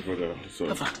 I did, brother.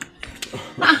 So.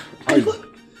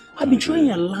 I've been trying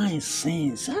your line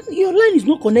since. And your line is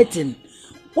not connecting.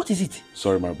 What is it?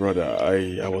 Sorry, my brother.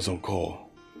 I was on call.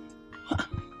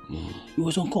 You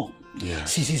was on call? Yeah.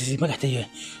 See, I tell you,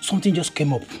 something just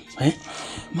came up.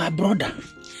 My brother,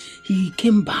 he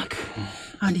came back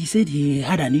and he said he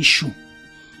had an issue.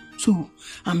 So,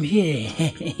 I'm here,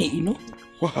 you know.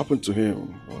 What happened to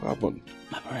him? What happened?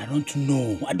 My brother, I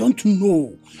don't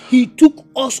know. He took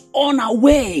us on our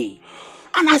way.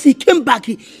 And as he came back,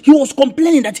 he was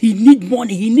complaining that he need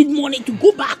money to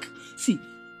go back. See,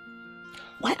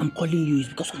 why I'm calling you is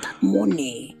because of that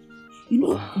money. You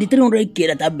know, the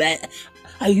 300k that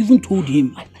I even told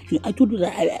him. I told you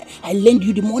that I lend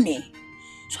you the money.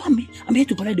 So I'm here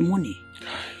to collect the money.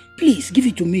 Please, give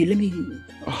it to me. Let me...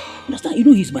 Understand? You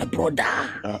know he's my brother.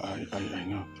 I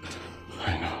know.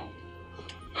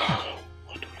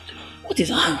 What is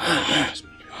that?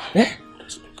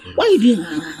 Why are you doing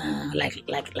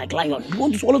like lion? You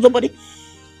want to swallow somebody?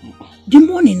 The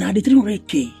money now, the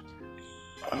 300k.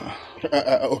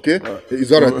 Okay,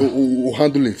 it's alright. We'll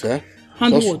handle it,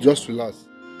 Handle what? Just relax.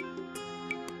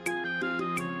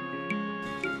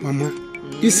 Mama,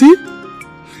 you see?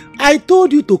 I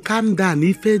told you to calm down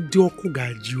if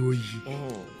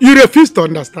You refuse to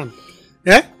understand.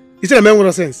 Eh? You said a man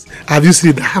with sense. Have you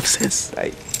seen it? I have sense.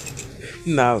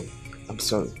 Now, I'm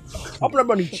sorry.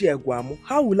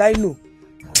 How will I know?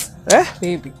 Eh?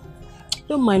 Baby,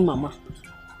 don't mind Mama.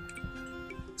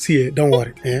 See, don't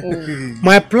worry.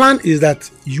 My plan is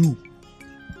that you,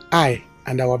 I,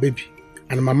 and our baby,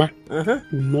 and Mama will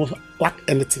not lack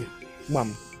anything.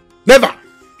 Mom. Never.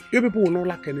 You people will not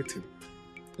lack anything.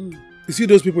 You see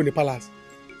those people in the palace?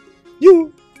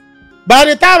 You. By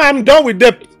the time I'm done with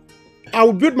them, I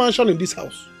will build mansion in this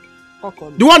house.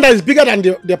 Okay. The one that is bigger than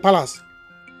the palace.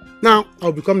 Now,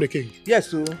 I'll become the king. Yes,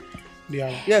 so.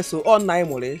 Yeah. Yes, so on night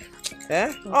mole.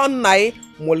 Eh? On night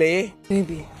mole.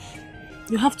 Baby,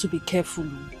 you have to be careful.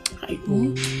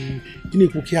 You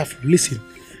need to be careful. Listen.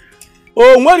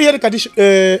 Oh, where you hear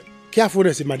the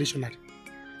carefulness in my dictionary?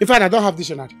 In fact, I don't have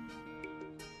dictionary.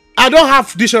 I don't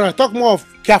have dictionary. Talk more of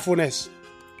carefulness.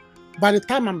 By the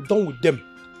time I'm done with them,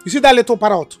 you see that little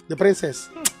parrot, the princess?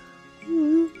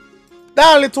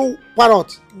 That little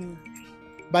parrot,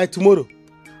 by tomorrow,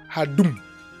 her doom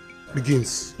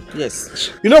begins. Yes.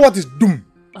 You know what is doom?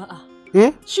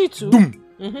 She too. Doom.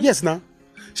 Yes, now.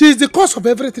 She is the cause of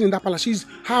everything in that palace.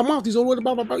 Her mouth is always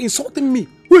blah, blah, blah, insulting me.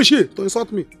 Who is she to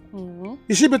insult me?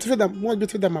 Is she more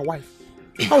beautiful than my wife?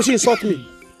 How will she insult me?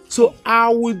 So I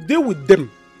will deal with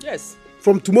them. Yes.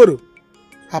 From tomorrow,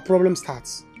 her problem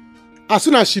starts. As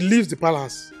soon as she leaves the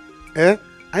palace,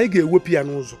 I get a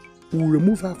piano. We will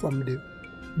remove her from the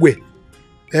way.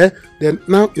 Then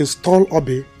now install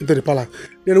Obi into the palace.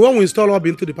 Then when we install Obi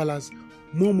into the palace,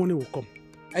 more money will come.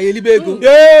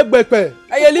 Yeah, Bepe.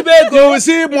 You will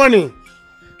see money.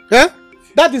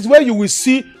 That is where you will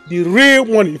see the real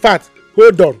money. In fact,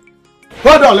 hold on.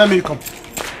 Hold on, let me come.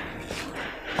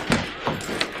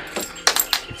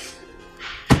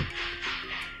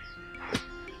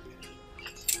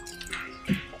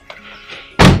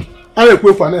 I will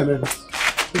quit for them.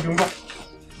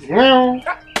 Now,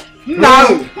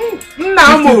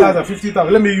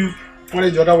 50,000. Let me use one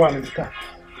of the other one in the car.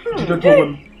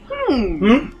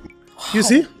 You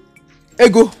see?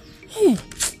 Ego.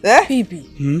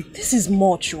 Baby, this is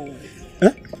much.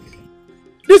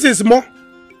 This is more.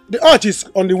 The arch is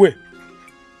on the way.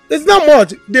 It's not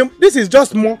much. This is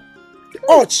just more. The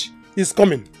arch is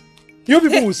coming. You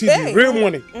people will see the real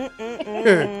money.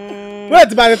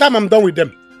 Wait, by the time I'm done with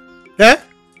them.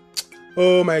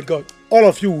 Oh my God. All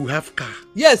of you will have car.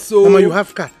 Yes, so. Mama, you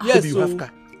have car. Yes, Baby, you have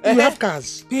car. You have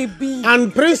cars. Baby.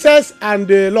 And princess and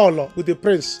the Lolo with the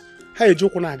prince. Hey,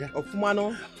 joke on again.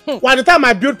 By the time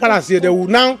I build palace here, they will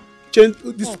now change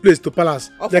this place to palace.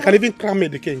 They can even crown me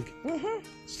the king.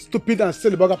 Stupid and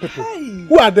silly bugger people.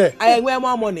 Who are there? I wear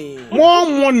more money. More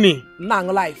money. Long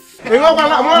life. More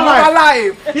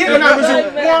life.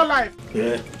 More life.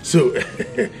 Yeah. So,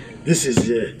 this is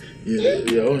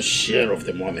your own share of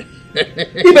the money.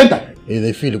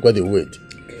 They feel what they wait.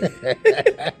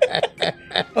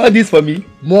 All this for me?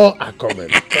 More are coming.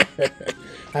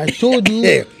 I told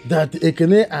you that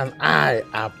Ekene and I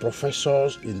are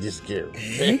professors in this game.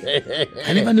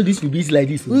 I never knew this would be like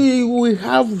this. We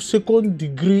have second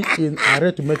degree in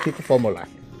arithmetic formula.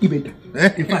 Ibenta.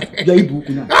 In fact, you are Ibu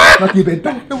now. Not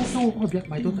Ibenta.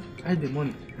 My daughter, hide the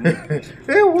money.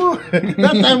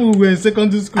 That time we were in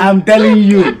secondary school. I'm telling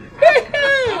you.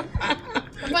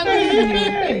 Good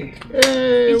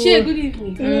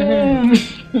evening.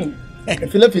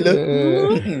 Philo.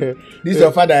 This is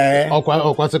your father,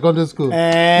 Okwa secondary school.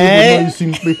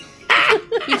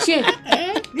 Ichie,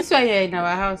 this one here in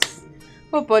our house.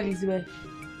 Hope all is well.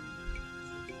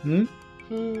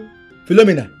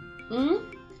 Philomena.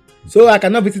 So I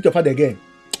cannot visit your father again.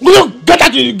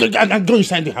 Get out and go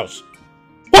inside the house.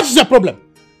 What is the problem?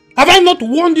 Have I not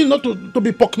warned you not to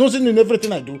be prognosing in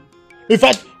everything I do? In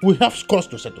fact, we have scores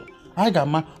to settle. I got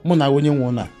my money.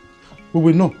 We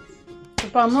will know.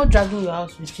 Papa, I'm not dragging your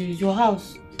house with you. It's your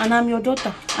house. And I'm your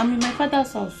daughter. I'm in my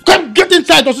father's house. Come, get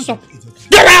inside, Osisa.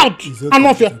 Get out! I'm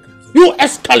not here. You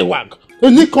escalawag,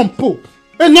 a nincompoop,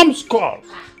 a numbskull,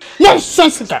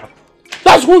 nonsensical.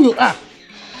 That's who you are.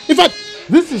 In fact,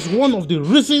 this is one of the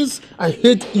reasons I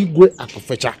hate Igwe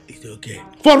Akufecha. It's okay.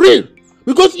 For real.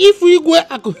 Because if Igwe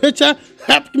Akufecha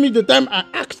helped me the time I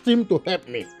asked him to help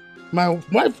me, my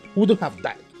wife wouldn't have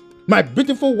died. My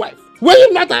beautiful wife. Were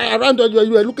you not around when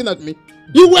you were looking at me?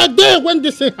 You were there when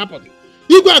this thing happened.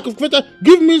 Igwe Akufecha,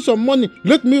 give me some money.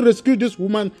 Let me rescue this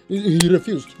woman. He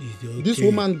refused. Okay. This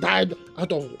woman died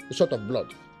out of a shot of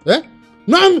blood.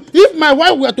 Now, if my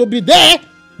wife were to be there,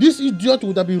 this idiot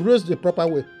would have been raised the proper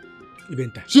way.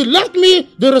 She left me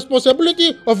the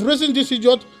responsibility of raising this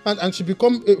idiot and she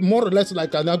become more or less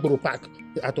like an agro pack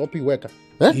at Opi worker.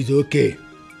 It's okay.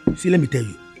 See, let me tell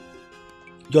you.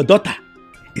 Your daughter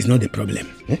is not the problem.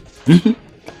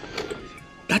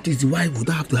 That is why we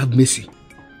don't have to have mercy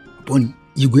upon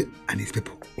Igwe and his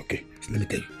people. Okay. So let me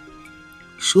tell you.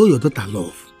 Show your daughter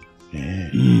love.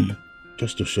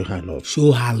 Just to show her love.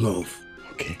 Show her love.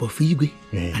 Okay. But for Igwe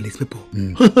and his people,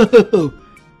 we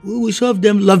will show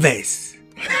them lovers.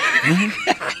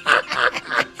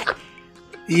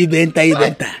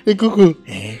 Ibenta. Hey, Kuku.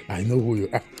 I know who you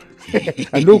are.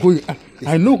 I know who you are.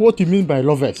 I know what you mean by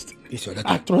lovers.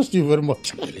 I trust you very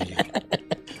much.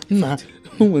 Nah,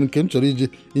 when it came to Rigi,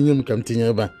 you come to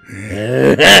Yaba.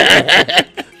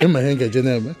 In my hand,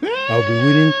 I'll be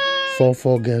winning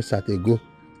 4 girls at a go.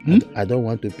 I don't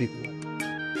want to pick one.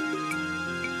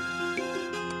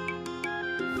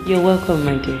 You're welcome,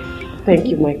 my dear. Thank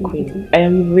you, my queen. I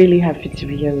am really happy to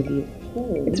be here with you.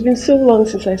 It's been so long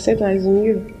since I set eyes on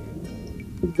you.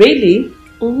 Really?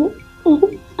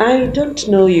 I don't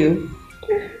know you.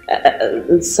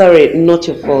 Sorry, not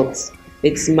your fault.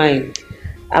 It's mine.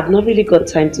 I've not really got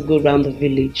time to go around the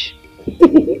village.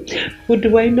 Who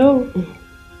do I know?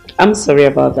 I'm sorry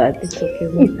about that. It's okay.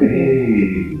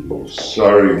 Hey,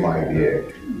 sorry, my dear.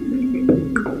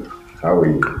 How are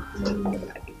you?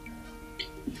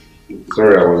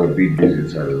 Sorry, I was a bit busy.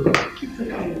 Sorry.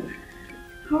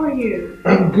 How are you?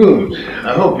 I'm good.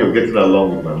 I hope you're getting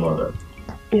along with my mother.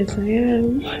 Yes, I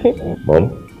am.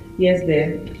 Mom? Yes,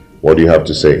 dear. What do you have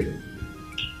to say?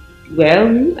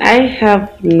 Well, I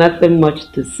have nothing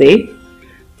much to say.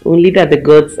 Only that the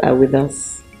gods are with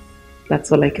us.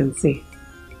 That's all I can say.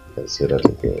 I say that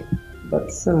again.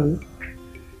 But son,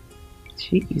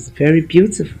 she is very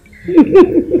beautiful.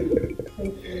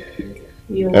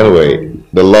 Anyway,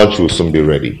 the lunch will soon be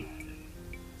ready.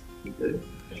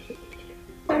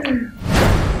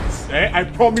 I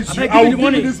promise you, I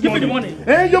will give you give me the money.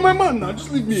 Hey, you're my man now,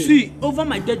 just leave me. See, over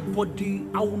my dead body,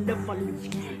 I will never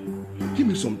leave you. Give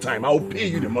me some time, I'll pay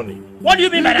you the money. What do you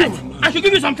mean by that? I should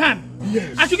give you some time.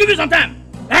 Yes. I should give you some time.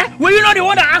 Were you not the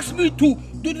one that asked me to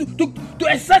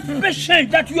exert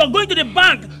patience that you are going to the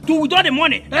bank to withdraw the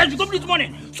money? That I should complete this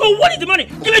money. So what is the money?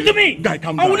 Give it to me. Guy,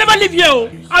 calm down. I will never leave you.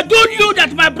 I told you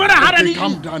that my brother had an issue.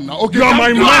 Calm down now. Okay, you are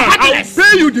my man. I'll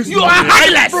pay you this money. You are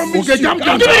heartless. Okay, calm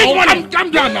down. Give me this money.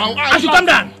 Calm down now. I should calm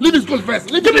down. Leave his clothes first.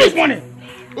 Give me this money.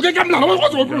 Okay, calm down.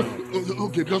 What's your problem?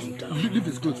 Okay, just leave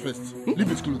his clothes first. Leave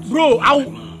his clothes. Bro,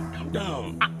 calm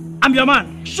down. I'm your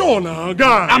man. Sure now,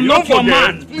 guy. I'm not your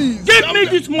man. Please. Give me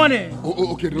this money.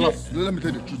 Okay, relax. Let me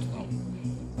tell you the truth now.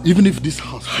 Even if this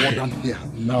house fall down here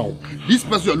now, this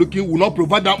person you're looking will not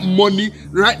provide that money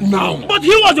right now. But he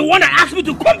was the one that asked me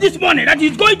to come this morning, that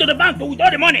he's going to the bank to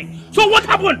withdraw the money. So what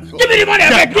happened? Give me the money.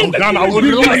 Calm down. I will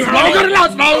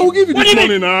relax now. I will give you this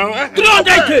money now.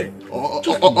 300k.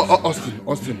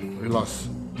 Austin, relax.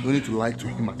 You need to lie to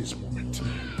him at this moment.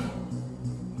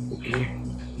 Okay?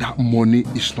 That money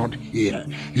is not here.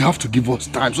 You have to give us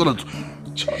time so that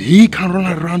he can run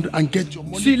around and get your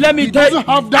money. See, let me tell you, I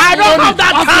don't have that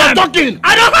time.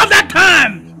 I don't have that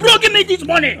time. Bro, give me this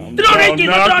money. 300k.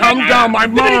 Calm down, my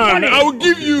man. I will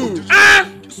give you.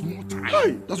 Small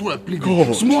time. That's what I plead.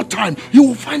 Small time. You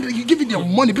will find that you give it your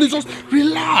money. Please just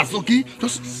relax, okay?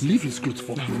 Just leave his clothes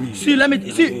for me. See, let me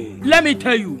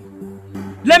tell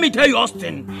you,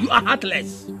 Austin, you are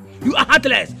heartless. You are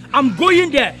heartless. I'm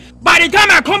going there. By the time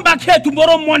I come back here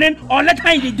tomorrow morning or later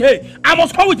in the day, I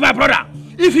must come with my brother.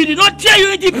 If he did not tear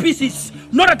you into pieces,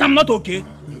 know that I'm not okay.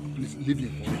 Please leave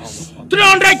him.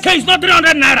 300k is not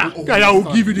 300 naira. Guy, I will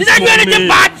give you this money. Did I do anything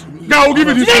bad? Guy, I will give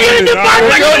you this money. Did I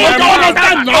do anything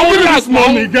bad? I will give you this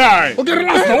money, guy. Okay,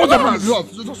 relax now. What's up?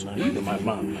 Just my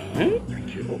man.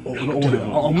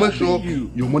 I'll make sure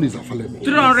your money is available.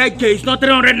 300k is not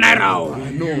 300 naira.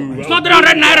 I know. It's not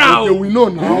 300 naira. Okay, we know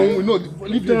now. We know.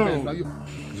 Leave them.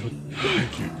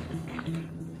 Thank you.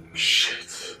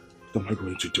 Shit. What am I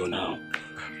going to do now?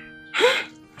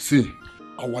 See,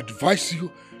 I will advise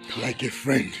you like a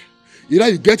friend. Either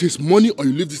you get his money or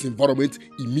you leave this environment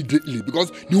immediately.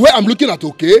 Because the way I'm looking at,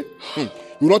 okay, you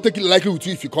will not take it lightly with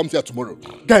you if he comes here tomorrow.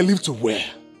 Guy, leave to where?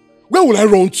 Where will I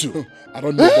run to? I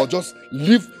don't know, but just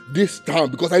leave this town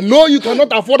because I know you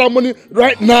cannot afford that money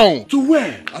right now. To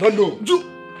where? I don't know.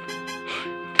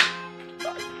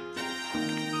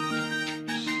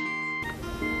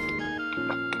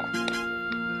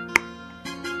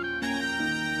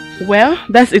 Well,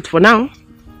 that's it for now.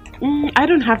 I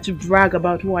don't have to brag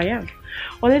about who I am.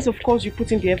 Unless, of course, you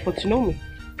put in the effort to know me.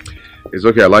 It's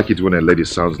okay. I like it when a lady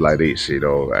sounds like this, you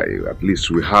know. At least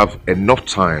we have enough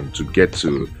time to get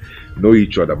to know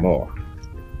each other more.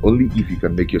 Only if you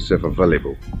can make yourself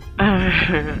available.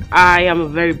 I am a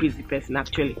very busy person,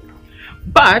 actually.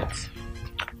 But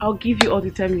I'll give you all the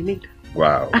time you need.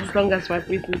 Wow. As long as my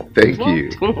business Thank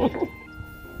you.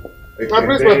 My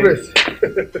prince, my prince.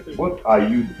 What are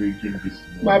you drinking this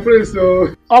morning? My prince,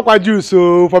 aqua juice,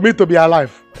 so for me to be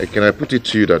alive. Can I put it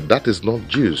to you that is not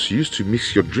juice? You used to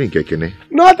mix your drink, Ekene.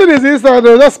 Nothing is inside,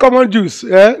 just common juice.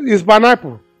 It's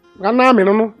pineapple. Let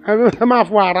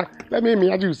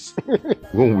me juice.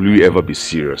 When will you ever be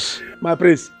serious? My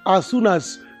prince, as soon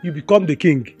as you become the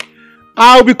king,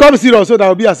 I'll become serious so that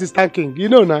I'll be assistant king. You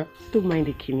know now. Don't mind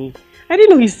the king. I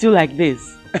didn't know he's still like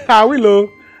this. I will.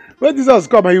 When Jesus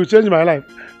come and he will change my life.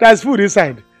 There's food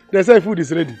inside. They say food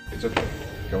is ready. It's okay.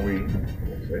 Can we?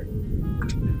 Okay.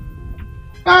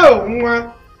 Oh,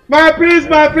 my prince,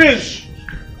 my prince.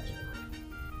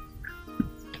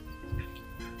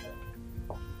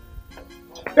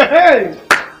 Hey,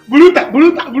 Buluta.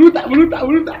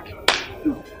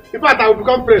 In fact, I will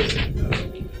become prince.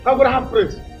 I'm gonna have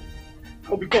prince.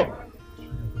 I'll become.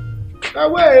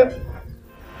 Away.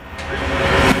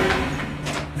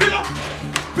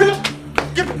 Philo,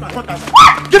 give me my water.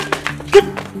 Give.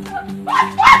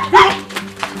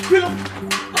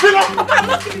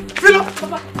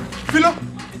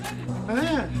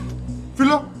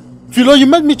 Philo, you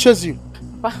made me chase you.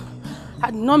 Papa,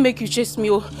 I did not make you chase me.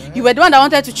 Oh. You were the one that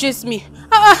wanted to chase me.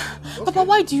 Papa,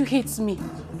 why do you hate me?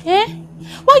 Eh?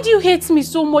 Why do you hate me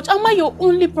so much? Am I your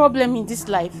only problem in this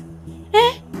life?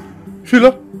 Eh?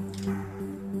 Philo,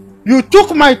 you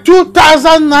took my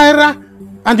 2,000 naira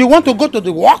and you want to go to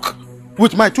the walk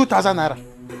with my 2,000 naira.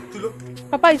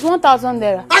 Papa, it's 1,000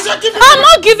 naira. I'm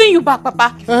not giving you back,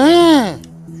 Papa.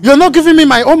 You're not giving me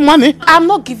my own money? I'm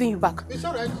not giving you back. It's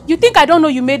alright. You think I don't know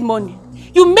you made money?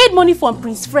 You made money from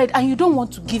Prince Fred and you don't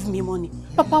want to give me money.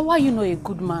 Papa, why are you not a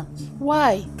good man?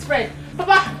 Why? Fred,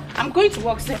 Papa, I'm going to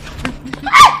work, sir.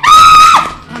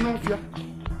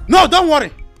 No, don't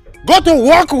worry. Go to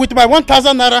work with my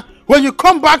 1,000 naira. When you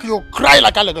come back, you cry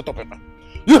like alligator, Papa.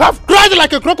 You have cried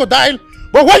like a crocodile,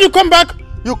 but when you come back,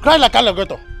 you cry like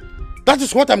alligator. That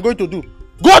is what I'm going to do.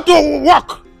 Go to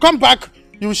work, come back,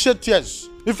 you will shed tears.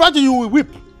 In fact, you will weep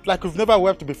like you've never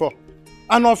wept before.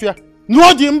 Anofia,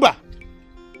 no dimba.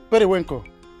 Very wenko.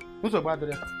 Who's a bad?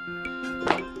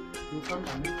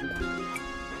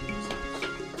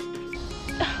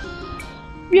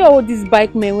 Where are all these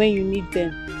bike men when you need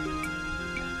them?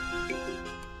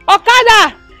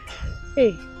 Okada!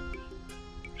 Hey.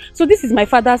 So this is my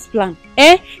father's plan.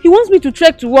 Eh? He wants me to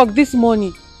trek to work this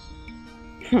morning.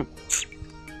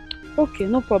 Okay,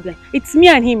 no problem. It's me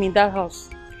and him in that house.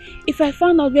 If I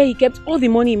found out where he kept all the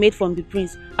money he made from the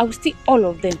prince, I will steal all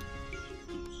of them.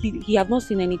 He have not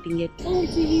seen anything yet. Until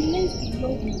he learns to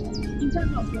love me. In that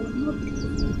house, there will not be.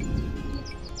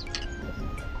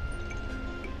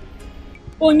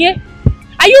 Onye,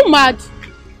 are you mad?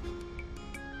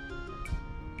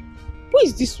 Who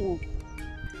is this one?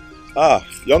 Ah,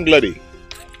 young lady.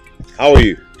 How are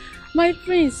you? My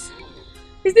prince.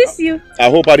 Is this you? I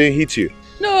hope I didn't hit you.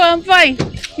 No, I'm fine.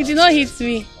 You did not hit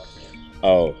me.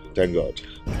 Oh, thank God.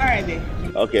 Alright then.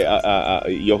 Okay,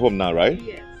 you're home now, right?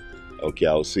 Yes. Okay,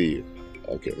 I'll see you.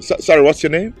 Okay. Sorry, what's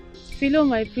your name? Philo,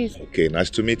 my prince. Okay,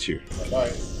 nice to meet you.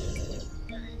 Bye.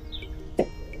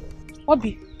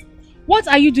 Obi, what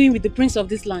are you doing with the prince of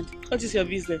this land? What is your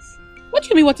business? What do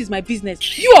you mean, what is my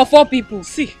business? You are 4 people.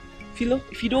 See, Philo,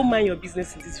 if you don't mind your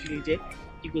business in this village,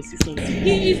 you go see something.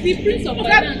 He is the prince of my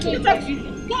land.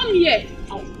 Come here.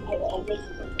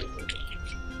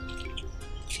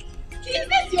 Is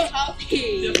this your house?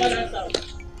 Hey. Your father's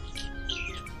house.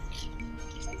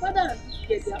 My father and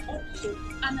this girl, they are up to show,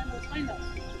 and I must find out.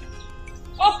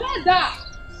 Okada!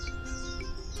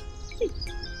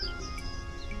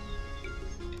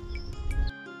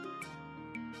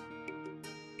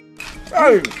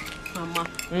 Hey! Mama,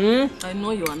 I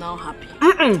know you are now happy.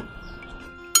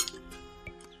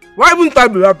 Why wouldn't I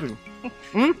be happy?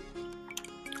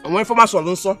 I'm waiting for my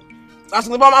son, so. That's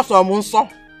never my son, so.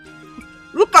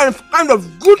 Look at the kind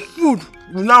of good food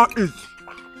we now eat.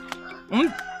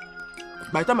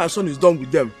 By the time my son is done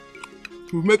with them,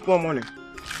 he will make more money.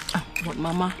 But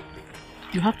Mama,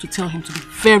 you have to tell him to be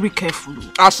very careful.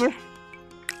 Asu,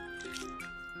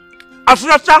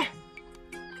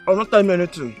 I'll not tell me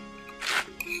anything.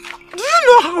 Do you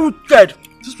know how dead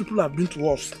these people have been to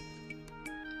us?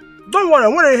 Don't worry,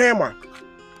 when I hear man.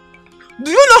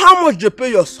 Do you know how much they pay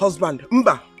your husband,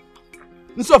 Mba?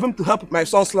 Instead of him to help my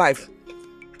son's life,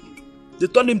 they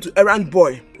turned him to errand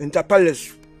boy in their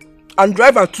palace. And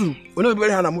driver too, when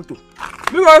nobody had a motor.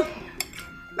 Because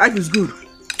life is good.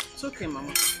 It's okay,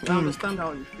 Mama. I understand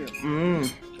how you feel.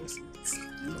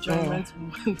 Enjoyment.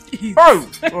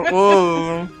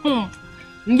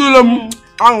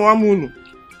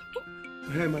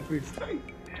 Hey, my prince,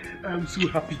 I'm so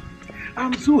happy.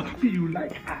 I'm so happy you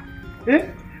like her. Eh?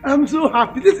 I'm so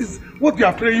happy. This is what we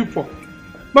are praying for.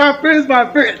 My friends,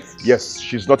 my friends. Yes,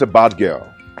 she's not a bad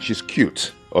girl. She's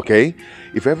cute, okay?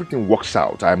 If everything works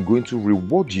out, I'm going to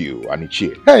reward you,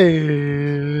 Anichie.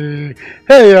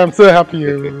 Hey, I'm so happy.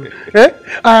 Eh?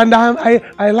 And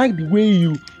I like the way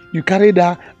you carried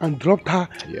her and dropped her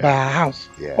by her house,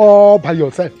 all by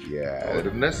yourself. Yeah,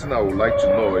 the next thing I would like to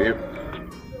know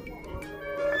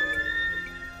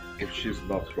if she's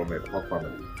not from a poor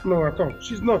family. No, at all.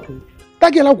 She's not.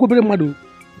 That girl,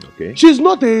 okay. She's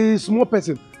not a small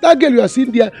person. That girl you are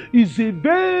seeing there is a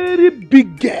very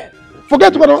big girl.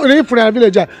 Forget about her from a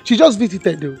villager. She just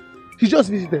visited though. She just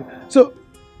visited. So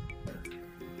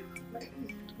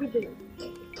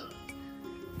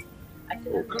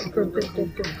come.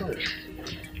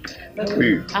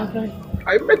 Wait,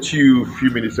 I met you a few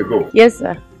minutes ago. Yes,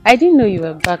 sir. I didn't know you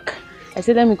were back. I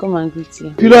said, let me come and greet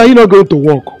you. You know, are you not going to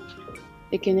work?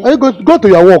 Ekene. Are you going to go to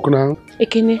your work now?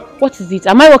 Ekene, what is it?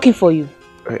 Am I working for you?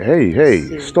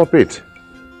 Hey, stop it.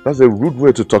 That's a rude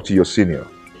way to talk to your senior.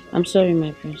 I'm sorry,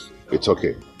 my prince. It's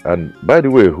okay. And by the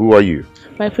way, who are you?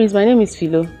 My prince, my name is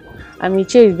Philo. I'm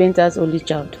Ichie Benta's only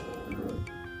child.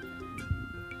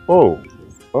 Oh,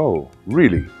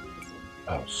 really?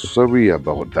 Oh, sorry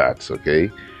about that,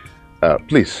 okay?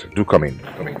 Please, do come in.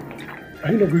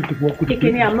 Are you not going to work with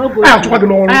Ekene, I'm not going.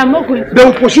 I am not going. They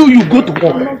will pursue you, go to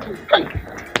work.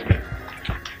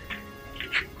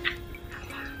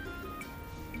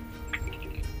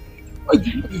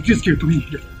 You just came to me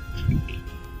here.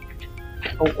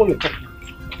 I'll call you back.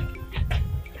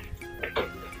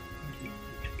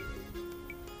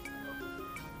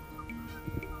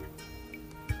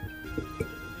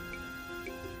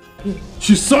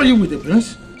 She saw you with the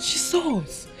prince? She saw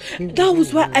us. That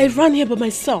was why I ran here by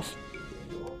myself.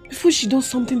 Before she does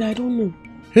something that I don't know.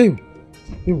 Hey.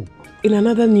 In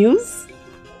another news,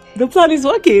 the plan is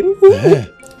working. Yeah.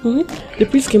 The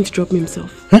prince came to drop me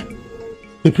himself. Huh?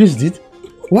 The prince did?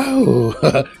 Wow,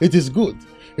 it is good.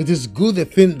 It is good the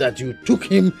thing that you took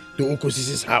him to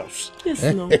Okosisi's house. Yes,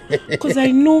 no. Because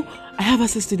I know I have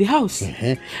access to the house.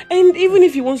 And even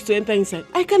if he wants to enter inside,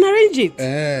 I can arrange it.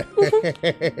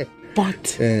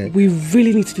 But we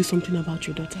really need to do something about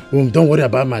your daughter. Don't worry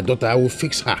about my daughter. I will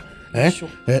fix her. Sure.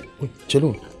 Wait,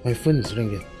 Chelo, my phone is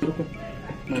ringing.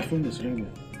 My phone is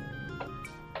ringing.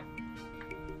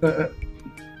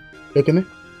 Ekene?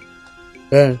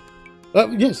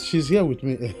 Yes, she's here with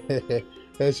me.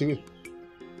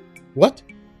 What?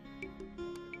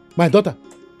 My daughter?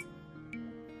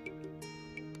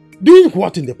 Doing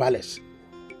what in the palace?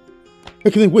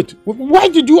 Okay, wait. Why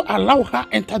did you allow her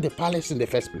enter the palace in the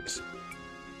first place?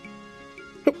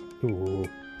 Oh,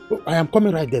 I am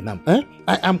coming right there now.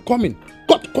 I am coming.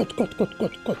 Cut.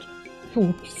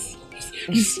 Oh,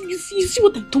 you see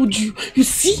what I told you? You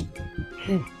see?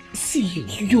 See,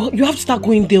 you have to start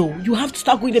going there. You have to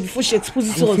start going there before she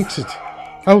exposes us.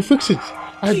 I will fix it.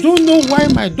 I don't know why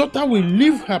my daughter will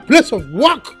leave her place of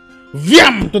work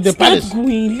to the palace. Start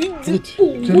going. Leave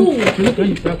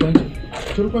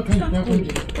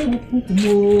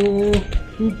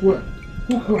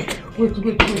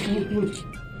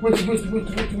Wait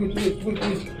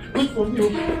for me.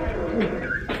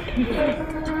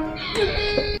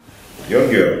 Young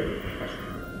girl,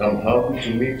 I'm happy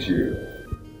to meet you.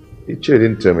 Ichie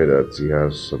didn't tell me that he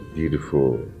has a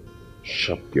beautiful,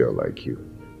 sharp girl like you.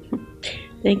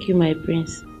 Thank you, my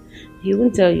prince. He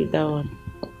won't tell you that one.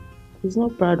 He's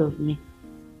not proud of me.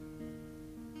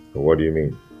 What do you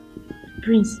mean?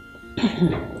 Prince,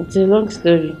 it's a long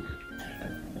story.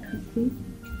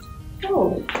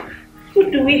 Oh,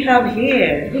 what do we have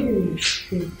here?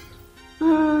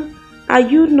 Are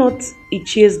you not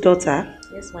Ichie's daughter?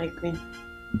 Yes, my queen.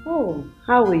 Oh,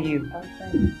 how are you? I'm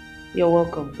fine. You're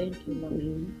welcome. Thank you,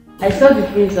 mommy. I saw the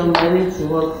prince on my way to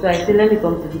work, so I said, let me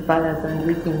come to the palace and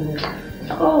greet him there.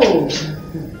 Oh,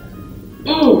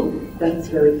 that's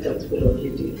very thoughtful of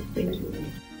you, dear. Thank you.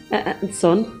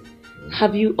 Son,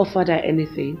 have you offered her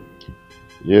anything?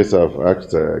 Yes, I've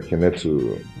asked Kenneth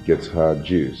to get her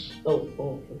juice.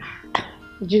 Oh.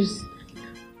 Juice.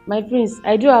 My prince,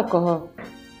 I do alcohol.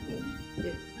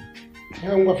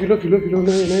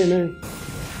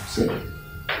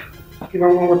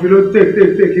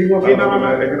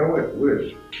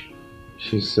 Wait.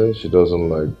 She says she doesn't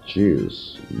like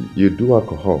juice. You do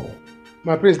alcohol.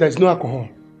 My prince, there is no alcohol.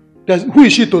 Who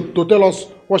is she to tell us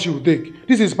what she will take?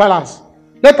 This is palace.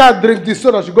 Let her drink this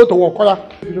so that she go to work.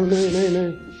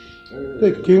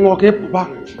 Take King, okay, Papa.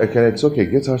 Okay, it's okay.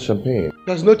 Get her champagne.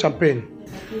 There's no champagne.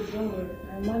 Please don't worry.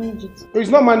 I manage it. It's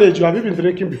not managed. Have you been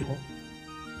drinking before?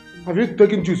 Have you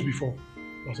taken juice before?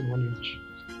 That's managed.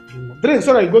 Drink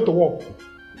so that you go to work.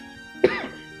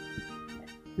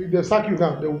 If they sack you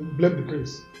now, they will blame the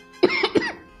prince.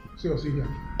 See here.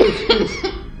 Please.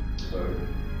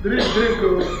 Drink.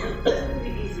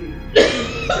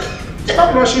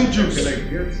 Stop rushing juice. Get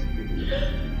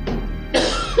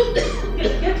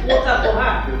water for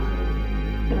her.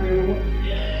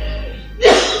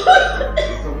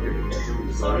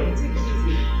 Sorry, take it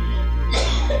easy.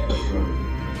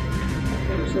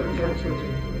 Sorry.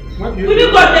 Will you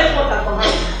go and get water for her?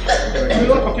 We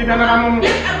don't have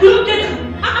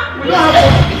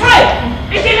Hey!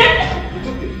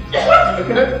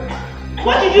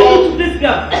 What did you do to this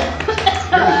girl?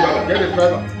 Get it,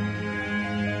 brother.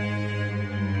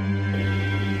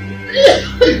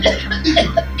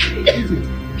 Easy.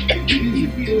 Get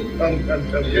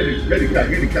the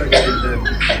car.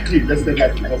 Please, let's take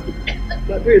her to the hospital.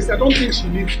 But Grace, I don't think she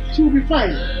will be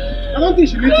fine. I don't think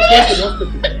she needs to go to the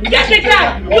hospital. Get the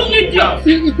car! You idiot!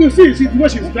 You see the way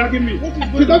she's dragging me.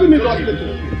 She doesn't need the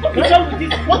hospital.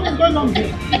 What is going on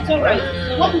here? It's alright.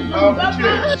 What is going on?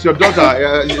 It's your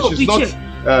daughter. She's not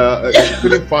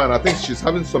feeling fine. I think she's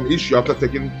having some issue after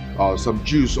taking some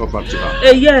juice off her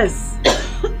tonight. Yes.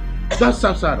 That's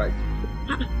outside, right?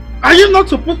 Are you not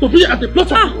supposed to be at the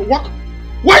place of work?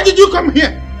 Why did you come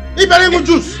here? Ibarego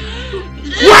juice.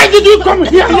 Why did you come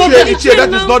here? Ichie,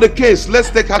 that is not the case. Let's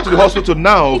take her to the hospital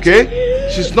now, okay?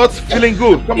 She's not feeling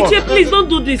good. Come on. Ichie, please don't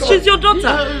do this. She's your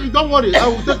daughter. Don't worry, I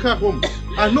will take her home.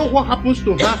 I know what happens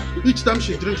to her each time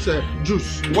she drinks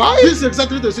juice. Why? This is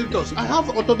exactly the symptoms. I have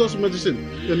orthodox medicine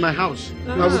in my house.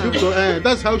 I will give to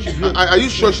that's how she feels. Are you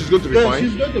sure she's going to be fine?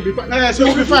 She's going to be fine. She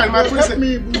will be fine. My princess. Let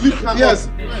me lift her up. Yes.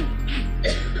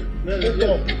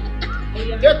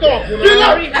 Get up.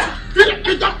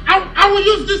 Get up. I will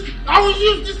use this. I will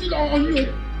use this on you.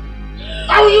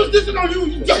 I will use this on you.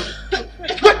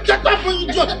 Get up when you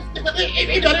just.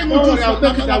 If there ain't no juice, I'll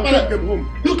take it home.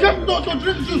 You came to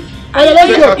drink juice. Are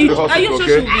you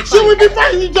sure she will be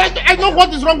fine? I know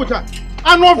what is wrong with her.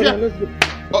 I know her.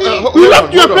 You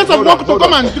left your place of work to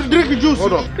come and drink juice.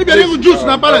 If there ain't juice,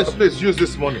 now balance. Please use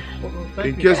this money.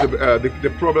 In case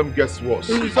the problem gets worse.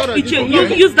 Ichie, you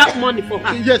use that money for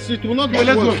her. Yes, it will not get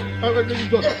worse.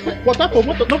 Water for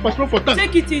water, not patrol for time.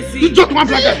 Take it easy. You just want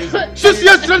like that. 6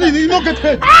 years training, you don't get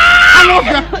paid. I love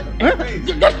that.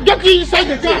 Get inside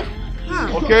the car.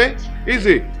 Okay,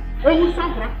 easy.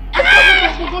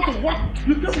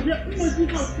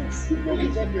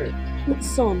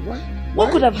 Son,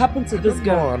 what could have happened to this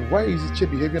girl? And why is Ichie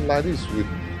behaving like this with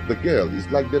the girl?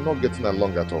 It's like they're not getting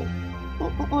along at all.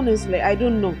 Honestly, I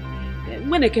don't know.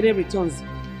 When Ekene returns,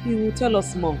 he will tell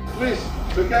us more. Please,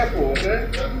 be careful, okay?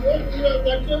 I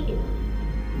really don't know.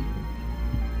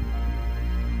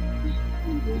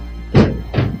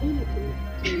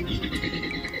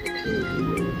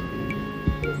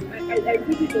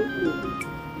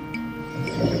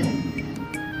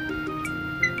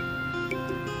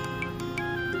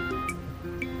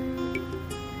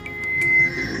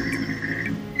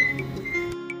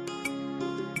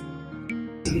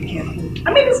 Be careful. I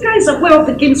mean, these guys are aware of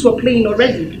the games we're playing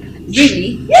already.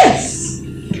 Really? Yes.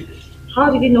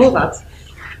 How did he know that?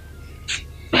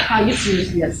 Are you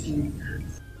seriously asking?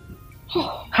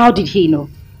 How did he know?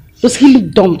 Does he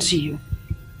look dumb to you?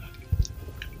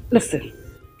 Listen,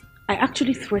 I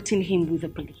actually threatened him with the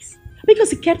police because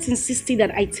he kept insisting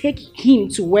that I take him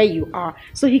to where you are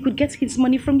so he could get his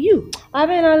money from you. I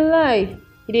mean, I lie.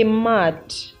 They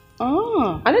mad.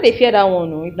 Oh. I know they fear that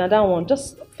one. No? If not that one,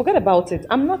 just forget about it.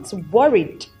 I'm not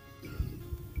worried.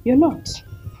 You're not?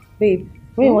 Babe,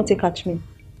 where you want to catch me?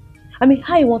 I mean,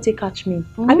 how you want to catch me?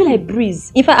 I mean like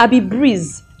breeze. In fact, I be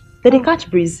breeze. Did they catch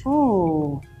breeze?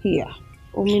 Oh, here.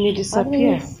 Omini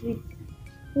disappear. That's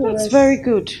Yes. very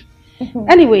good.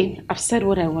 Anyway, I've said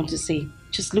what I want to say.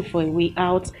 Just look for a way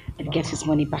out and get his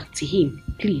money back to him,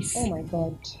 please. Oh my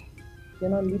God. You're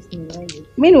not listening, are you?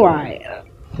 Meanwhile,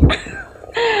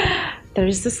 there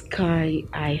is this guy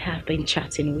I have been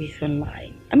chatting with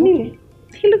online. I mean,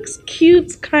 he looks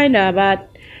cute, kinda, but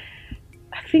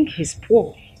I think he's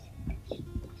poor.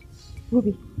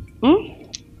 Ruby,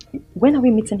 when are we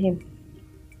meeting him?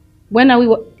 When are we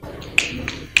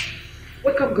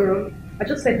Wake up, girl. I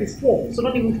just said he's poor, so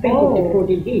don't even think of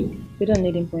defrauding him. We don't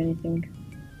need him for anything.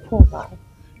 Poor guy.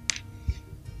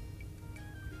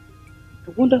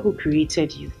 I wonder who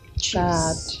created you.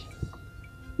 God.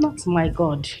 Not my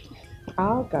God.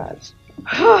 Our God.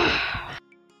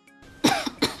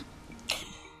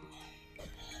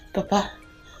 Papa,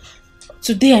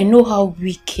 today I know how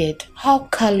wicked, how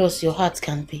callous your heart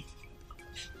can be.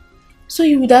 So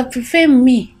you would have preferred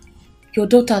me, your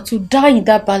daughter, to die in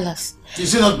that palace.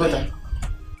 Is it not better?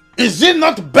 Is it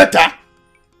not better?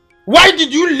 Why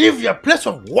did you leave your place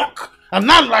of work and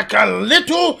not like a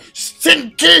little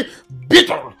stinky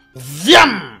beetle.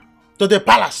 Them to the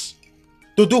palace.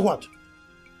 To do what?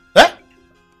 Eh?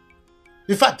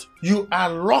 In fact, you are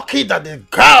lucky that the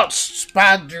gods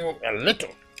spared you a little.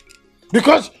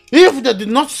 Because if they did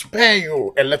not spare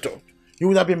you a little, you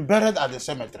would have been buried at the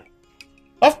cemetery.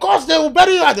 Of course, they will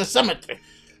bury you at the cemetery.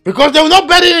 Because they will not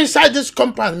bury you inside this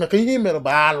compound.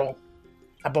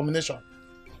 Abomination.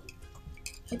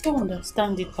 I don't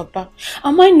understand it, Papa.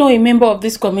 Am I not a member of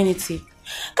this community?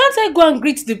 Can't I go and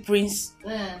greet the prince?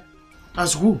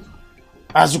 As who?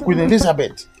 As Queen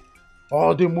Elizabeth?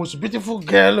 Or the most beautiful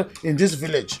girl in this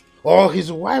village? Or his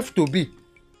wife to be?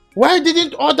 Why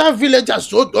didn't other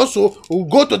villagers also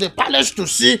go to the palace to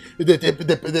see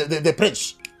the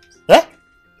prince? Eh?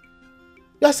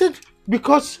 I said,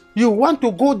 because you want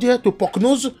to go there to poke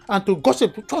nose and to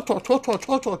gossip.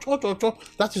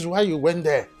 That is why you went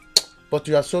there. But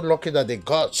you are so lucky that the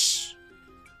gods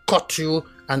caught you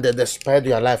and they spared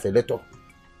your life a little.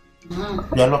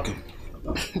 You are lucky.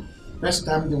 Next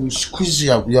time they will squeeze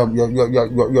your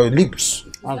lips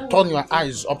and turn your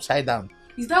eyes upside down.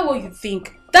 Is that what you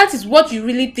think? That is what you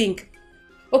really think?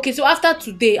 Okay, so after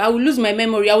today, I will lose my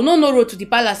memory. I will not know road to the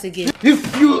palace again.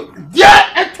 If you dare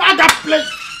enter that place,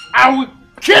 I will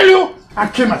kill you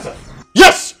and kill myself.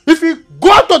 Yes, if you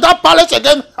go to that palace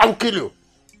again, I will kill you.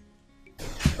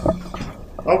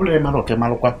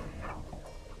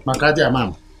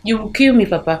 You will kill me,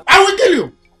 Papa. I will kill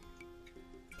you.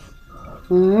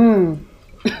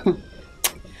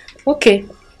 Okay.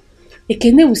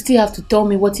 Ekene will still have to tell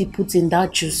me what he puts in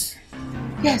that juice.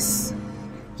 Yes.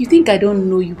 You think I don't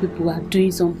know you people are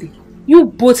doing something? You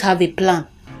both have a plan.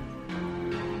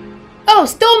 Oh,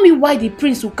 tell me why the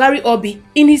prince will carry Obi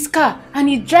in his car and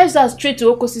he drives us straight to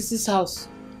Okosisi's house.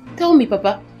 Tell me,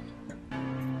 Papa.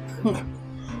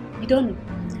 You don't know.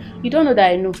 You don't know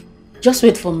that I know. Just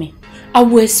wait for me. I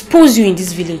will expose you in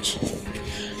this village.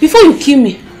 Before you kill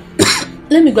me,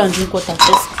 let me go and drink water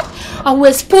first. I will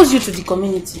expose you to the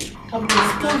community. I will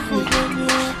expose you.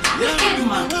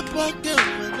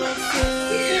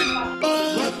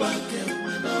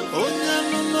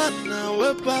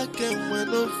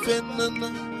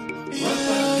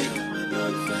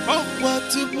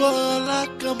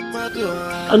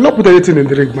 I'll not put anything in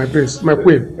the drink, my prince, my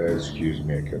queen. Excuse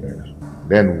me, Ekene.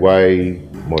 Then why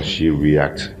must she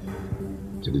react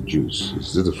to the juice?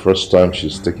 Is this the first time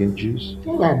she's taking juice?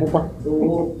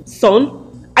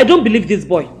 Son, I don't believe this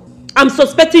boy. I'm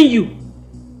suspecting you.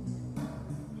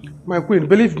 My queen,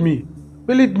 believe me.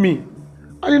 Believe me.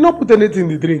 I did not put anything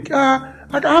in the drink.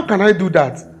 How can I do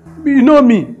that? You know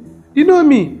me. You know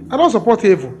me. I don't support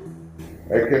evil.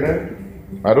 Ekene,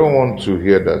 I don't want to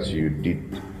hear that you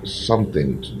did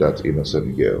something to that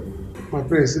innocent girl. My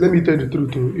prince, let me tell you the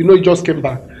truth. You know, you just came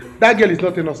back. That girl is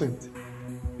not innocent.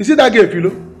 You see that girl,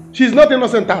 Philo? She's not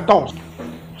innocent at all.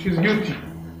 She's guilty.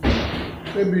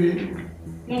 Maybe.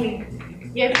 Mommy,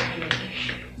 yes.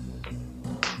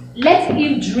 Let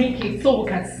him drink it so we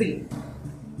can see.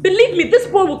 Believe me, this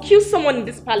boy will kill someone in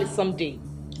this palace someday.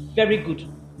 Very good.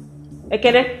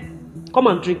 Ekene, come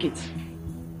and drink it.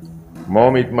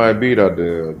 Mom, it might be that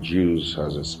the juice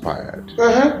has expired.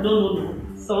 No.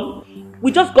 Son,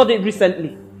 we just got it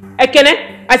recently.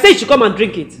 Ekene, I said you should come and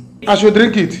drink it. I should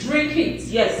drink it. Drink it,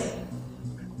 yes.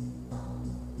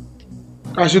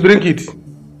 I should drink it.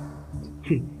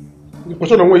 The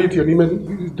person don't want to eat your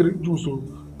drink juice.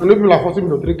 And people are forcing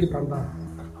me to drink it and that.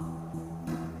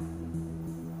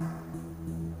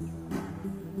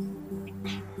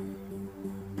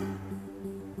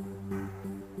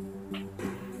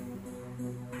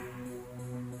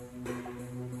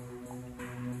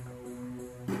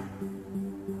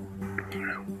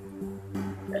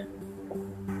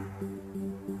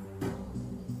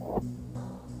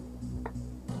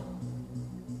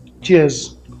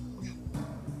 Cheers.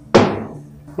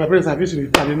 My parents have used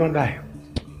it, I did not die.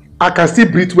 I can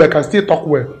still breathe well, I can still talk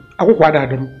well. I won't quite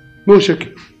them. No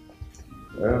shaking.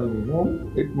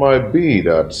 It might be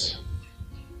that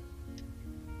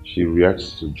she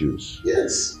reacts to juice.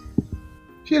 Yes.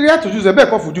 She reacts to juice. I bet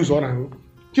for juice on her.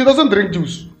 She doesn't drink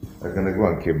juice. I'm gonna go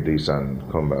and keep this and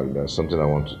come back. There's something I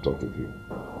want to talk with you.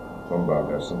 Come back,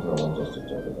 there's something I want us to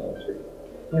talk about.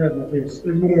 Alright, my face.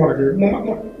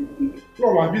 Mama.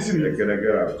 No, I'm busy. Can I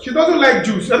get out? She doesn't like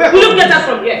juice. Will you get her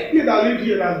from here? Me that live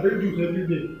here and drink juice every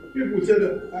day. People say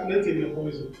that I'm not taking your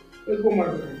poison. Let's go, my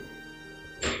friend.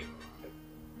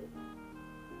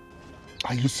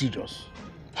 Are you serious?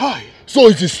 Hi. So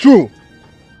it is true?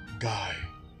 Guy,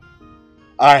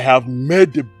 I have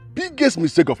made the biggest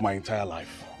mistake of my entire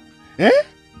life.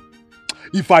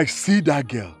 If I see that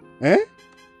girl,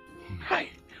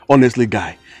 honestly,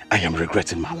 guy, I am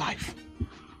regretting my life.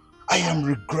 I am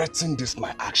regretting this,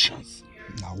 my actions.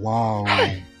 Wow.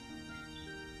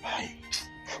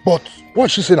 But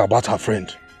what's she saying about her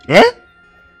friend? Eh?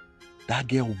 That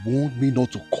girl warned me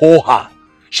not to call her.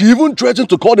 She even threatened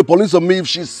to call the police on me if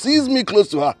she sees me close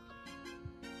to her.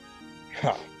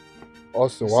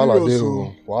 Also,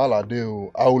 while I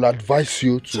do, I will advise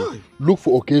you to look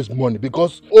for Oke's money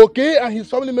because Oke and his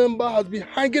family member has been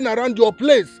hanging around your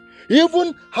place. He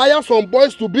even hire some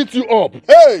boys to beat you up.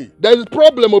 Hey, there is a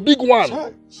problem, a big one.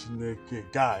 Chineke,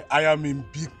 guy, I am in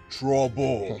big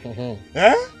trouble.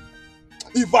 Eh?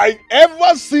 If I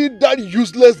ever see that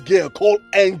useless girl called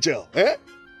Angel,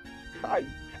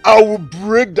 I will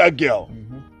break that girl.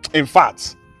 In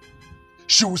fact,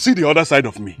 she will see the other side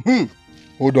of me.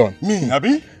 Hold on. Me,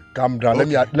 Abi? Calm down.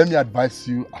 Okay. Let me advise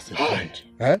you as a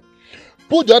friend.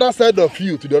 Put the other side of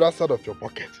you to the other side of your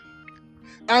pocket.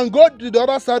 And go to the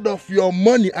other side of your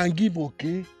money and give,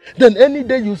 okay? Then any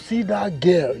day you see that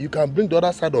girl, you can bring the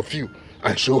other side of you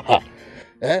and show her.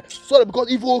 So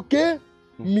because if okay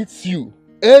meets you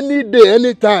any day,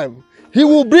 anytime, he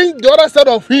will bring the other side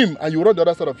of him and you run the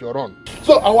other side of your run.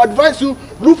 So I would advise you,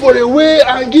 look for a way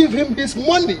and give him his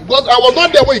money. Because I was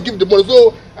not there when he gave the money.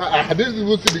 So I didn't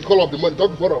even see the call of the money.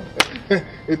 Talk before of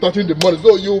touching the money.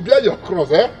 So you bear your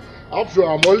cross, I'm sure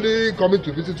I'm only coming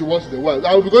to visit you once in a while.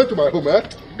 I will be going to my home,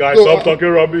 Guys, so, stop talking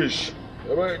rubbish.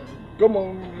 Come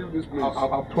on, leave this place.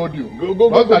 I've told you.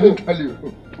 Go. I didn't tell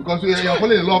you. Because you're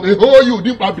falling in love. You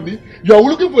didn't happen. You are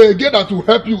looking for a girl that will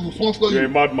help you sponsor you. You're a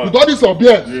madman. With all this or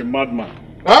beers. You're a madman.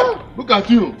 Look at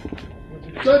you.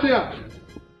 Stay there.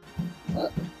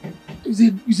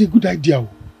 It's a good idea.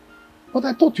 But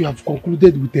I thought you have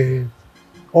concluded with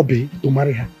Obe to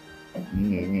marry her.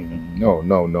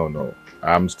 No.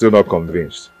 I'm still not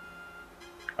convinced.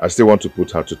 I still want to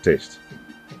put her to test.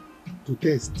 To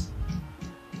test?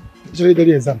 Actually,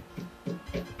 the exam.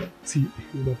 See,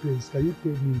 please, can you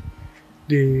tell me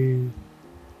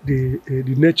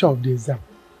the nature of the exam?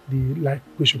 The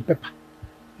question paper.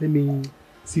 Let me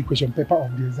see question paper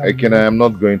of the exam. Again, I am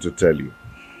not going to tell you.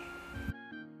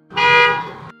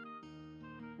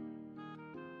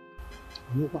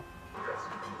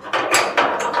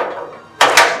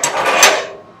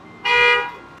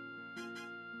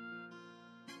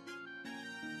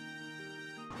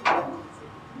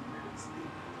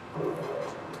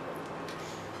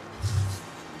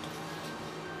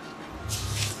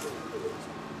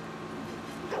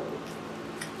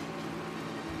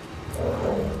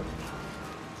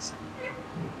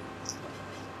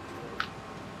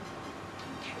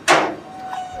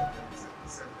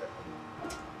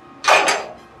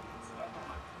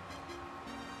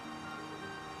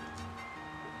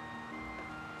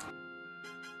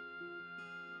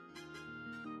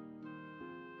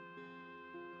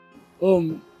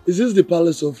 Is this the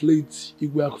palace of late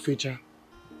Igwe Akufecha?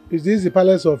 Is this the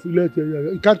palace of late?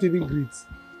 You can't even greet.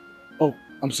 Oh,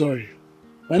 I'm sorry.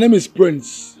 My name is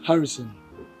Prince Harrison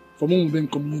from Umubem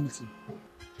community.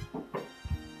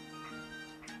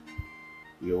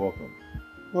 You're welcome.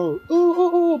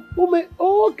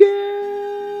 Okay.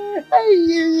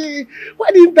 Hey,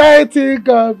 why didn't I think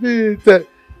of it?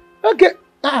 Okay.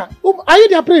 Are you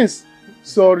their prince?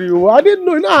 Sorry, I didn't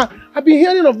know. I've been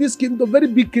hearing of this kingdom, very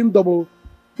big kingdom.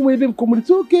 Umubem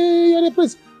community. Okay, you're the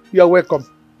prince. You're welcome.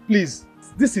 Please,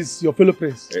 this is your fellow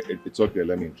prince. It's okay.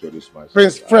 Let me introduce myself.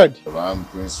 Prince Fred. I'm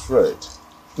Prince Fred.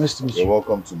 Nice to meet you. You're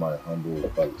welcome to my humble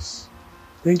palace.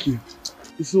 Thank you.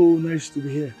 It's so nice to be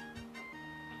here.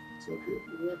 It's okay.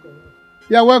 You're welcome.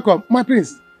 You're welcome. My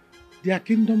prince, their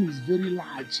kingdom is very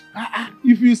large.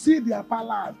 If you see their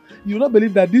palace, you will not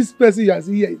believe that this person you are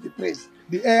seeing here is the prince.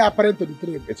 The heir apparent to the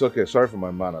throne. It's okay. Sorry for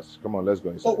my manners. Come on, let's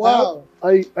go inside. Oh, wow.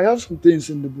 I have some things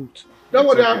in the boot. Don't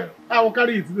worry, okay. I will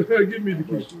carry it. Give me the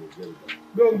key.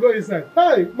 Go inside.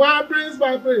 Hey, my prince.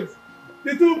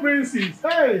 The two princes.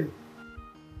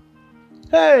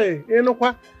 Hey, you know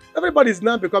what? Everybody's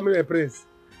now becoming a prince.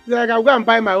 It's like I'll go and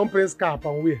buy my own prince cap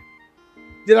and wear.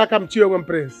 Did I come to your own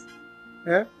prince?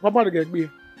 Papa to get me.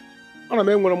 On a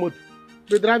man motor.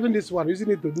 We're driving this one, using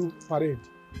it to do parade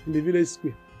in the village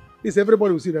square. It's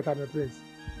everybody will see that I'm a prince.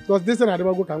 Because this one I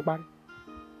never go to Kampari.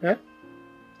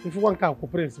 If you want to go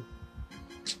prince.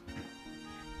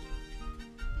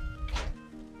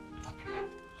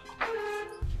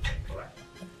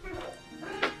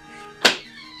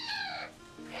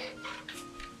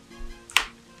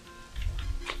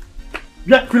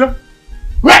 Yeah, Quilla,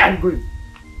 where are you going?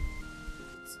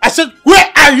 I said,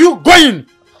 where are you going?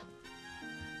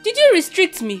 Did you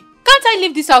restrict me? Can't I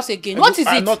leave this house again? What is it?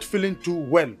 I'm not feeling too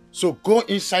well, so go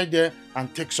inside there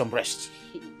and take some rest.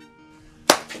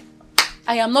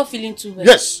 I am not feeling too well.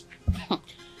 Yes.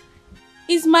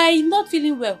 Is my not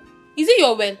feeling well Is it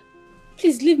your well?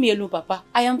 Please leave me alone, Papa.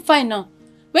 I am fine now.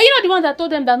 Were you not the one that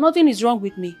told them that nothing is wrong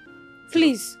with me?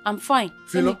 Please, I'm fine.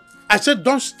 Philo, I said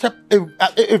don't step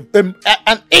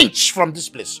an inch from this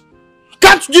place.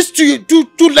 Can't these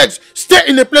two legs stay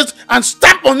in a place and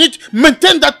stamp on it,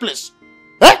 maintain that place?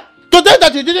 Eh? Today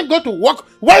that you didn't go to work,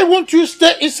 why won't you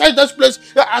stay inside this place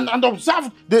and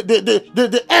observe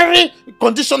the airy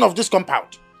condition of this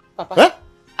compound? Papa, eh?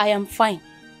 I am fine.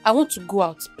 I want to go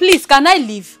out. Please, can I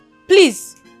leave?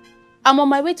 Please. I'm on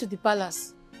my way to the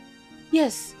palace.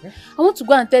 Yes. I want to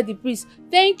go and tell the priest,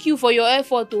 thank you for your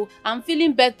effort. Oh, I'm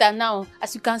feeling better now.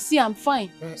 As you can see, I'm fine.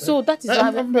 So that is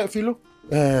why Philo,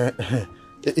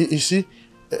 you see,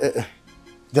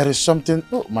 there is something,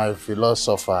 my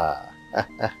philosopher,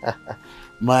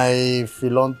 my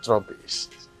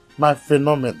philanthropist, my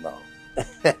phenomenal.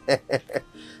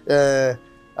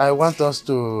 I want us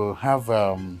to have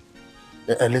a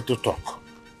little talk.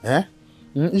 Eh?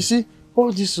 You see,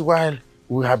 all this while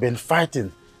we have been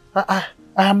fighting, I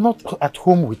am not at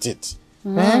home with it.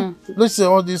 Eh? Let's say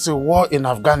all this war in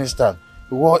Afghanistan,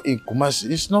 war in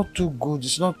Kumasi, it's not too good,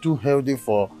 it's not too healthy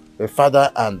for a father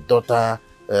and daughter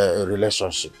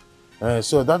relationship.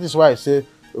 So that is why I say,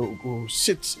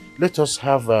 sit, let us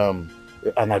have an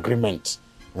agreement.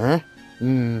 I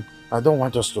don't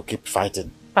want us to keep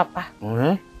fighting. Papa.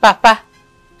 Papa.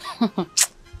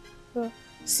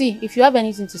 See, if you have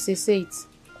anything to say, say it.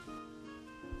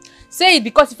 Say it,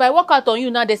 because if I walk out on you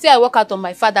now, they say I walk out on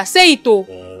my father. Say it, oh.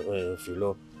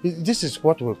 Philo, this is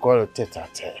what we call a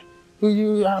tete-a-tete.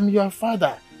 I'm your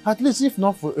father. At least, if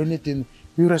not for anything,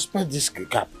 you respect this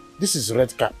cap. This is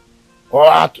red cap. Or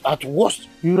at worst,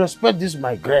 you respect this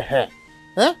my gray hair.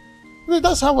 Eh?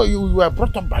 That's how you were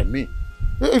brought up by me.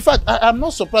 In fact, I'm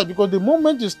not surprised, because the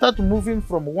moment you start moving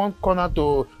from one corner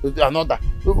to another,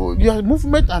 your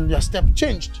movement and your step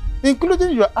changed,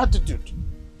 including your attitude.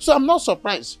 So I'm not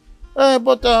surprised.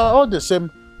 But all the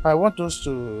same, I want us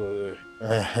to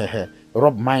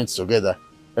rub minds together.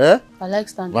 Eh? I like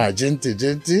standing. My gentle.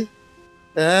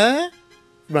 Eh?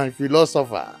 My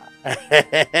philosopher.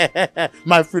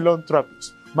 My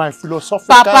philanthropist. My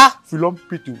philosophical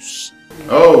philanthropist.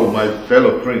 Oh, my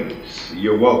fellow prince,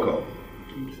 you're welcome.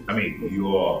 I mean,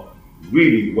 you are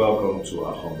really welcome to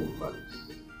our humble palace.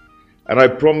 And I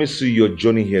promise you, your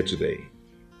journey here today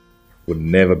will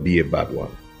never be a bad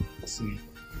one.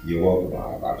 You're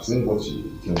welcome. I've seen what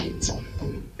you do.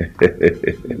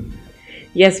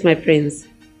 Yes, my prince.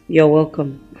 You're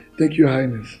welcome. Thank you,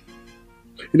 Highness.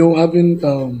 You know, having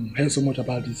heard so much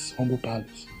about this humble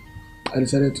palace, I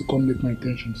decided to come make my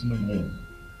intentions known.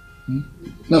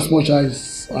 Not as much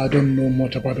as I don't know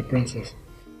much about the princess.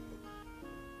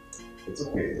 It's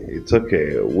okay. It's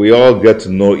okay. We all get to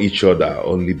know each other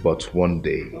only but one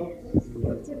day.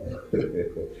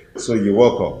 So you're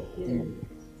welcome.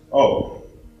 Oh,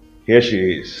 here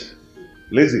she is.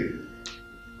 Lizzie,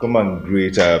 come and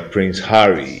greet Prince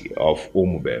Harry of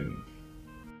Umubem.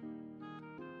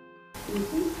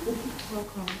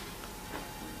 Welcome.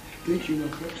 Thank you, my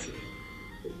princess.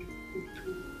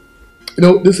 You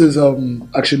know, this is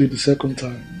actually the second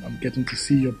time I'm getting to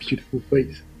see your beautiful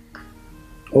face.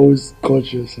 Always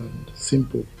gorgeous and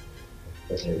simple.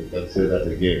 Let's say that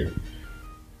again.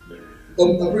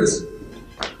 Prince.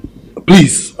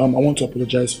 Please, I want to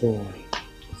apologize for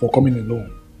coming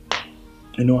alone.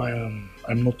 You know, I'm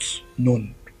not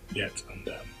known yet, and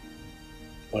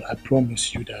but I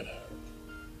promise you that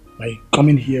my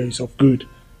coming here is of good.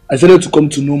 I decided to come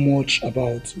to know much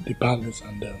about the palace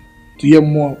and to hear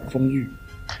more from you.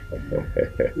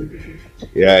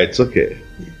 Yeah, it's okay.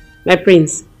 My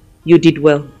prince, you did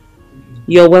well.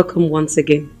 You're welcome once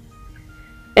again.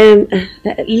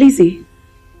 Lizzie,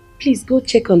 please go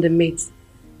check on the maids.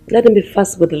 Let them be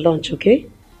fast with the lunch, okay?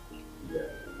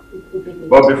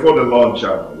 But before the lunch,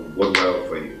 what do I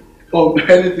offer you? Oh,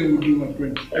 anything will do, my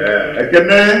friend.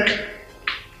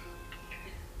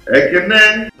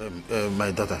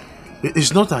 My daughter,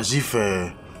 it's not as if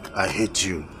I hate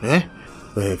you. Eh?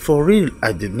 For real,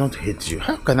 I did not hate you.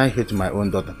 How can I hate my own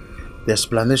daughter? The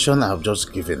explanation I've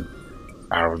just given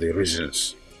are the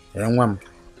reasons.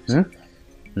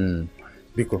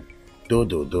 Biko,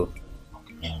 do.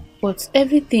 But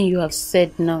everything you have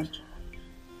said now,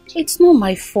 it's not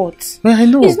my fault. I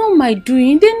know. It's not my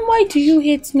doing. Then why do you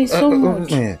hate me so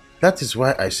much? That is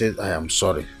why I said I am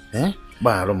sorry. I'm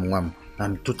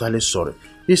totally sorry.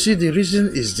 You see, the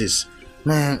reason is this.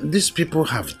 Man, these people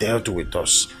have dealt with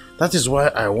us. That is why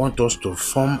I want us to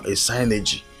form a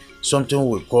synergy, something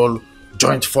we call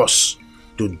joint force,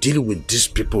 to deal with these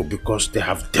people, because they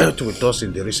have dealt with us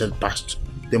in the recent past.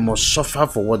 They must suffer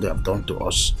for what they have done to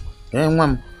us.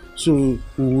 So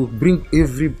we will bring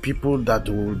every people that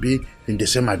will be in the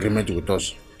same agreement with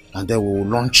us, and then we will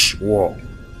launch war.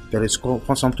 There is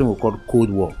something we call Cold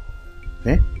War.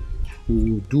 We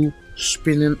will do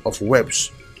spinning of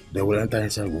webs. They will enter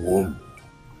inside home,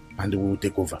 and we will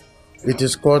take over. It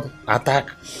is called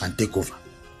attack and take over.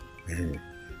 You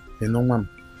know, ma'am.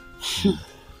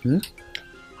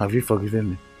 Have you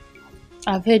forgiven me?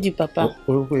 I've heard you, Papa.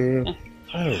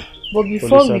 But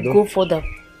before we go further,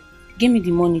 give me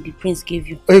the money the prince gave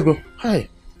you. Ego, hi.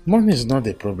 Money is not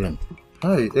a problem.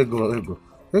 Hi, Ego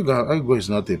is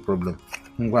not a problem.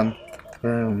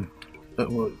 Come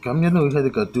here now, we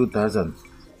had 2,000.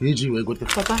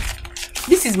 Papa,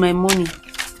 this is my money.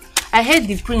 I heard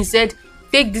the prince said,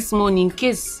 take this money in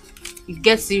case it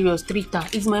gets serious, treat her.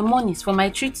 It's my money, it's for my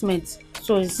treatment.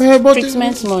 So it's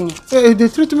treatment money. The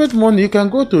treatment money, you can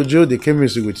go to Joe the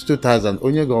chemist with 2,000.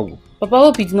 Papa,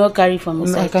 hope it did not carry from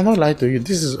inside. I cannot lie to you.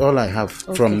 This is all I have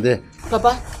from there.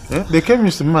 Papa, the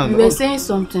chemist man. You were saying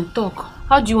something. Talk.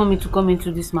 How do you want me to come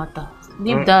into this matter?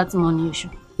 Leave that money issue.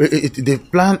 The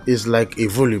plan is like a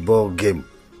volleyball game.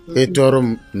 What is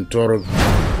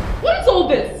all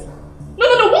this?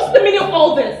 No. What's the meaning of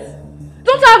all this?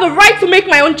 Don't I have a right to make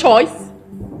my own choice?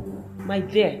 My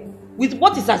dear, with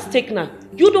what is at stake now,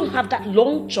 you don't have that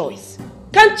long choice.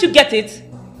 Can't you get it?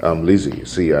 Lizzie,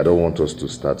 see, I don't want us to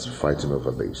start fighting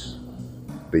over this.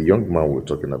 The young man we're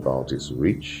talking about is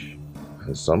rich,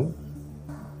 handsome,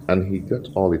 and he got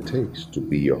all it takes to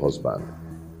be your husband.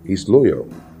 He's loyal.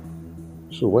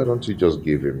 So why don't you just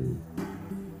give him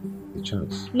a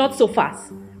chance? Not so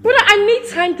fast. Brother, I need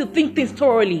time to think things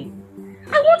thoroughly.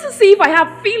 I want to see if I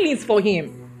have feelings for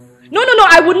him. No,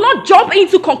 I would not jump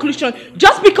into conclusion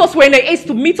just because we're in a haste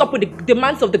to meet up with the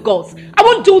demands of the gods. I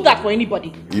won't do that for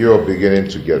anybody. You're beginning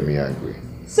to get me angry.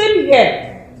 Same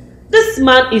here. This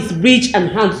man is rich and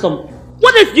handsome.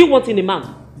 What else do you want in a man?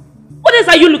 What else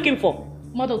are you looking for?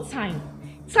 Mother, time.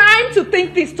 Time to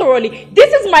think this thoroughly.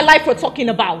 This is my life we're talking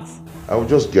about. I will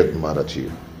just get mad at you.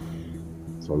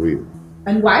 For real.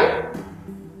 And why?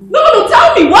 No,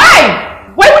 tell me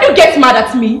why? Why would you get mad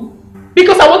at me?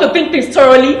 Because I want to think things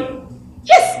thoroughly?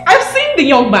 Yes, I've seen the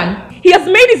young man. He has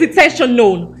made his intention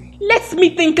known. Let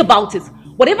me think about it.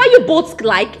 Whatever you both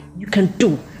like, you can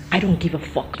do. I don't give a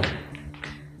fuck.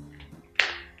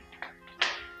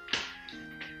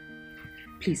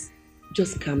 Please,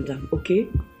 just calm down, okay?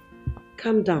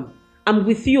 Calm down. I'm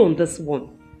with you on this one.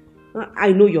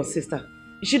 I know your sister.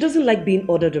 She doesn't like being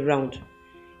ordered around.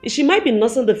 She might be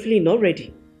nursing the feeling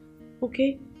already.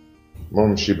 Okay?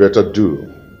 Mom, she better do.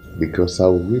 Because I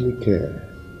will really care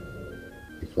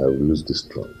if I lose this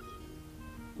throne.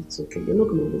 It's okay. You're not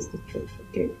going to lose the throne,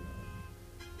 okay?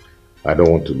 I don't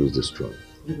want to lose this throne.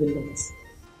 You will not.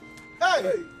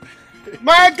 Hey!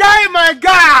 My guy! My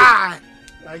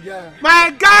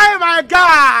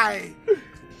guy!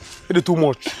 It is too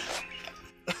much.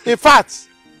 In fact,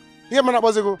 here man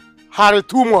Abozego, Harry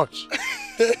too much.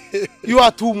 You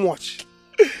are too much.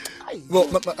 Well,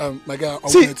 my guy,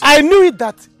 see, I knew it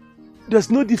that there's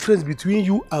no difference between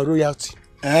you and royalty.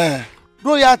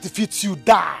 Royalty fits you,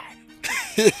 die.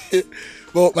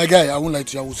 Well, my guy, I won't lie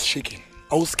to you, I was shaking.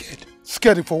 I was scared.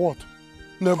 Scared for what?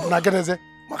 No, Naganese,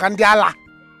 Makandiala.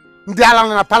 Ndiala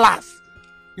in a palace.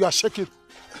 You are shaking.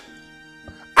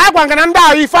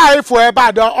 If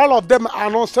all of them are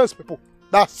nonsense people.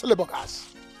 That's silly buggers.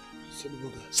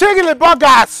 Silly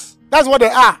buggers. That's what they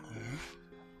are.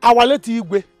 Our late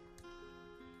Igwe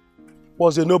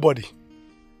was a nobody.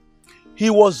 He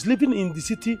was living in the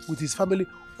city with his family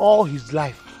all his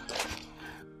life.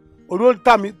 Although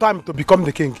time to become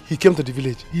the king, he came to the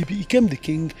village. He became the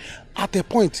king at a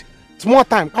point. Small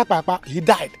time, he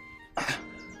died.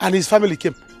 And his family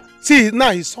came. See, now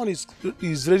his son is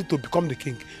ready to become the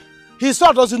king. His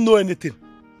son doesn't know anything.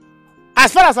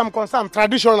 As far as I'm concerned,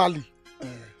 traditionally,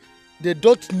 they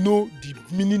don't know the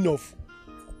meaning of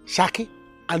Shaki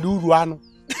and Uruano.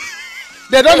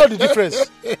 They don't know the difference.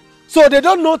 So they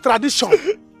don't know tradition.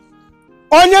 Do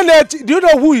you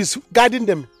know who is guiding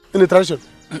them in the tradition?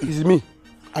 It's me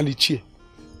and the chair.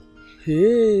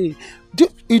 Hey,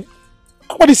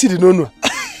 nobody see the no.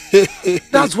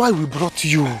 That's why we brought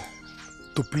you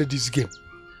to play this game.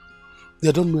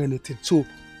 They don't know anything, so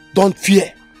don't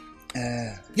fear.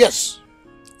 Yes.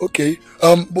 Okay.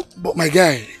 But my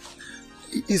guy,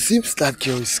 it seems that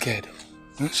girl is scared.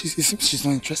 It seems she's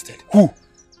not interested. Who?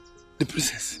 The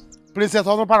princess. Princess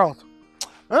on the parrot.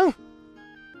 Huh?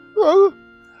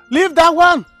 Leave that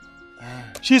one.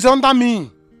 She's under me.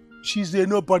 She's a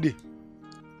nobody.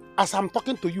 As I'm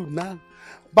talking to you now,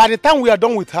 by the time we are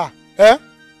done with her,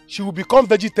 she will become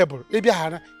vegetable.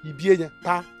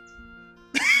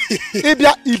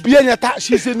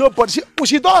 She's a nobody.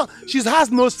 She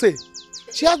has no say.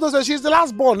 She has no say. She's the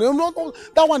last born.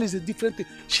 That one is a different thing.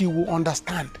 She will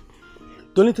understand.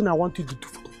 The only thing I want you to do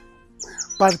for me,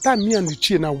 by the time me and the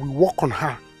Chie now we work on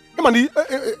her. The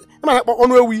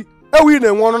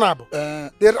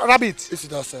rabbit. Is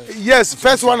it that side? Yes,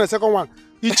 first one and second one.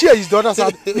 The Chie is the other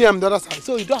side. Me, I'm the other side.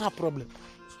 So you don't have problem.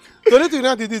 The only thing you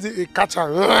have to do is catch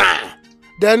her.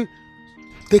 Then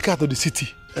take her to the city,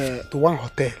 to one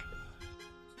hotel.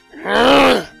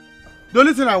 The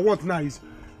only thing I want now is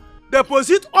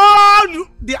deposit all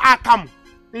the akam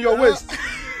in your waist.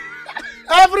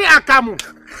 Every akam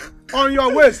on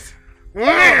your waist.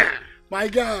 My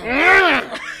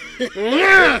God.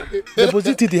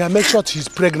 Deposit it there. Make sure she's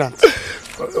pregnant.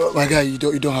 My guy, you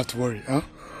don't have to worry, huh?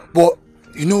 But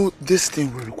you know this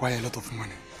thing will require a lot of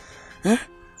money, huh?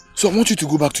 So I want you to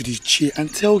go back to the chair and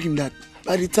tell him that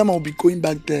by the time I'll be going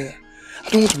back there, I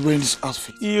don't want to be wearing this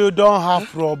outfit. You don't have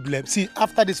problem. See,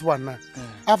 after this one now,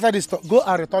 after this, go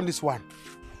and return this one.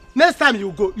 Next time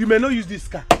you go, you may not use this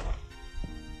car.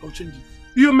 I'll change it.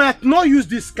 You may not use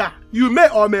this car. You may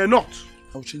or may not.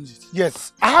 I'll change it.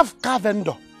 Yes, I have car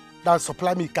vendor that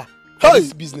supply me car for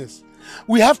this business.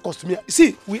 We have customer.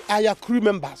 See, we are your crew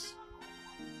members.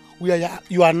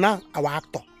 You are now our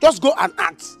actor. Just go and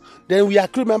act. Then we are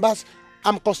crew members.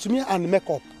 I'm costumier and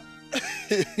makeup.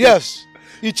 Yes,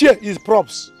 Ichie is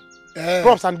props.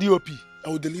 Props and DOP. I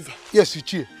will deliver. Yes,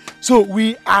 Ichie. So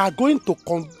we are going to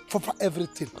cover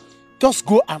everything. Just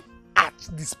go and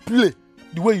act, display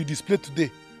the way you display today.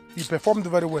 You performed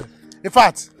very well. In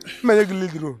fact, may you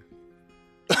lead the role.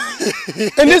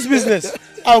 In this business,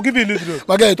 I'll give you a lead role.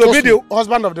 My guy, to be the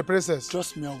husband of the princess.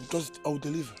 Trust me, I will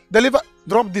deliver.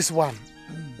 Drop this one.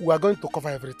 We are going to cover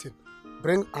everything.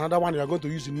 Bring another one. You are going to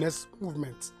use the next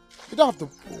movement. You don't have to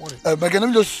worry. My guy, let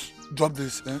me just drop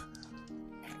this.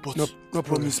 But no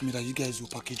promise me that you guys will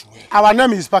package well. Our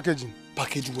name is packaging.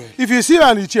 Package well. If you see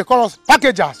an Ichie, call us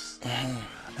packagers.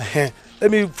 Let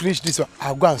me finish this one.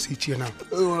 I'll go and see Ichie now.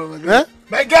 Oh,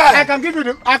 my guy. I can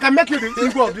make you the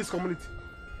ego of this community.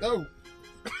 No.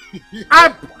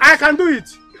 I can do it.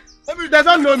 They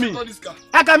don't know me.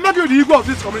 I can make you the ego of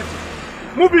this community.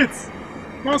 Move it.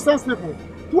 Nonsense people.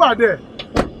 Who are there?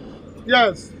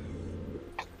 Yes.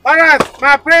 Alright,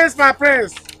 my prince.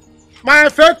 My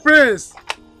fake prince.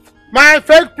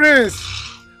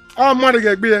 Oh, money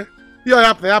get beer. You are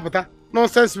happy.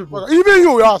 Nonsense people. Even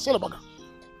you are so about.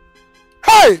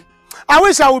 Hey! I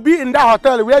wish I would be in that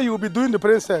hotel where you will be doing the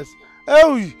princess.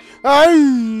 Hey!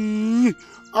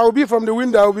 I will be from the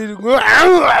window. I will be going.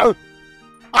 I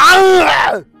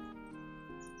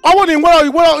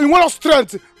want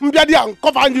strength.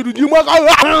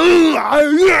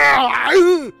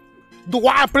 The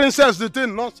wild princess, the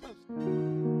thing, nonsense.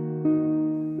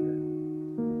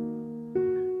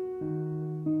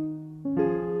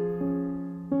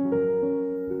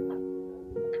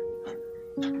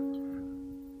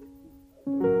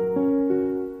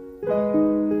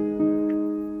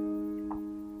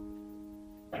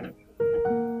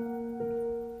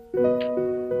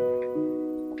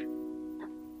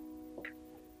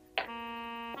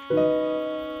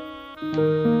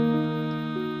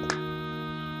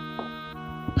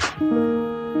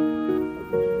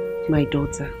 My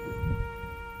daughter,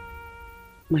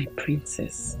 my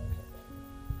princess.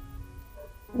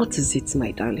 What is it,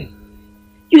 my darling?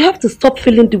 You have to stop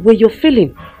feeling the way you're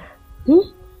feeling.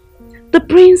 The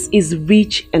prince is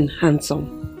rich and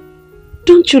handsome.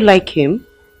 Don't you like him?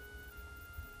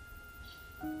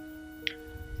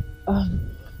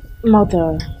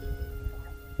 Mother,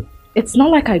 it's not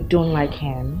like I don't like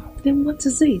him. Then what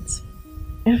is it?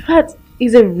 In fact,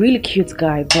 he's a really cute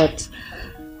guy, but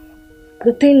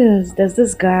the thing is, there's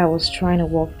this guy I was trying to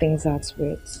work things out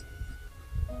with.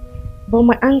 But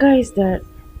my anger is that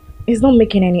he's not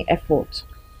making any effort.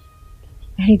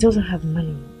 And he doesn't have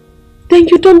money. Then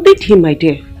you don't date him, my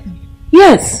dear.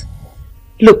 Yes.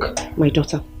 Look, my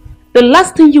daughter. The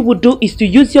last thing you would do is to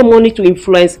use your money to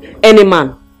influence any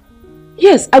man.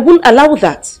 Yes, I won't allow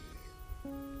that.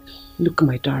 Look,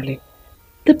 my darling.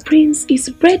 The prince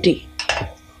is ready.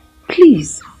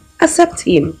 Please, accept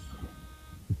him.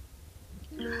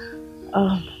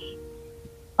 I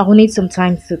will need some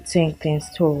time to think things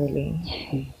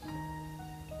thoroughly.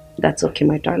 That's okay,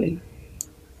 my darling.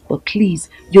 But please,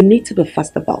 you need to be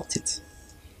fast about it.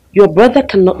 Your brother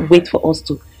cannot wait for us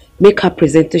to make her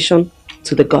presentation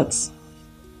to the gods.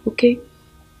 Okay?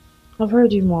 I've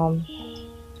heard you, Mom.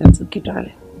 That's okay,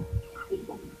 darling.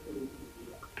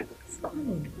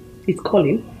 It's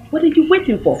calling. What are you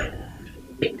waiting for?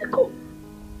 Pick the call.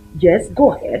 Yes,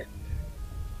 go ahead.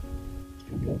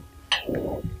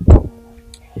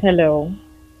 Hello.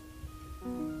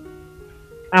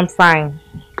 I'm fine.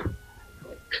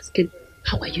 That's good.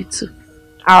 How are you too?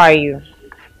 How are you?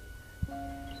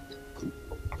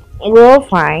 We're all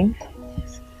fine.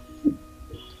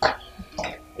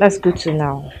 That's good to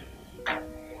know.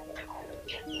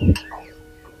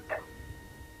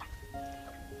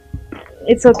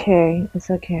 It's okay. It's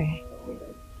okay.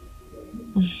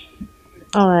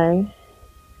 All right.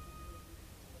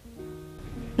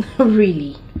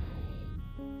 Really?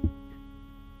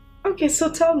 Okay,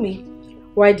 so tell me,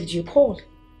 why did you call?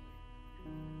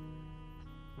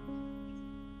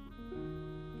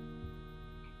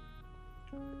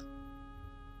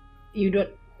 You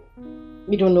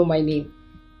don't know my name.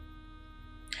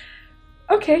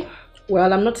 Okay,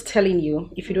 well, I'm not telling you.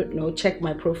 If you don't know, check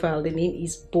my profile. The name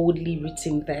is boldly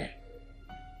written there.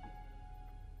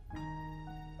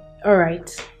 All right,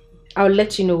 I'll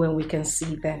let you know when we can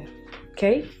see then.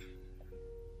 Okay?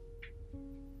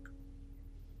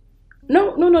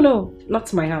 No,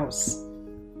 not my house.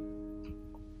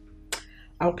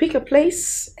 I'll pick a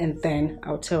place and then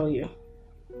I'll tell you.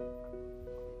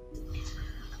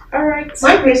 All right,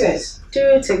 My princess.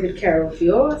 do take good care of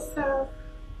yourself.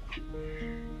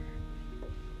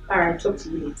 All right, talk to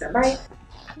you later. Bye.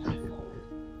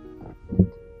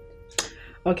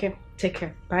 Okay, take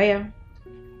care. Bye.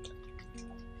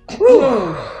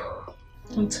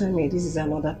 Don't tell me this is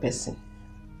another person.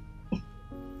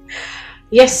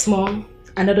 Yes, Mom.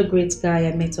 Another great guy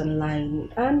I met online,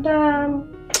 and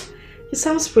he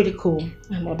sounds pretty cool.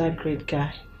 Another great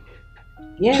guy.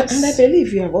 Yes. And I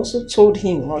believe you have also told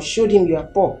him or showed him you are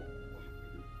poor.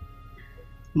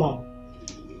 Mom,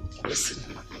 listen.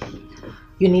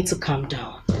 You need to calm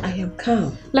down. I am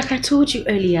calm. Like I told you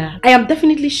earlier, I am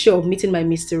definitely sure of meeting my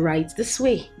Mr. Right this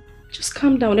way. Just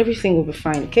calm down. Everything will be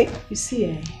fine, okay? You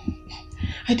see,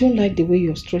 I don't like the way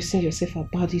you're stressing yourself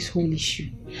about this whole issue.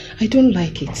 I don't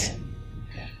like it.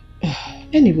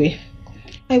 Anyway,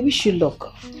 I wish you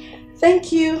luck.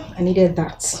 Thank you. I needed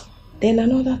that. Then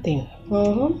another thing.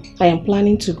 I am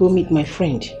planning to go meet my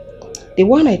friend. The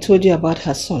one I told you about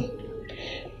her son.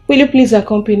 Will you please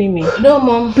accompany me? No,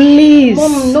 Mom. Please.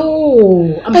 Mom,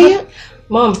 no.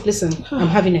 Mom, listen. I'm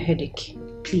having a headache.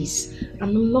 Please.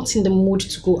 I'm not in the mood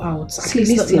to go out.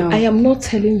 Please listen. I am not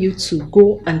telling you to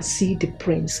go and see the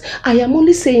prince. I am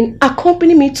only saying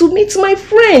accompany me to meet my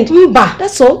friend. Mba.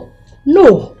 That's all.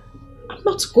 No. I'm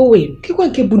not going.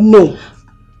 No.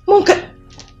 Mom,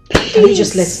 can you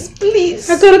just let me? Please.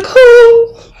 I gotta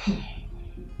call.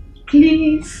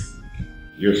 Please.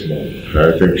 Yes, Mom.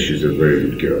 I think she's a very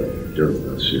good girl. Just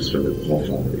that she's from a poor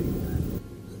family.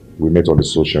 We met on the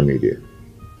social media.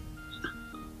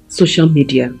 Social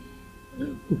media?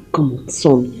 Oh, come on,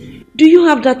 son. Do you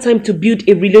have that time to build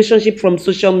a relationship from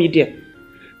social media?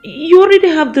 You already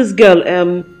have this girl,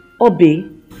 Obi.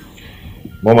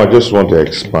 Mom, I just want to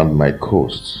expand my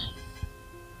coast.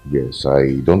 Yes,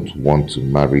 I don't want to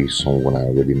marry someone I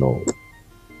already know.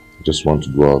 I just want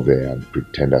to go out there and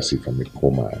pretend as if I'm a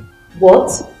poor man.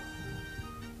 What?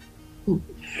 Oh,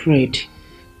 Fred,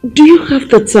 do you have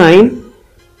the time?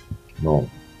 No,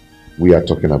 we are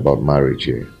talking about marriage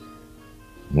here.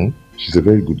 She's a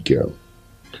very good girl.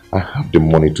 I have the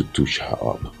money to touch her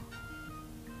up.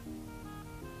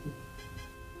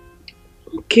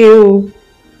 Okay,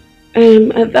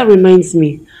 that reminds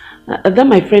me. That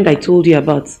my friend I told you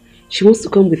about, she wants to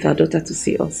come with her daughter to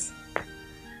see us.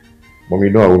 Mom, you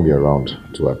know I won't be around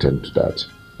to attend to that,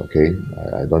 okay?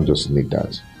 I don't just need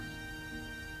that.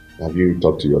 Have you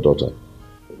talked to your daughter?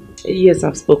 Yes,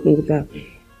 I've spoken with her.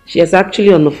 She is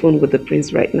actually on the phone with the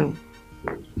prince right now.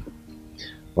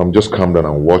 Mom, just calm down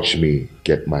and watch me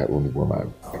get my own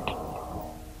woman.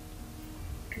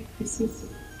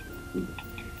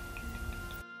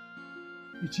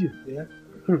 Yeah.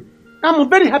 I'm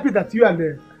very happy that you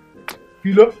and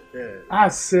Philo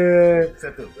has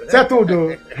settled.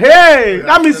 Hey,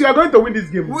 that means you are going to win this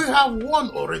game. We have won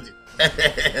already.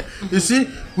 You see,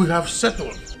 we have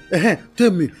settled.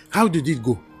 Tell me, how did it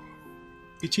go?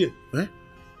 Ichie,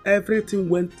 everything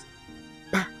went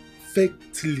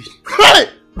perfectly. Hey!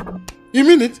 You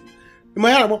mean it?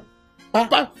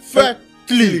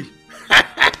 Perfectly.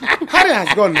 Harry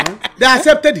has gone now. They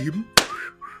accepted him.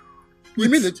 You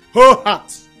mean it? Whole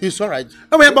heart. It's alright.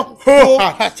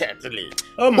 Wholeheartedly.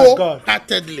 Oh my God.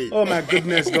 Wholeheartedly. Oh my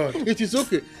goodness God. It is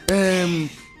okay.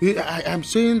 I'm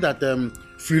saying that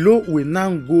Philo will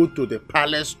now go to the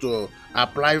palace to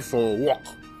apply for work.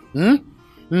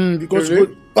 Because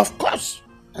really? Of course.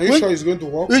 Are you sure it's going to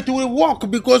work? It will work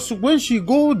because when she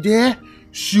go there,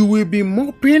 she will be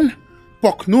mopping,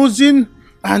 pock-nosing,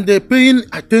 and paying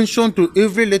attention to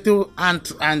every little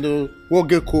ant and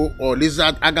wogeko or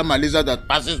lizard, agama lizard that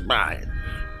passes by.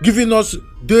 giving us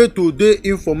day-to-day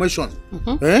information.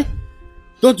 Eh?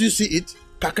 Don't you see it?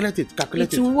 Calculate it,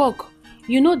 calculate It will work.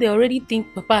 You know they already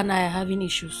think Papa and I are having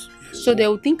issues. So they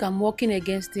will think I'm working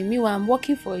against him. Meanwhile, I'm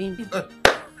working for him.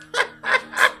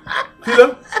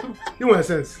 Philo, you want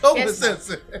sense? Oh, yes,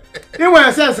 sense. You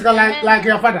want sense like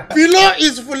your father? Philo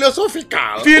is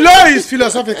philosophical. Philo is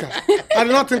philosophical. I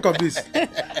did not think of this.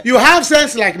 You have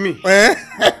sense like me.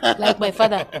 Like my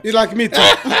father. You like me too.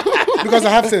 Because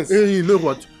I have sense. Hey, you know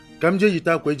what?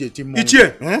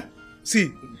 Ichie,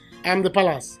 see, I'm the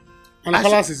palace. And the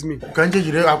palace is me.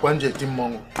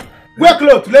 Wear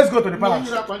clothes. Let's go to the palace.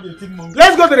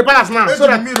 Let's go to the palace now so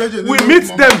that we meet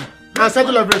them and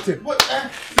settle everything.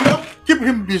 Keep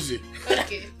him busy.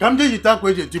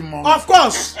 Of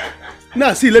course.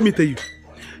 Now, see, let me tell you.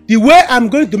 The way I'm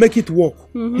going to make it work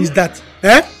is that,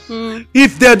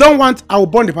 if they don't want, I will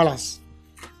burn the palace.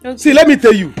 Okay. See, let me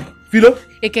tell you, Philo.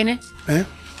 Ekene,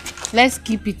 let's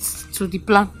keep it to the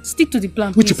plan. Stick to the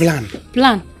plan. Which please. plan?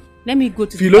 Plan. Let me go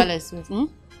to Philo, the palace.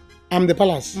 I'm the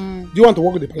palace. Do you want to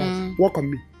work with the palace? Work on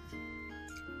me.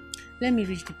 Let me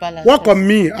reach the palace. Work on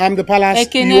me. I'm the palace.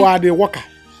 Ekene. You are the worker.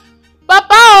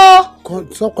 Papa!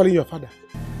 Stop calling your father.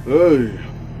 Hey.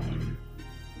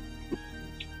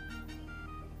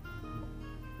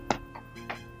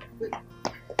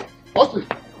 Austin,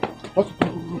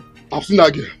 I've seen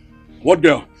that girl. What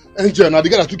girl? Angel, now the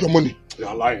girl that took your money.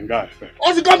 You're lying guy.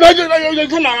 Austin, come here, like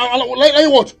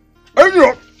what?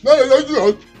 Angel! No,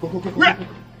 go. Where?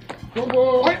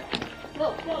 Go.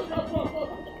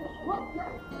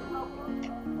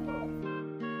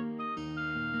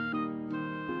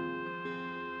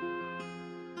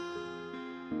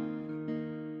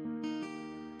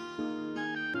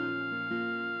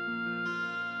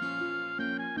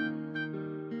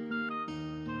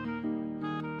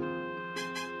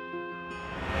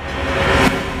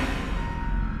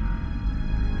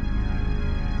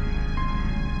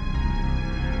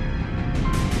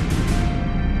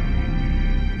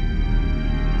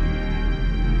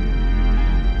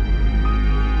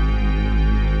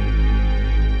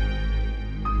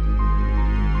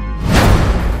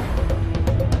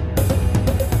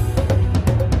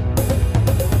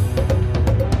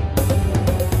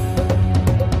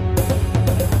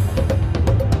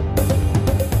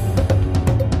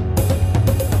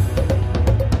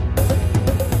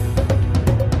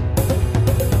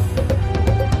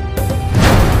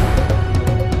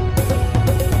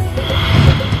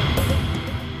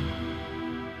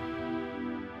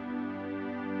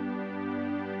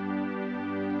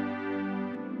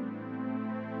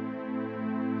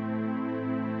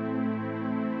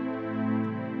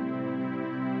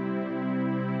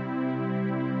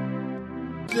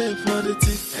 Day for the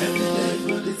thief, every day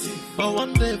for the thief. But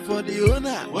one day for the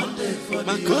owner, one day for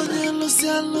the owner.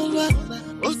 Luciano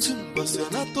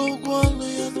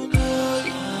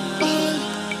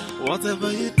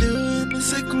whatever you do in the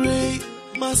secret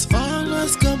must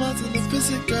always come out in the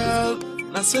physical.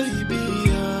 That's how you be.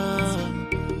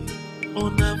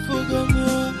 On a fogo,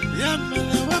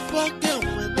 Yamela, we're back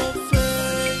when no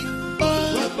fake.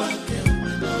 We're back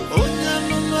when no fake. Oh,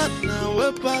 Yamela,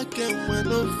 we're back when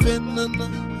no fake.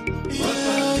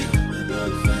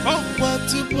 Oh, what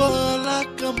to ball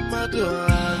like a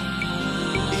madora.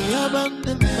 He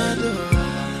abandoned Madora.